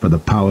 For the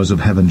powers of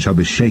heaven shall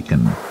be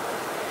shaken.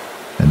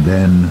 And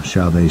then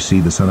shall they see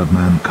the Son of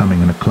Man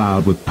coming in a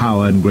cloud with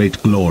power and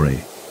great glory.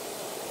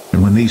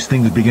 And when these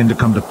things begin to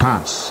come to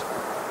pass,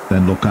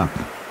 then look up,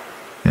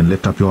 and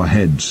lift up your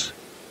heads,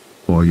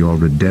 for your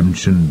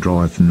redemption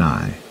draweth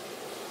nigh.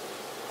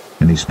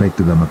 And he spake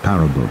to them a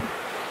parable.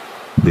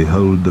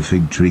 Behold the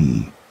fig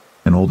tree,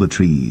 and all the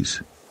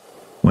trees.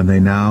 When they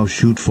now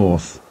shoot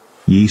forth,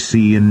 ye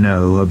see and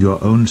know of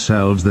your own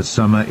selves that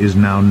summer is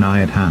now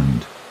nigh at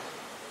hand.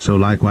 So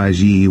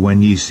likewise ye,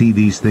 when ye see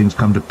these things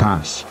come to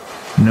pass,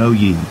 know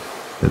ye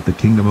that the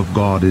kingdom of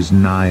God is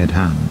nigh at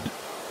hand.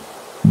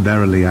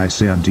 Verily I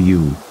say unto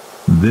you,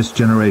 this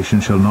generation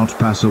shall not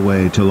pass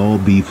away till all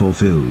be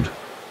fulfilled.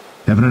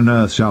 Heaven and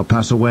earth shall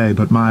pass away,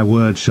 but my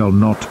word shall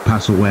not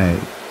pass away.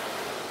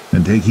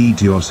 And take heed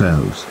to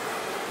yourselves,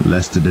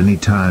 lest at any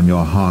time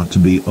your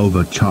heart be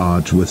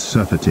overcharged with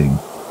surfeiting,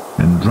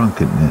 and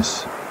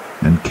drunkenness,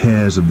 and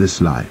cares of this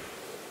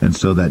life, and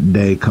so that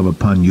day come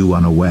upon you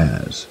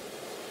unawares.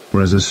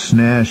 For as a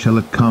snare shall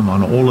it come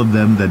on all of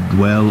them that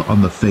dwell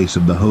on the face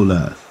of the whole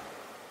earth.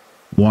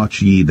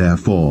 Watch ye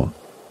therefore,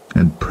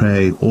 and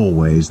pray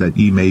always that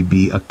ye may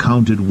be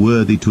accounted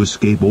worthy to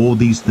escape all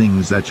these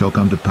things that shall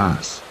come to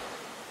pass,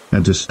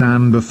 and to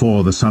stand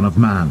before the Son of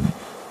Man.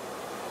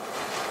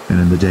 And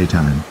in the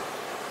daytime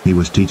he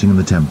was teaching in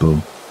the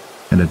temple,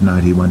 and at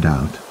night he went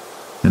out,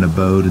 and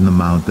abode in the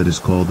mount that is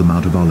called the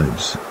Mount of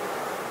Olives.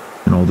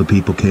 And all the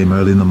people came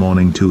early in the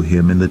morning to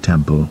him in the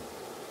temple,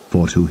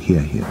 for to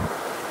hear him.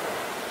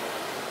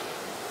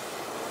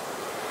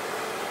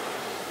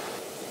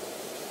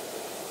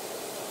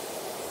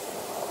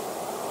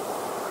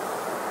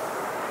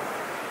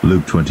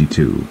 Luke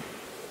 22.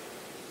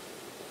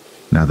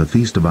 Now the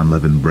feast of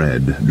unleavened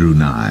bread drew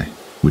nigh,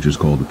 which is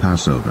called the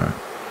Passover.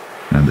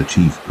 And the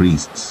chief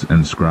priests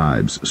and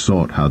scribes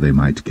sought how they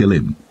might kill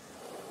him,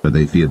 for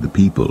they feared the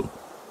people.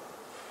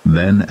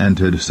 Then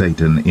entered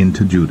Satan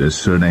into Judas,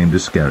 surnamed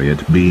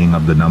Iscariot, being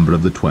of the number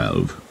of the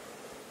 12.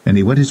 And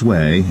he went his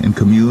way, and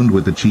communed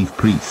with the chief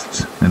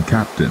priests and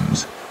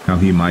captains, how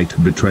he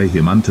might betray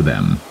him unto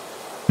them.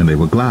 And they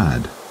were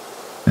glad,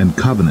 and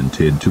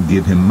covenanted to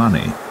give him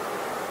money.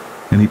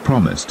 And he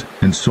promised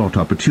and sought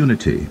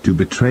opportunity to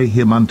betray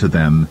him unto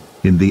them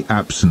in the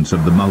absence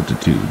of the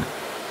multitude.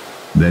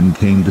 Then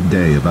came the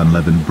day of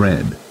unleavened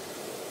bread,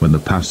 when the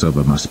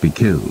Passover must be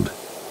killed.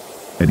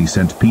 And he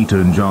sent Peter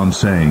and John,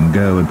 saying,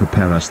 Go and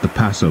prepare us the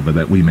Passover,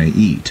 that we may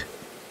eat.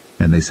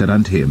 And they said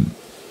unto him,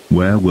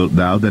 Where wilt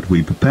thou that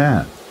we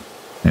prepare?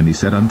 And he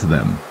said unto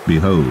them,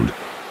 Behold,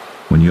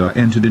 when you are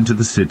entered into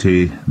the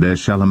city, there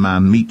shall a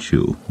man meet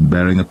you,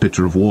 bearing a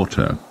pitcher of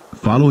water.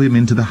 Follow him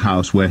into the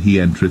house where he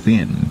entereth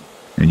in.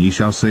 And ye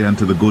shall say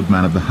unto the good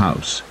man of the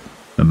house,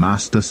 The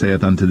master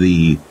saith unto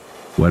thee,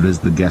 Where is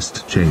the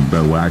guest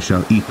chamber, where I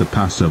shall eat the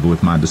Passover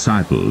with my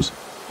disciples?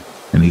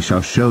 And he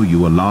shall show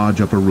you a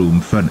large upper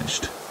room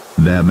furnished.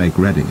 There make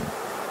ready.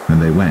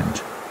 And they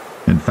went,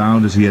 and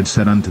found as he had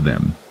said unto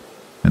them.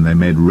 And they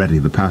made ready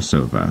the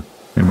Passover.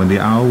 And when the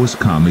hour was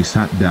come, he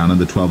sat down,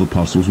 and the 12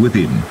 apostles with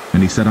him.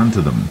 And he said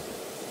unto them,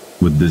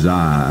 With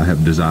desire I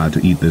have desired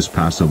to eat this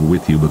Passover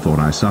with you before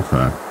I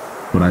suffer.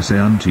 But I say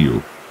unto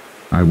you,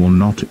 I will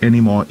not any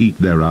more eat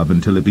thereof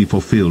until it be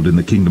fulfilled in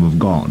the kingdom of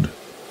God.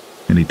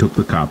 And he took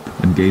the cup,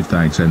 and gave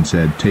thanks, and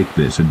said, Take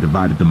this, and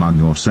divide it among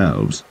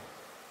yourselves.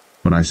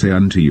 But I say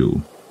unto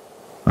you,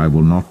 I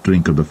will not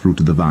drink of the fruit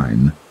of the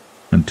vine,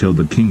 until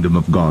the kingdom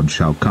of God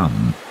shall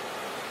come.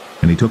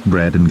 And he took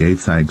bread, and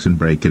gave thanks, and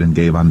brake it, and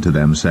gave unto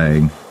them,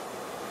 saying,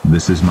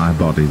 This is my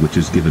body which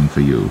is given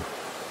for you.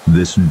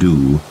 This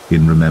do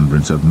in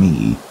remembrance of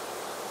me.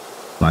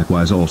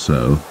 Likewise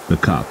also the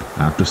cup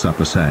after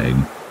supper,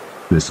 saying,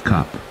 This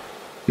cup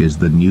is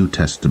the New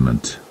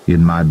Testament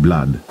in my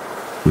blood,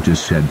 which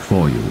is shed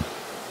for you.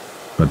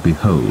 But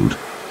behold,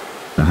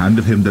 the hand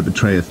of him that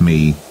betrayeth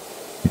me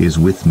is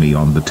with me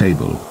on the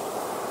table.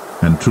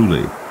 And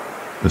truly,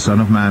 the Son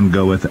of Man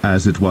goeth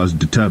as it was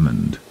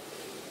determined.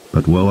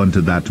 But woe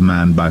unto that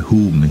man by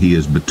whom he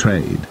is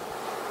betrayed.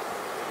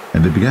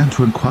 And they began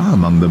to inquire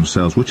among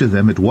themselves which of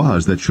them it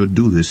was that should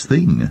do this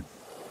thing.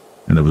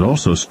 And there was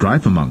also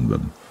strife among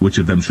them, which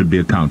of them should be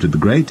accounted the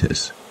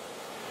greatest.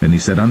 And he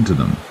said unto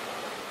them,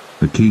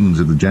 The kings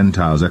of the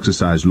Gentiles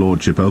exercise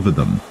lordship over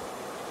them,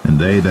 and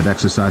they that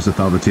exercise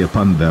authority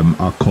upon them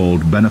are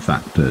called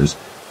benefactors.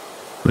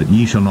 But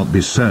ye shall not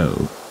be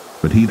so,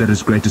 but he that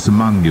is greatest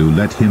among you,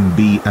 let him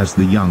be as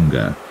the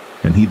younger,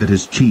 and he that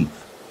is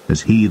chief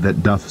as he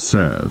that doth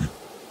serve.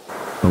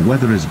 For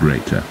whether is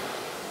greater,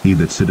 he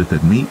that sitteth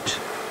at meat,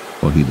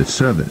 or he that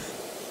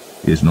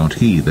serveth? Is not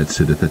he that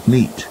sitteth at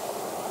meat?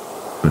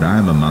 But I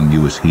am among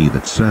you as he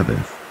that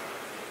serveth.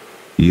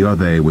 Ye are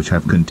they which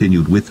have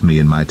continued with me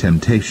in my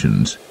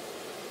temptations,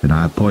 and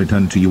I appoint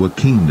unto you a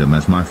kingdom,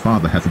 as my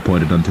Father hath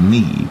appointed unto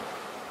me,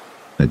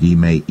 that ye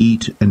may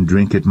eat and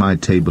drink at my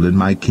table in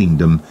my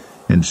kingdom,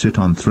 and sit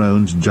on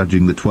thrones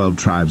judging the 12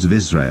 tribes of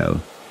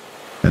Israel.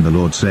 And the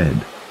Lord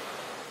said,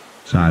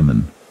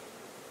 Simon,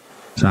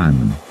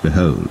 Simon,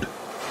 behold,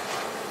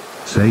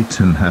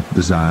 Satan hath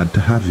desired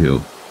to have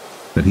you,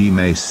 that he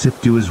may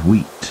sift you as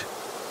wheat.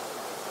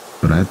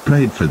 But I have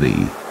prayed for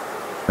thee,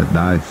 that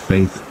thy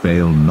faith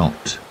fail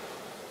not,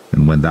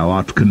 and when thou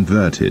art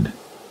converted,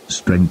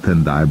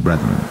 strengthen thy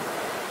brethren.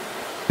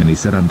 And he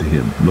said unto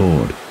him,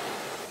 Lord,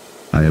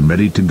 I am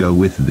ready to go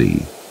with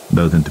thee,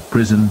 both into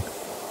prison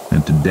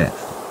and to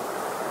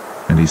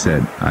death. And he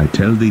said, I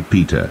tell thee,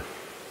 Peter,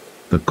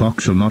 the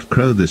cock shall not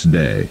crow this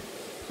day,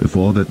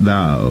 before that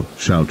thou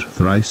shalt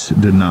thrice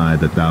deny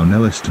that thou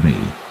knowest me.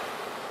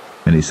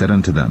 And he said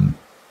unto them,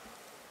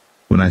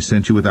 When I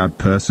sent you without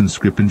purse and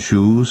scrip and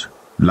shoes,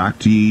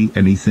 lacked ye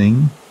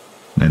anything?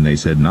 And they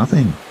said,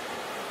 Nothing.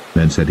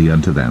 Then said he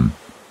unto them,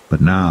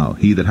 But now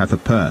he that hath a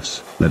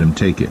purse, let him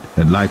take it,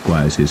 and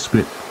likewise his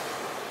scrip.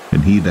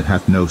 And he that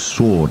hath no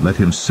sword, let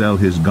him sell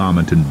his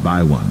garment and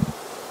buy one.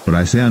 For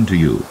I say unto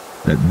you,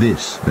 that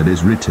this that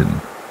is written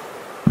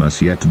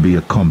must yet be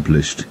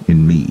accomplished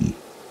in me.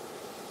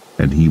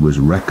 And he was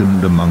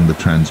reckoned among the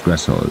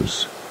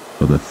transgressors,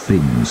 for the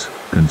things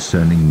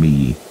concerning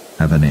me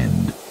have an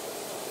end.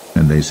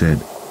 And they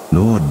said,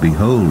 Lord,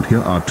 behold,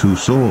 here are 2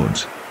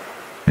 swords.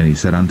 And he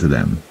said unto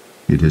them,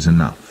 It is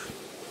enough.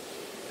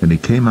 And he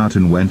came out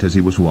and went as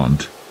he was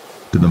wont,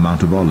 to the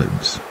Mount of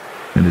Olives,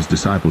 and his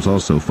disciples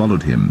also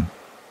followed him.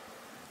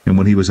 And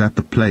when he was at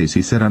the place,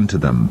 he said unto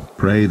them,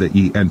 Pray that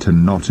ye enter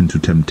not into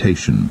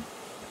temptation.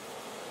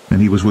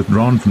 And he was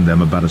withdrawn from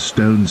them about a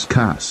stone's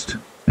cast,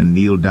 and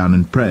kneeled down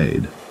and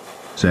prayed,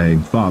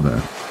 saying, Father,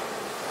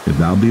 if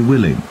thou be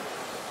willing,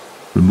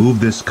 remove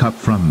this cup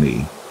from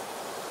me.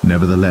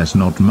 Nevertheless,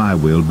 not my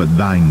will, but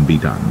thine be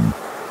done.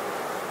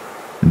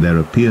 And there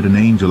appeared an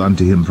angel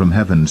unto him from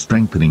heaven,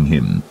 strengthening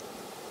him.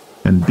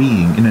 And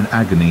being in an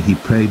agony, he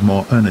prayed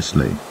more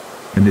earnestly,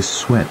 and his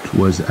sweat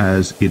was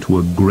as it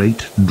were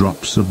great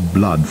drops of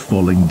blood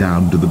falling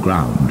down to the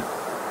ground.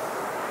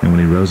 And when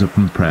he rose up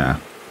from prayer,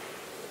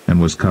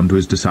 and was come to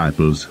his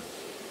disciples,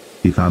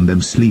 he found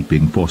them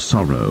sleeping for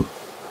sorrow,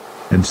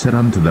 and said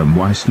unto them,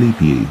 Why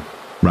sleep ye?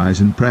 Rise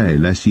and pray,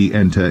 lest ye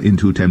enter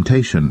into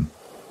temptation.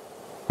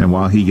 And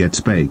while he yet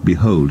spake,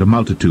 behold, a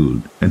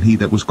multitude, and he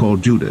that was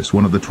called Judas,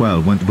 one of the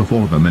 12, went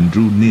before them, and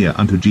drew near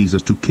unto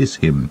Jesus to kiss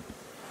him.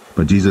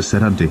 But Jesus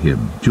said unto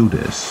him,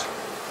 Judas,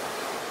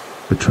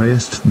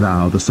 betrayest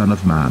thou the Son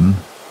of Man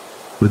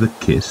with a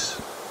kiss?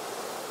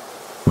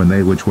 When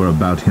they which were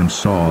about him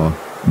saw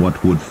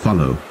what would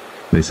follow,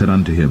 they said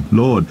unto him,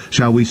 Lord,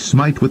 shall we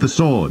smite with the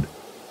sword?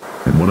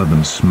 And one of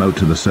them smote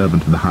the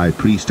servant of the high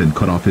priest, and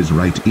cut off his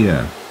right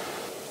ear.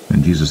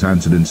 And Jesus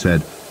answered and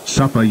said,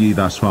 Suffer ye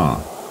thus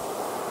far.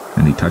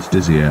 And he touched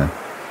his ear,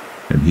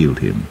 and healed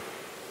him.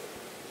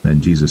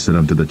 Then Jesus said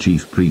unto the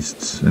chief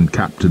priests, and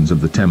captains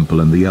of the temple,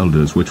 and the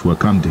elders which were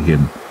come to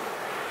him,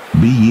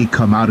 Be ye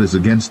come out as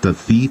against a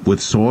thief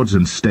with swords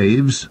and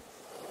staves?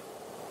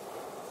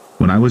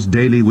 When I was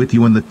daily with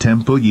you in the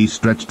temple, ye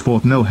stretched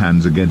forth no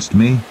hands against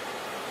me.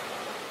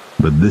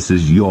 But this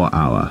is your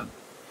hour,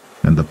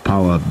 and the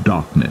power of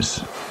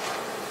darkness.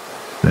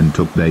 Then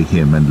took they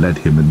him, and led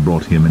him, and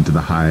brought him into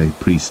the high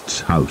priest's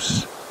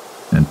house.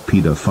 And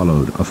Peter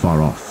followed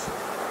afar off.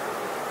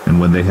 And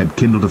when they had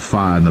kindled a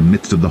fire in the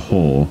midst of the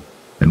hall,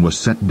 and were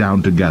set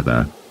down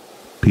together,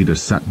 Peter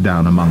sat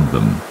down among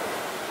them.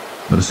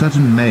 But a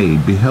certain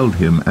maid beheld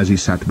him as he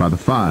sat by the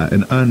fire,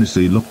 and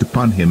earnestly looked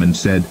upon him, and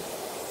said,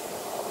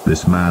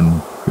 This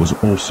man was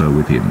also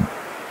with him.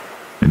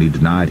 And he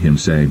denied him,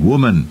 saying,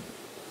 Woman,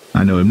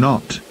 I know him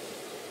not.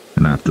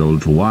 And after a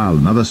little while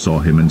another saw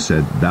him, and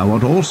said, Thou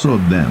art also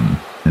of them.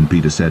 And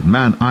Peter said,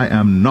 Man, I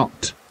am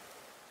not.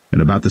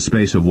 And about the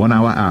space of 1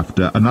 hour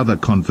after, another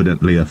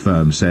confidently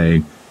affirmed,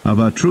 saying, Of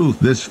a truth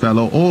this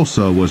fellow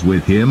also was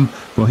with him,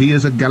 for he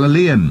is a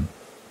Galilean.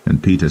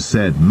 And Peter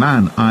said,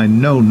 Man, I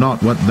know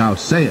not what thou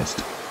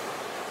sayest.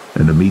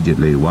 And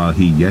immediately, while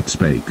he yet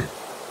spake,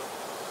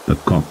 the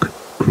cock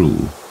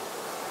crew.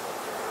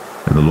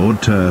 And the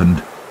Lord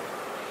turned,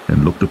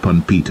 and looked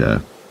upon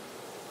Peter.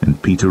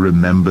 And Peter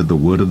remembered the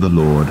word of the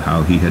Lord,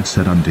 how he had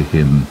said unto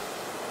him,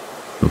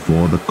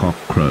 Before the cock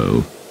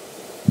crow,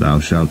 thou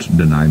shalt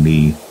deny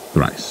me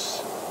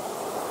thrice.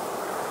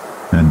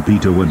 And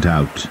Peter went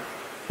out,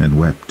 and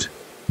wept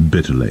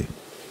bitterly.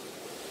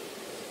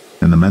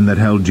 And the men that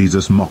held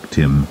Jesus mocked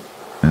him,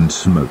 and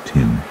smote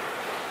him.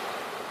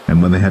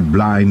 And when they had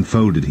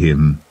blindfolded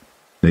him,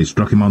 they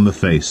struck him on the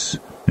face,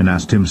 and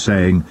asked him,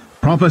 saying,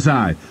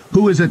 Prophesy,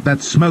 who is it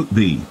that smote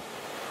thee?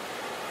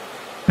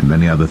 And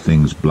many other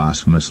things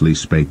blasphemously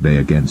spake they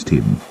against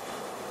him.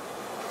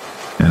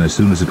 And as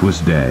soon as it was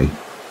day,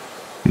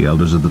 the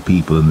elders of the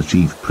people, and the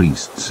chief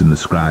priests, and the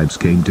scribes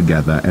came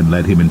together, and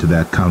led him into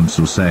their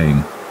council,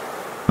 saying,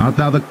 Art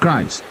thou the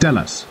Christ? Tell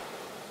us.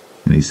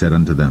 And he said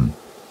unto them,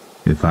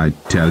 If I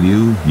tell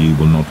you, ye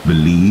will not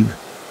believe.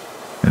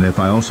 And if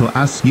I also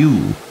ask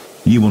you,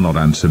 ye will not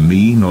answer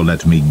me, nor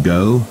let me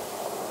go.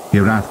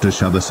 Hereafter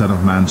shall the Son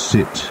of Man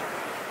sit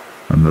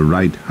on the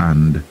right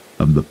hand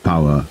of the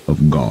power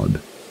of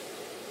God.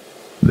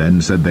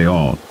 Then said they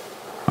all,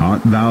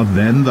 Art thou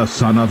then the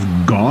Son of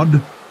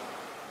God?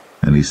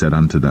 And he said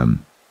unto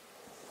them,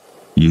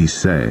 Ye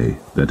say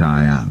that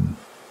I am.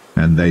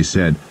 And they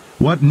said,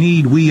 What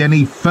need we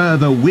any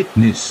further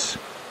witness?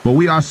 For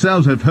we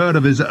ourselves have heard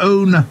of his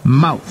own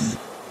mouth.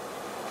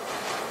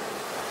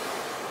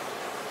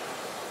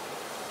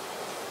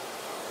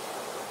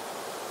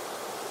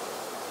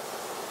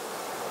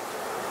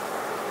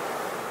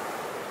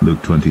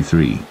 Luke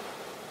 23.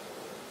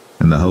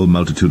 And the whole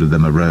multitude of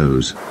them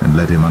arose, and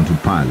led him unto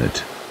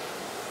Pilate.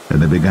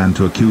 And they began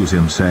to accuse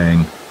him,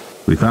 saying,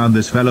 We found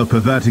this fellow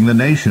perverting the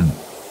nation,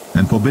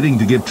 and forbidding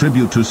to give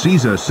tribute to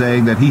Caesar,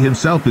 saying that he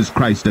himself is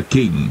Christ a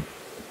king.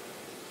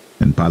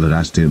 And Pilate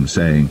asked him,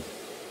 saying,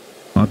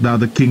 Art thou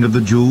the king of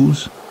the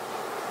Jews?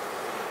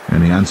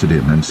 And he answered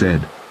him, and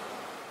said,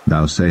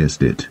 Thou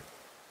sayest it.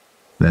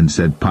 Then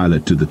said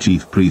Pilate to the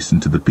chief priests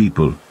and to the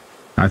people,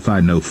 I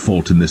find no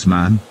fault in this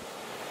man.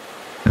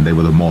 And they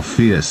were the more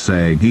fierce,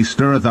 saying, He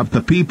stirreth up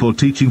the people,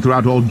 teaching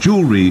throughout all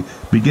Jewry,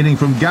 beginning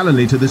from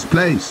Galilee to this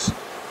place.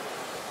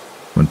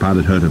 When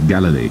Pilate heard of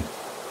Galilee,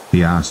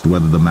 he asked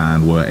whether the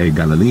man were a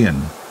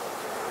Galilean.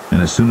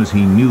 And as soon as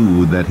he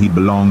knew that he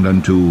belonged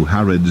unto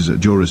Herod's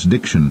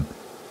jurisdiction,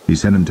 he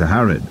sent him to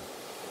Herod,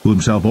 who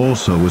himself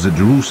also was at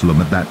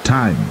Jerusalem at that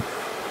time.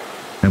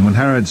 And when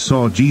Herod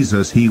saw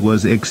Jesus, he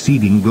was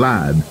exceeding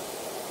glad,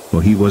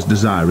 for he was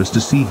desirous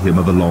to see him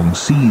of a long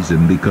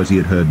season, because he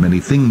had heard many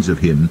things of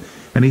him,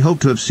 and he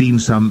hoped to have seen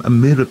some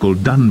miracle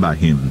done by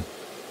him.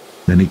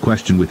 Then he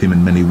questioned with him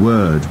in many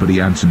words, but he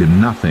answered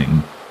him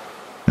nothing.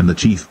 And the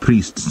chief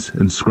priests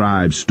and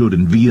scribes stood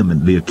and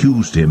vehemently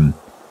accused him.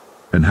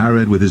 And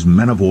Herod with his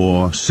men of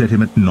war set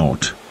him at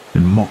naught,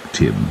 and mocked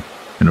him,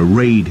 and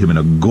arrayed him in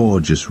a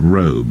gorgeous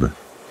robe,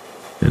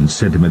 and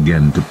sent him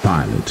again to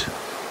Pilate.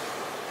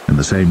 And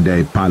the same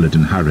day Pilate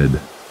and Herod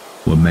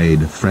were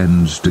made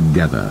friends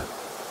together,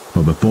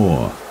 for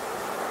before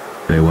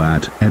they were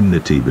at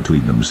enmity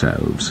between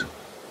themselves.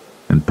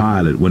 And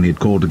Pilate, when he had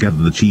called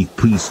together the chief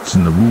priests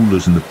and the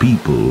rulers and the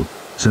people,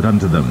 said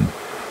unto them,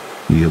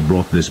 Ye have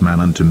brought this man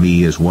unto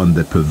me as one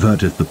that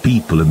perverteth the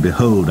people, and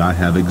behold, I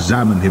have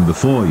examined him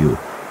before you,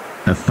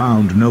 have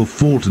found no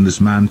fault in this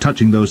man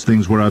touching those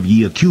things whereof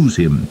ye accuse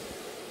him.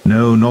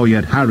 No, nor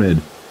yet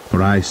Herod,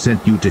 for I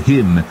sent you to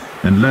him,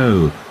 and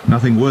lo,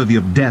 nothing worthy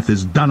of death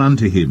is done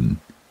unto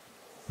him.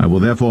 I will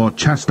therefore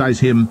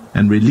chastise him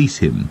and release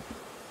him.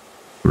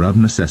 For of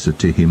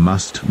necessity he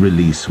must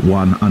release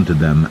one unto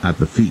them at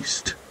the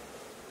feast.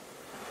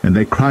 And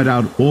they cried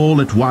out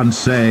all at once,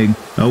 saying,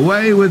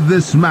 Away with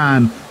this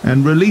man,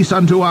 and release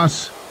unto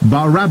us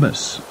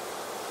Barabbas,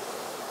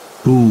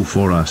 who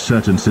for a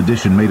certain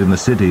sedition made in the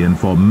city, and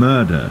for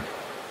murder,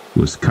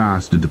 was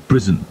cast into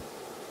prison.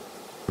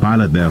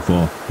 Pilate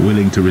therefore,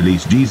 willing to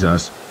release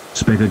Jesus,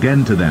 spake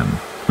again to them.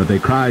 But they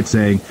cried,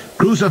 saying,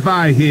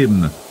 Crucify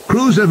him!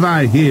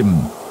 Crucify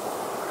him!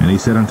 And he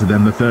said unto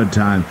them the third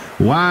time,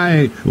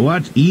 Why,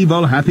 what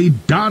evil hath he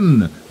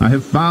done? I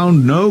have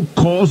found no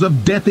cause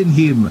of death in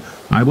him.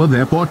 I will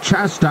therefore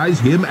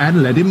chastise him,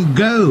 and let him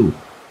go.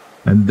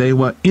 And they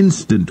were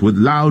instant with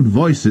loud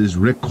voices,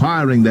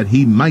 requiring that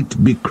he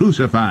might be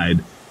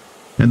crucified.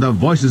 And the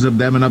voices of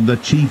them and of the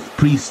chief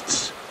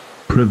priests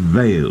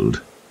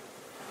prevailed.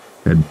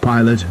 And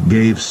Pilate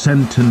gave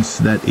sentence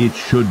that it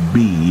should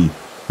be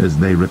as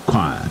they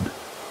required.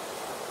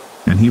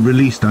 And he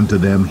released unto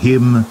them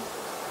him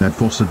that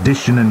for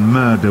sedition and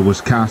murder was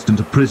cast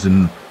into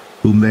prison,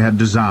 whom they had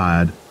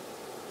desired,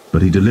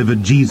 but he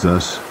delivered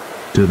Jesus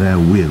to their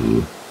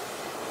will.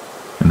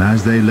 And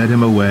as they led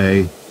him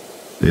away,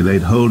 they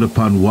laid hold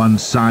upon one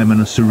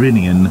Simon a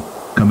Syrian,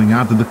 coming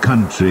out of the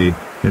country,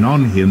 and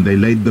on him they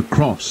laid the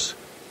cross,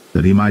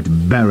 that he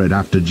might bear it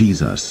after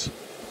Jesus.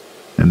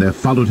 And there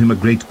followed him a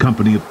great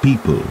company of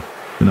people,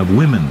 and of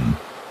women,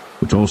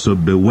 which also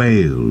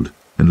bewailed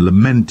and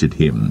lamented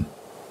him.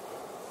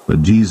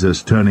 But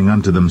Jesus, turning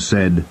unto them,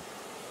 said,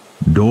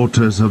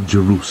 Daughters of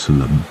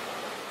Jerusalem,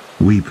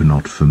 weep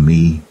not for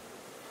me,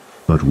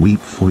 but weep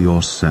for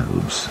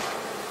yourselves,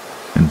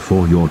 and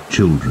for your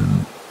children.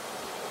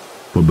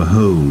 For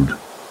behold,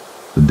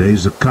 the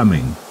days are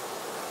coming,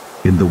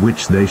 in the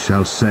which they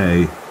shall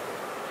say,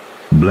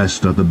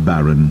 Blessed are the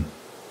barren,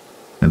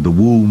 and the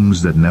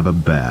wombs that never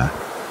bare,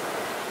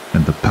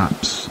 and the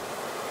paps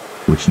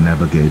which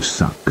never gave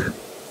suck.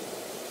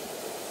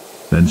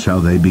 Then shall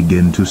they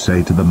begin to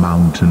say to the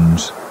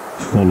mountains,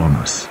 Fall on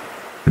us,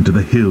 and to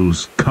the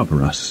hills,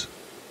 Cover us.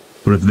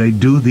 For if they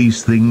do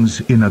these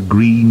things in a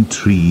green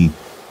tree,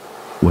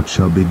 what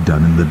shall be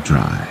done in the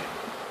dry?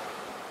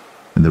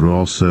 And there were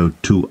also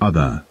 2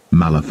 other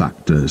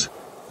malefactors,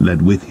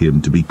 led with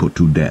him to be put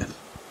to death.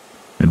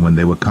 And when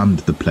they were come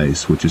to the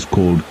place which is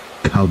called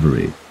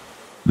Calvary,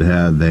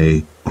 there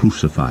they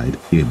crucified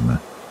him,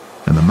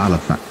 and the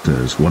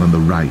malefactors, one on the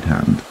right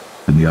hand,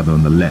 and the other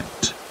on the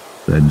left.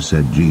 Then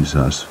said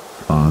Jesus,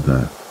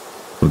 Father,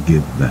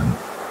 forgive them,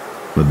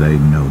 for they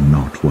know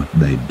not what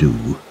they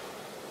do.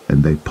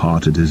 And they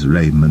parted his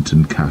raiment,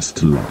 and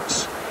cast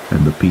lots,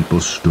 And the people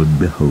stood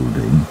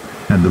beholding.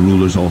 And the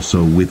rulers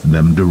also with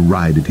them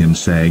derided him,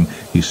 saying,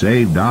 He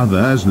saved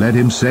others, let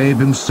him save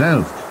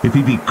himself, if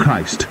he be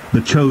Christ,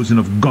 the chosen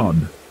of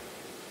God.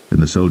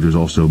 And the soldiers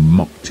also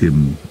mocked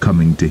him,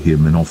 coming to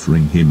him and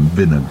offering him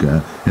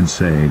vinegar, and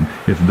saying,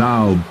 If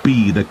thou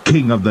be the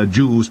King of the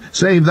Jews,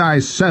 save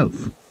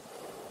thyself.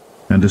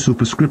 And a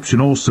superscription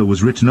also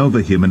was written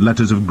over him in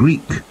letters of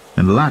Greek,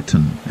 and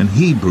Latin, and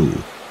Hebrew,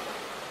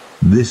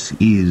 This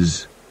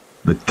is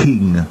the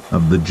King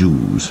of the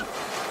Jews.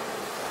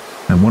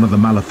 And one of the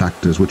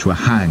malefactors which were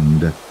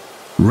hanged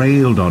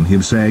railed on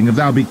him, saying, If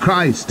thou be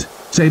Christ,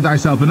 save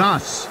thyself and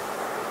us.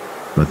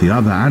 But the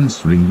other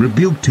answering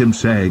rebuked him,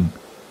 saying,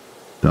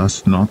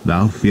 Dost not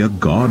thou fear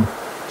God,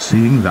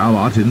 seeing thou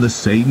art in the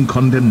same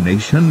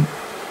condemnation?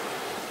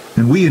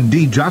 And we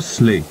indeed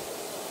justly,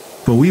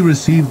 for we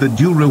receive the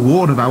due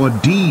reward of our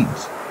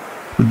deeds.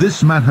 But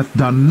this man hath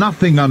done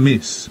nothing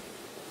amiss.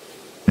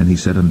 And he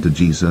said unto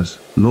Jesus,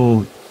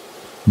 Lord,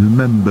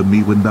 remember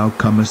me when thou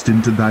comest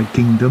into thy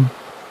kingdom.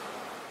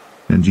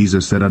 And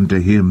Jesus said unto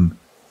him,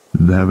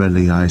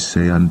 Verily I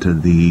say unto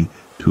thee,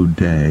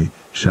 today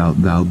shalt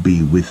thou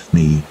be with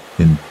me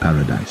in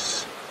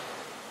paradise.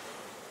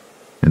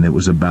 And it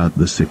was about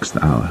the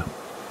 6th hour,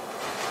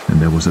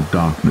 and there was a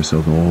darkness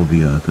over all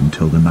the earth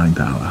until the 9th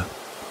hour.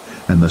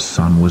 And the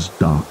sun was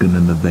darkened,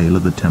 and the veil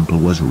of the temple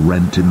was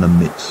rent in the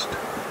midst.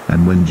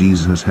 And when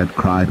Jesus had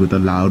cried with a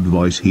loud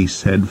voice, he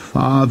said,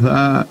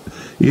 Father,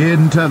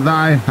 into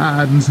thy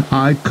hands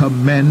I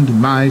commend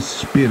my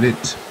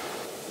spirit.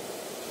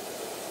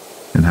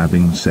 And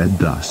having said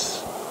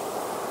thus,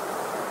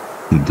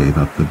 he gave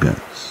up the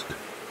ghost.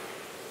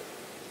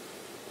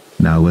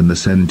 Now when the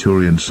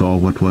centurion saw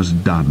what was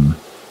done,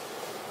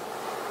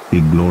 he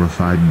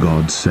glorified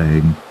God,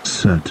 saying,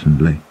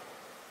 Certainly,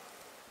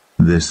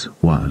 this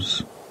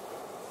was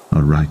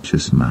a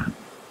righteous man.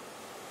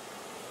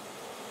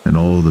 And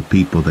all the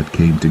people that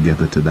came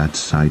together to that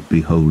sight,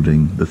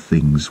 beholding the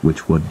things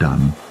which were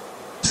done,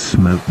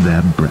 smote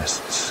their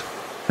breasts,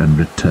 and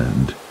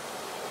returned.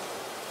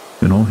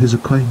 And all his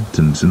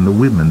acquaintance and the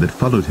women that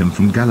followed him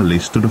from Galilee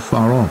stood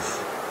afar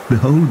off,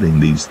 beholding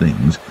these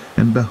things.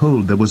 And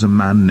behold, there was a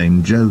man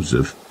named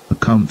Joseph, a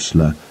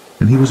counselor,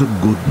 and he was a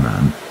good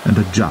man, and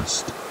a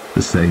just.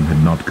 The same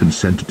had not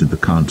consented to the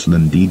counsel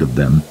and deed of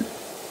them.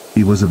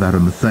 He was of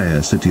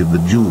Arimathea, city of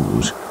the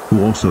Jews,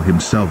 who also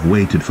himself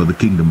waited for the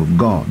kingdom of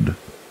God.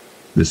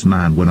 This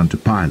man went unto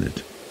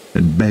Pilate,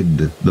 and begged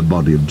the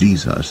body of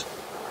Jesus.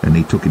 And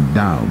he took it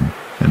down,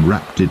 and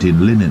wrapped it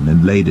in linen,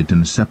 and laid it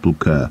in a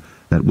sepulchre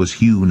that was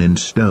hewn in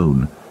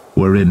stone,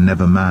 wherein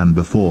never man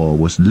before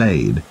was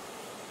laid.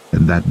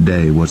 And that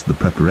day was the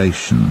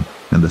preparation,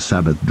 and the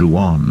Sabbath drew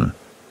on.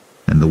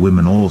 And the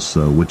women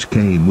also which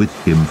came with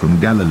him from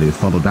Galilee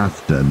followed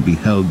after, and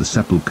beheld the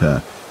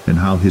sepulchre, and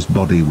how his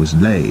body was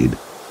laid.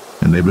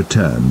 And they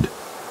returned,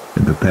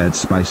 and prepared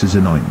spices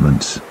and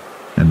ointments,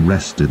 and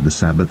rested the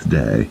Sabbath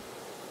day,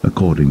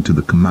 according to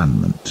the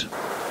commandment.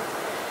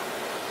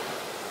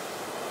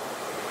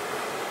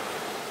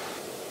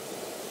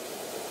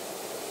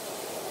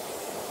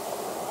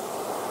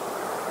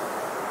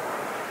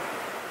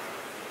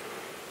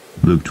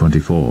 Luke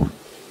 24.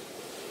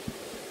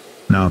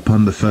 Now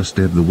upon the first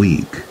day of the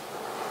week,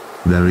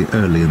 very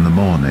early in the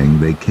morning,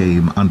 they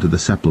came unto the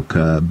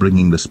sepulchre,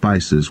 bringing the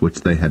spices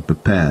which they had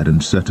prepared,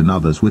 and certain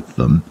others with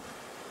them.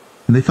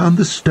 And they found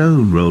the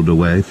stone rolled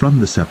away from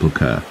the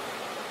sepulchre.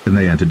 And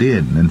they entered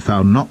in, and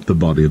found not the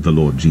body of the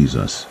Lord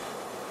Jesus.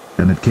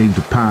 And it came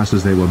to pass,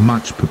 as they were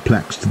much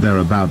perplexed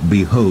thereabout,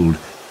 behold,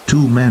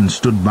 2 men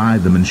stood by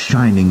them in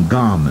shining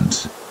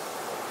garments.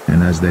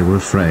 And as they were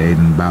afraid,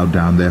 and bowed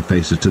down their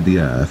faces to the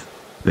earth,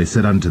 they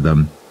said unto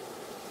them,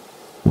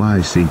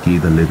 Why seek ye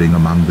the living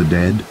among the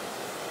dead?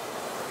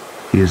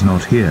 He is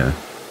not here,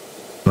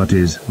 but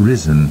is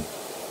risen.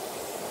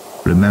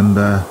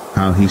 Remember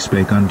how he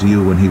spake unto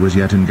you when he was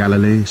yet in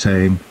Galilee,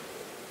 saying,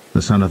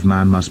 The Son of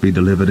Man must be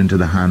delivered into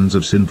the hands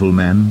of sinful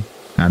men,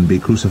 and be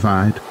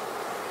crucified,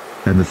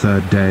 and the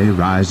 3rd day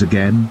rise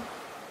again.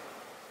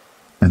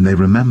 And they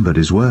remembered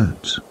his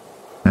words,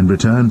 and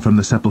returned from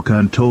the sepulchre,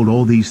 and told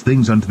all these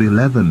things unto the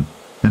 11,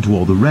 and to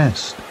all the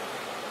rest.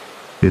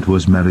 It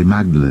was Mary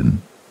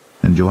Magdalene,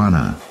 and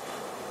Joanna,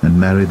 and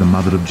Mary the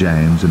mother of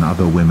James, and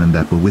other women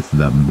that were with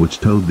them, which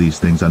told these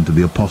things unto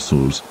the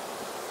apostles.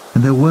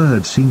 And their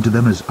words seemed to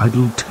them as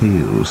idle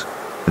tales,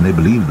 and they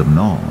believed them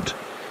not.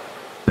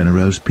 Then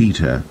arose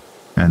Peter,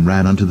 and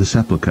ran unto the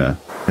sepulchre,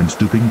 and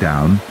stooping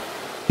down,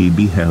 he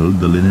beheld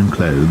the linen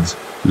clothes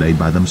laid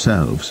by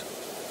themselves,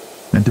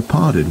 and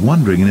departed,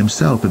 wondering in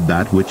himself at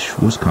that which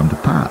was come to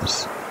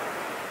pass.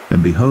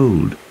 And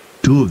behold,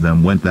 2 of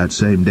them went that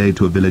same day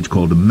to a village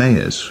called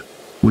Emmaus,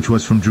 which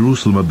was from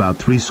Jerusalem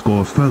about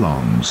 60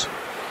 furlongs.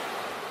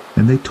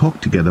 And they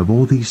talked together of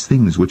all these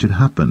things which had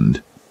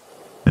happened.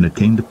 And it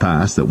came to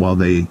pass that while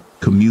they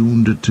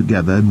communed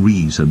together and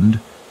reasoned,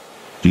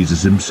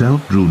 Jesus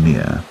himself drew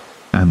near,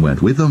 and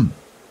went with them.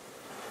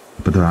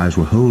 But their eyes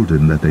were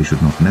holden that they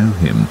should not know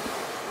him.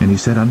 And he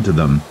said unto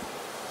them,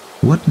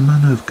 What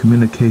manner of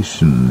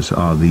communications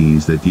are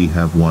these that ye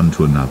have one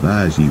to another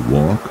as ye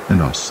walk,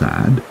 and are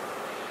sad?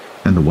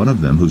 And the one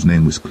of them, whose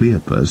name was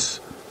Cleopas,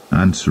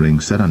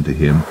 answering said unto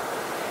him,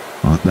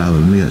 Art thou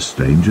only a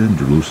stranger in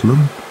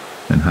Jerusalem,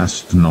 and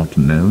hast not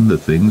known the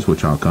things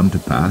which are come to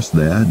pass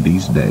there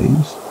these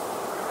days?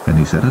 And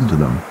he said unto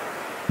them,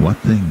 What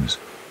things?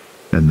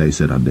 And they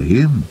said unto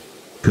him,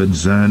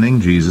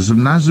 Concerning Jesus of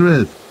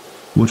Nazareth,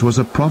 which was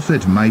a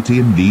prophet, mighty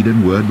in deed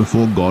and word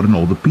before God and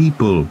all the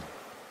people,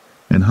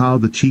 and how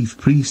the chief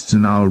priests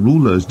and our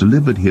rulers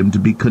delivered him to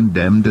be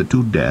condemned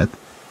to death,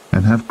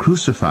 and have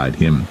crucified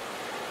him.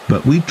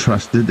 But we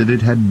trusted that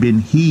it had been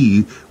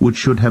he which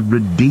should have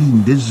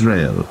redeemed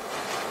Israel.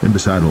 And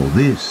beside all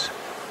this,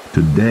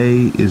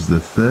 today is the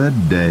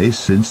third day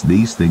since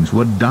these things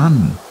were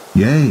done.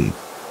 Yea,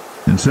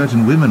 and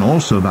certain women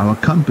also of our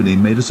company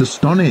made us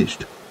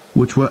astonished,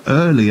 which were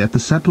early at the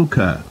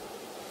sepulchre.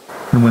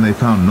 And when they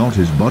found not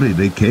his body,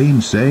 they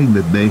came, saying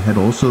that they had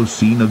also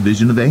seen a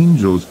vision of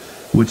angels,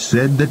 which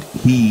said that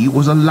he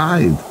was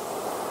alive.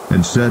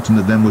 And certain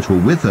of them which were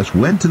with us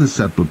went to the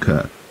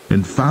sepulchre,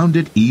 and found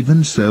it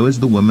even so as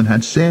the woman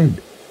had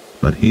said,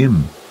 but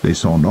him they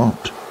saw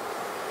not.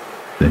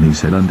 Then he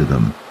said unto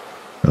them,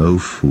 O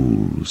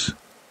fools,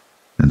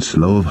 and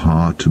slow of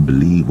heart to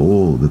believe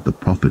all that the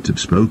prophets have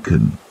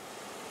spoken.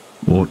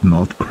 Ought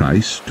not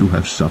Christ to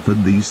have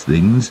suffered these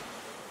things,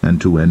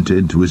 and to enter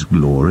into his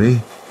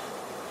glory?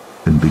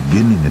 And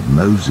beginning at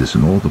Moses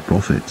and all the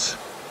prophets,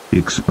 he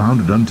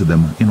expounded unto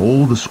them in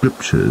all the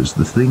scriptures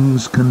the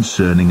things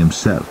concerning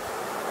himself.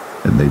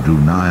 And they drew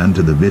nigh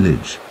unto the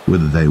village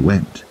whither they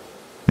went.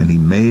 And he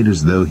made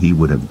as though he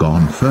would have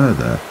gone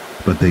further,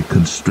 but they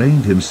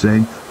constrained him,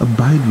 saying,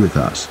 Abide with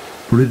us,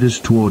 for it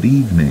is toward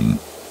evening,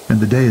 and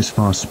the day is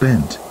far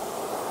spent.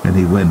 And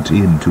he went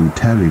in to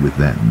tarry with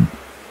them.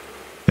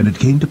 And it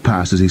came to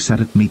pass, as he sat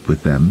at meat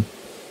with them,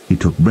 he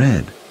took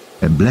bread,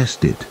 and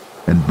blessed it,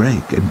 and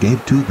brake, and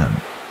gave to them.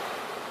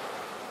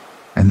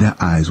 And their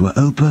eyes were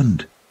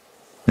opened,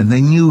 and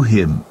they knew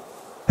him,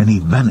 and he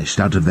vanished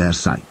out of their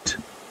sight.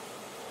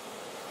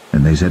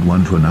 And they said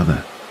one to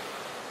another,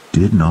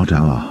 Did not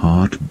our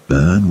heart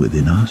burn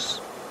within us,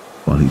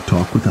 while he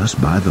talked with us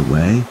by the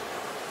way,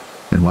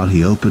 and while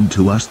he opened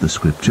to us the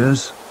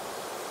Scriptures?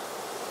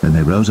 And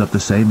they rose up the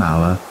same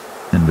hour,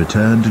 and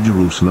returned to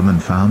Jerusalem,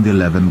 and found the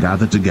 11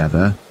 gathered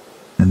together,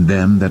 and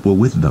them that were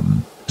with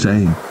them,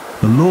 saying,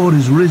 The Lord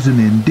is risen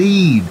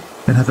indeed,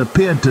 and hath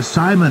appeared to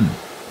Simon.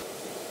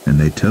 And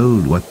they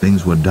told what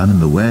things were done in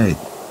the way,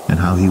 and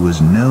how he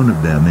was known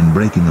of them in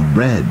breaking of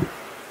bread.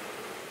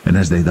 And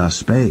as they thus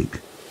spake,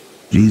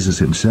 Jesus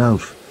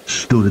himself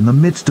stood in the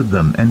midst of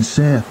them, and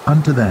saith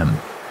unto them,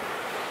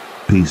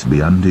 Peace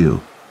be unto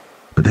you.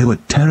 But they were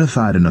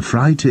terrified and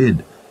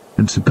affrighted,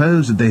 and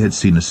supposed that they had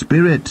seen a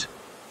spirit.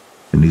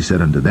 And he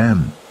said unto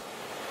them,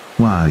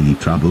 Why are ye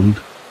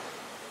troubled?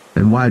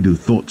 And why do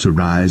thoughts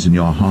arise in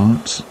your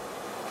hearts?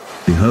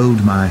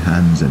 Behold my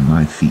hands and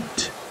my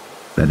feet,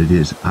 that it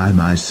is I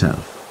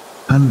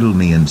myself. Handle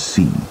me and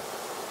see.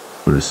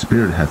 For a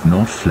spirit hath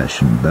not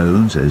flesh and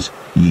bones, as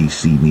ye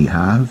see me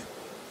have.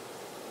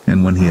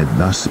 And when he had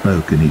thus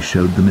spoken, he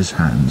showed them his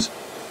hands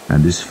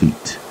and his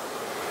feet.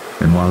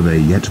 And while they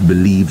yet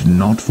believed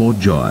not for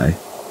joy,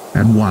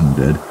 and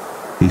wondered,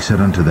 he said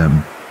unto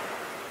them,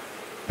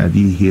 Have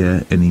ye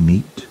here any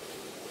meat?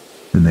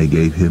 And they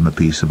gave him a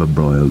piece of a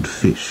broiled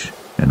fish,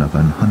 and of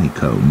an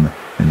honeycomb,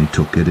 and he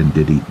took it, and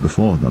did eat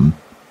before them.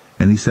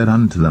 And he said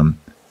unto them,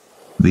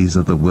 These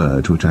are the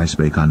words which I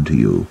spake unto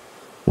you,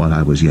 while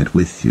I was yet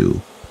with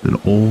you,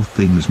 that all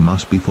things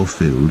must be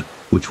fulfilled,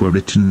 which were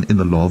written in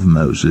the law of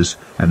Moses,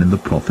 and in the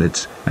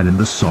prophets, and in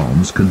the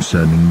Psalms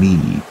concerning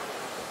me.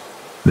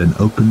 Then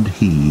opened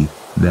he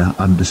their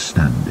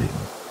understanding,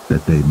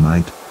 that they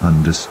might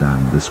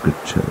understand the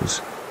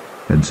Scriptures,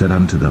 and said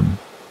unto them,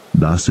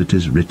 Thus it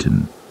is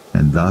written,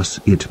 and thus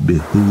it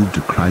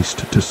behooved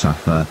Christ to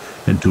suffer,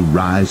 and to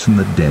rise from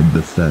the dead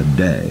the third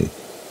day,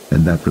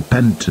 and that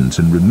repentance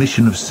and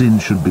remission of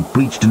sins should be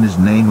preached in his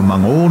name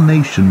among all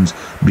nations,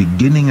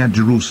 beginning at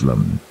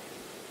Jerusalem.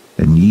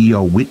 And ye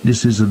are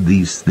witnesses of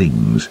these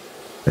things,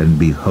 and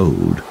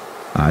behold,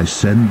 I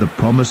send the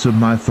promise of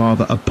my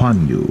Father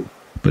upon you.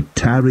 But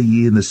tarry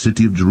ye in the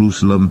city of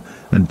Jerusalem,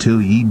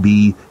 until ye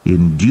be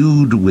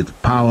endued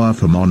with power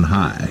from on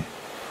high.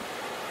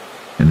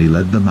 And he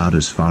led them out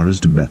as far as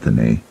to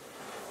Bethany,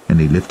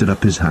 and he lifted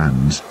up his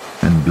hands,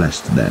 and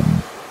blessed them.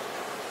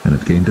 And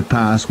it came to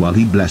pass, while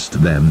he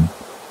blessed them,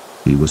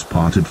 he was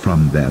parted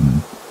from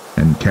them,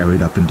 and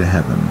carried up into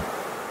heaven.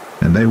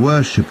 And they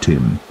worshipped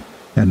him,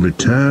 and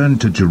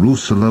returned to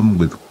Jerusalem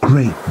with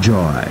great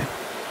joy,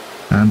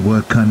 and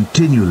were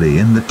continually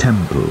in the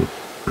temple,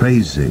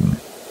 praising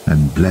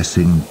and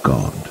blessing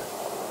God.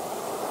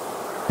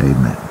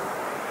 Amen.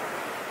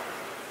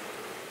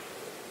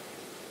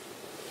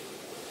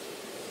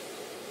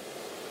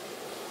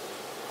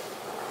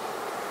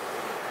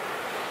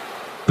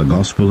 The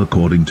Gospel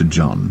according to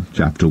John,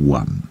 chapter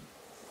 1.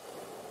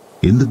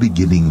 In the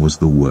beginning was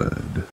the Word,